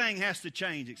 everything has to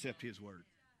change except His Word.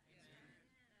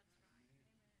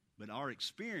 But our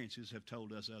experiences have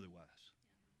told us otherwise.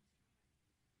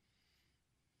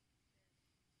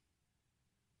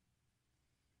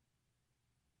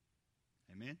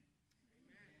 Amen?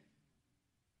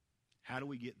 How do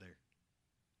we get there?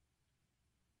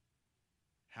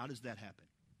 How does that happen?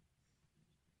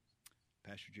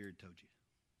 Pastor Jared told you.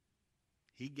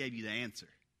 He gave you the answer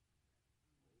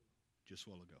just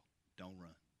a while ago. Don't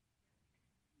run.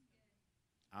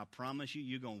 I promise you,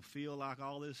 you're going to feel like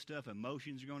all this stuff.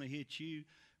 Emotions are going to hit you.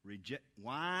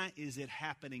 Why is it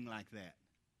happening like that?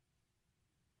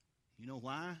 You know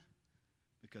why?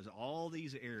 Because all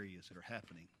these areas that are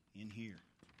happening in here,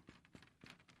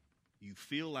 you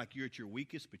feel like you're at your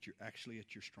weakest, but you're actually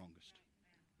at your strongest.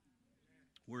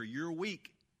 Where you're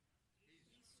weak.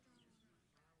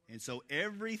 And so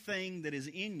everything that is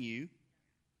in you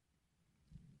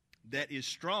that is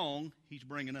strong, He's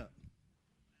bringing up.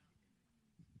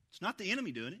 It's not the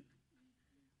enemy doing it.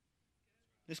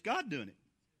 It's God doing it.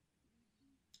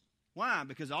 Why?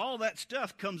 Because all that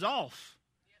stuff comes off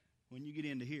when you get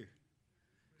into here.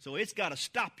 So it's got to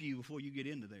stop you before you get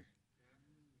into there.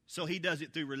 So He does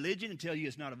it through religion and tell you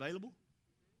it's not available.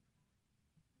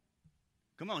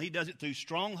 Come on, He does it through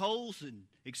strongholds and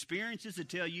experiences to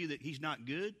tell you that He's not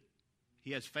good.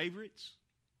 He has favorites.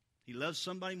 He loves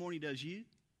somebody more than He does you.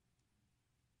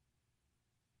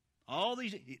 All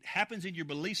these, it happens in your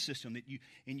belief system that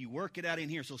you work it out in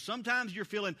here. So sometimes you're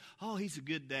feeling, oh, He's a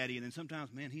good daddy, and then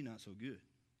sometimes, man, He's not so good.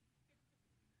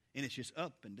 And it's just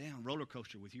up and down, roller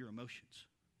coaster with your emotions.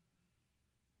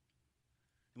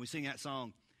 And we sing that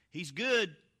song, He's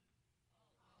good.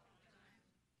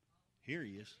 Here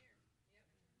He is.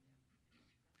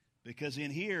 Because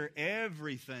in here,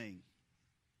 everything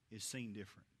is seen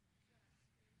different.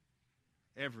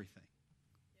 Everything.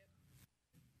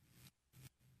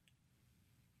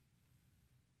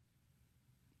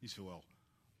 You say, well,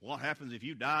 what happens if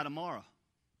you die tomorrow?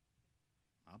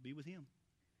 I'll be with Him.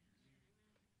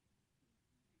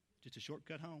 Just a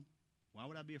shortcut home. Why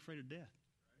would I be afraid of death?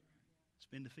 It's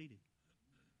been defeated.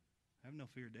 I have no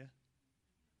fear of death.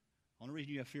 Only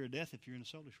reason you have fear of death if you're in the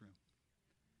soulish realm.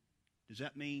 Does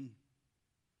that mean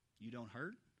you don't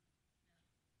hurt?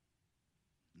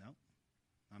 No.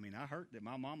 I mean, I hurt that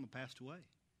my mama passed away.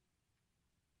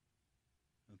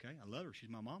 Okay, I love her. She's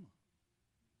my mama.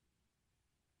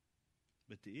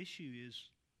 But the issue is,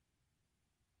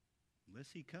 unless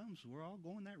He comes, we're all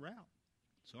going that route.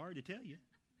 Sorry to tell you.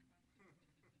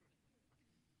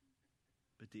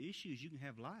 But the issue is you can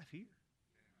have life here.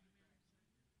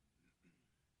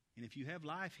 And if you have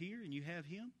life here and you have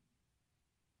Him,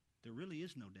 there really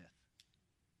is no death.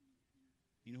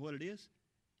 You know what it is?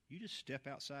 You just step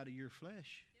outside of your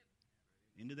flesh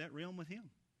into that realm with Him.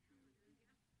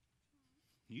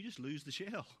 You just lose the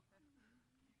shell.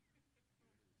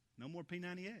 No more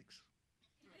P90X.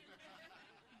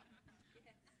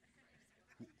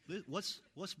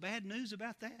 What's bad news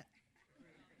about that?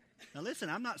 Now listen,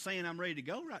 I'm not saying I'm ready to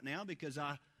go right now because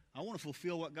I want to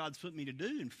fulfill what God's put me to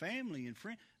do in family and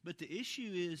friends. But the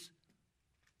issue is,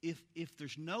 if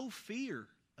there's no fear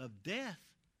of death,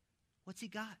 what's He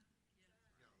got?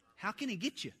 How can He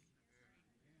get you?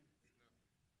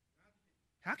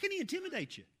 How can He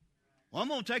intimidate you? Well, I'm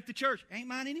going to take the church. Ain't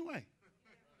mine anyway.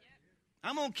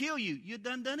 I'm going to kill you. You'd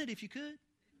done it if you could.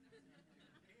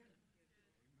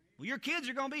 Well, your kids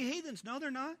are going to be heathens. No, they're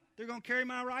not. They're going to carry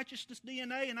my righteousness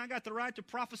DNA, and I got the right to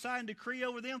prophesy and decree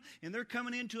over them, and they're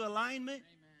coming into alignment. Amen.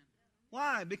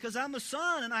 Why? Because I'm a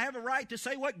son, and I have a right to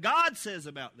say what God says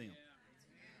about them.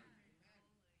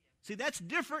 See, that's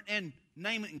different than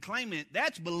name it and claim it.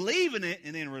 That's believing it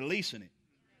and then releasing it.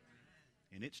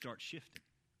 And it starts shifting.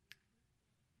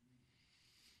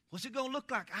 What's it going to look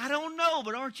like? I don't know,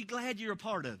 but aren't you glad you're a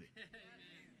part of it?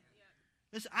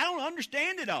 Listen, I don't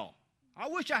understand it all. I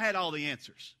wish I had all the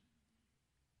answers.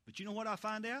 But you know what I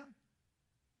find out?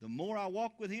 The more I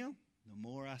walk with Him, the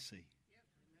more I see.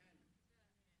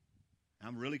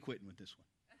 I'm really quitting with this one.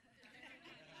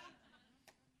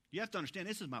 You have to understand,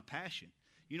 this is my passion.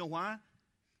 You know why?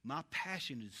 My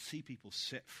passion is to see people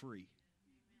set free.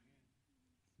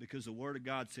 Because the Word of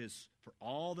God says, for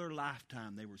all their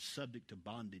lifetime, they were subject to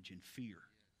bondage and fear.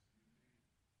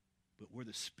 But where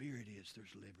the Spirit is,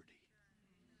 there's liberty.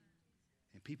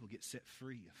 And people get set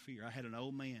free of fear. I had an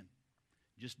old man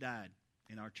just died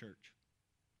in our church.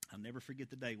 I'll never forget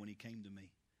the day when he came to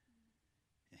me.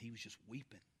 And he was just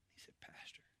weeping. He said,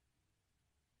 Pastor,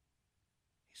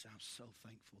 he said, I'm so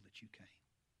thankful that you came.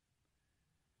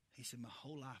 He said, my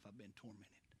whole life I've been tormented.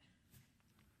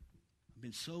 I've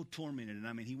been so tormented. And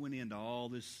I mean, he went into all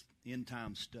this end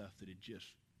time stuff that had just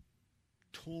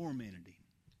tormented him.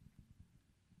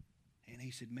 And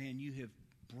he said, man, you have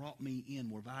brought me in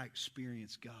where I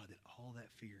experienced, God, that all that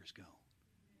fear is gone.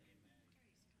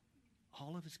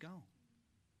 All of it's gone.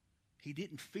 He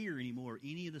didn't fear anymore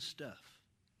any of the stuff.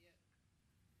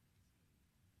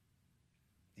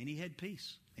 And he had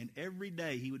peace. And every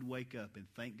day he would wake up and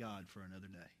thank God for another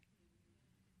day.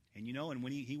 And you know, and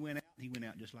when he went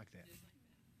out just like that.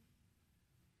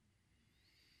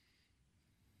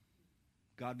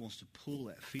 God wants to pull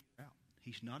that fear out.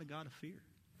 He's not a God of fear.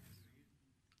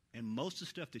 And most of the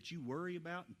stuff that you worry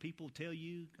about and people tell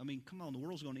you, I mean, come on, the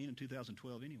world's going to end in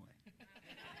 2012 anyway.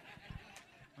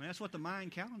 I mean, that's what the Mayan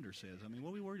calendar says. I mean, what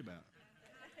are we worried about?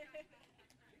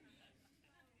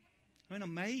 I mean,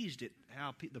 amazed at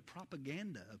how the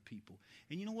propaganda of people.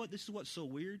 And you know what? This is what's so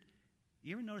weird.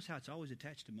 You ever notice how it's always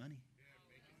attached to money?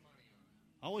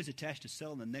 Always attached to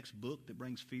selling the next book that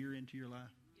brings fear into your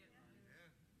life.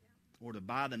 Or to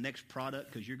buy the next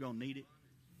product because you're going to need it.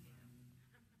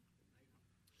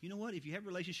 You know what? If you have a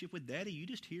relationship with Daddy, you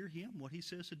just hear him, what he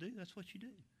says to do. That's what you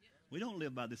do. We don't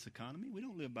live by this economy. We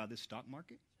don't live by this stock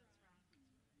market.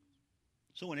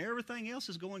 So when everything else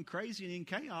is going crazy and in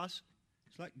chaos,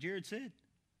 it's like Jared said,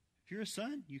 if you're a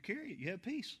son, you carry it. You have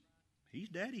peace. He's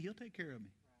Daddy. He'll take care of me.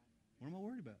 What am I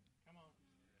worried about? Come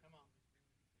on.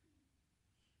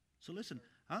 So listen,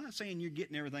 I'm not saying you're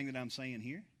getting everything that I'm saying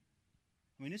here.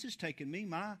 I mean, this has taken me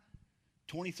my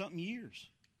 20-something years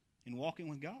in walking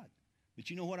with God. But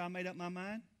you know what I made up my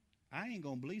mind? I ain't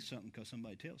going to believe something because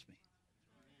somebody tells me.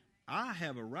 I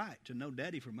have a right to know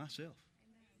Daddy for myself.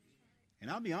 And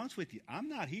I'll be honest with you, I'm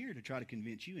not here to try to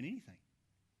convince you in anything.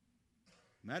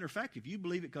 Matter of fact, if you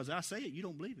believe it because I say it, you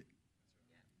don't believe it.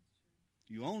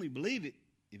 You only believe it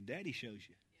if Daddy shows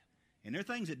you. And there are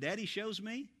things that Daddy shows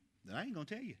me that I ain't going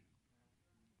to tell you.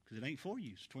 Because it ain't for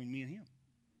you. It's between me and him.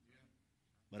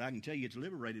 But I can tell you it's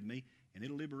liberated me, and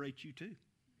it'll liberate you too.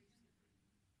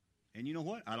 And you know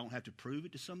what? I don't have to prove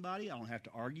it to somebody. I don't have to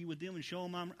argue with them and show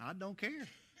them I don't care.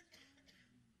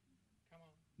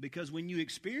 Because when you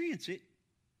experience it,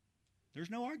 there's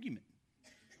no argument.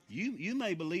 You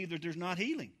may believe that there's not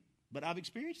healing, but I've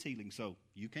experienced healing, so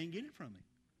you can't get it from me.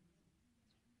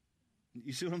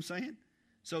 You see what I'm saying?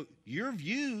 So your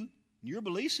view, your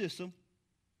belief system,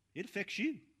 it affects you.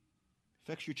 It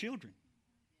affects your children.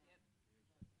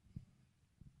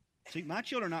 See, my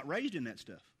children are not raised in that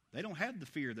stuff. They don't have the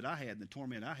fear that I had and the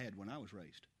torment I had when I was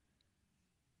raised.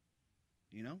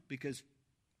 You know, because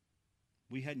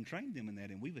we hadn't trained them in that,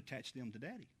 and we've attached them to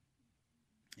Daddy.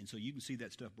 And so you can see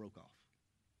that stuff broke off.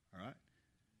 All right?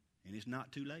 And it's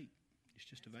not too late. It's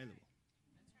just available.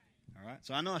 All right?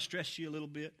 So I know I stressed you a little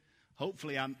bit.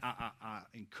 Hopefully I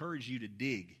encourage you to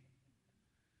dig.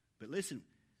 But listen,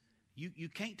 you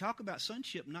can't talk about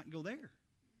sonship and not go there.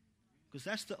 Because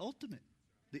that's the ultimate.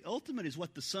 The ultimate is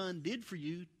what the Son did for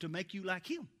you to make you like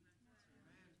him.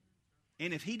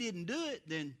 And if he didn't do it,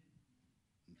 then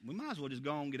we might as well just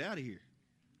go on and get out of here.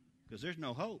 Because there's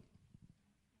no hope.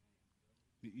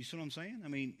 You see what I'm saying? I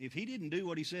mean, if he didn't do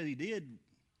what he said he did,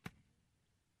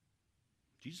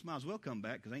 Jesus might as well come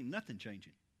back because ain't nothing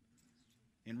changing.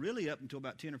 And really up until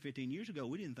about 10 or 15 years ago,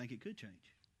 we didn't think it could change.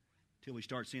 Until we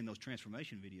started seeing those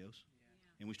transformation videos.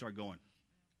 And we started going,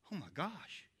 oh my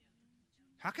gosh,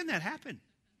 how can that happen?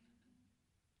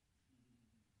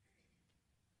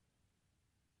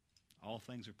 All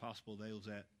things are possible to those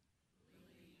that,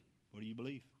 what do you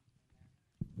believe?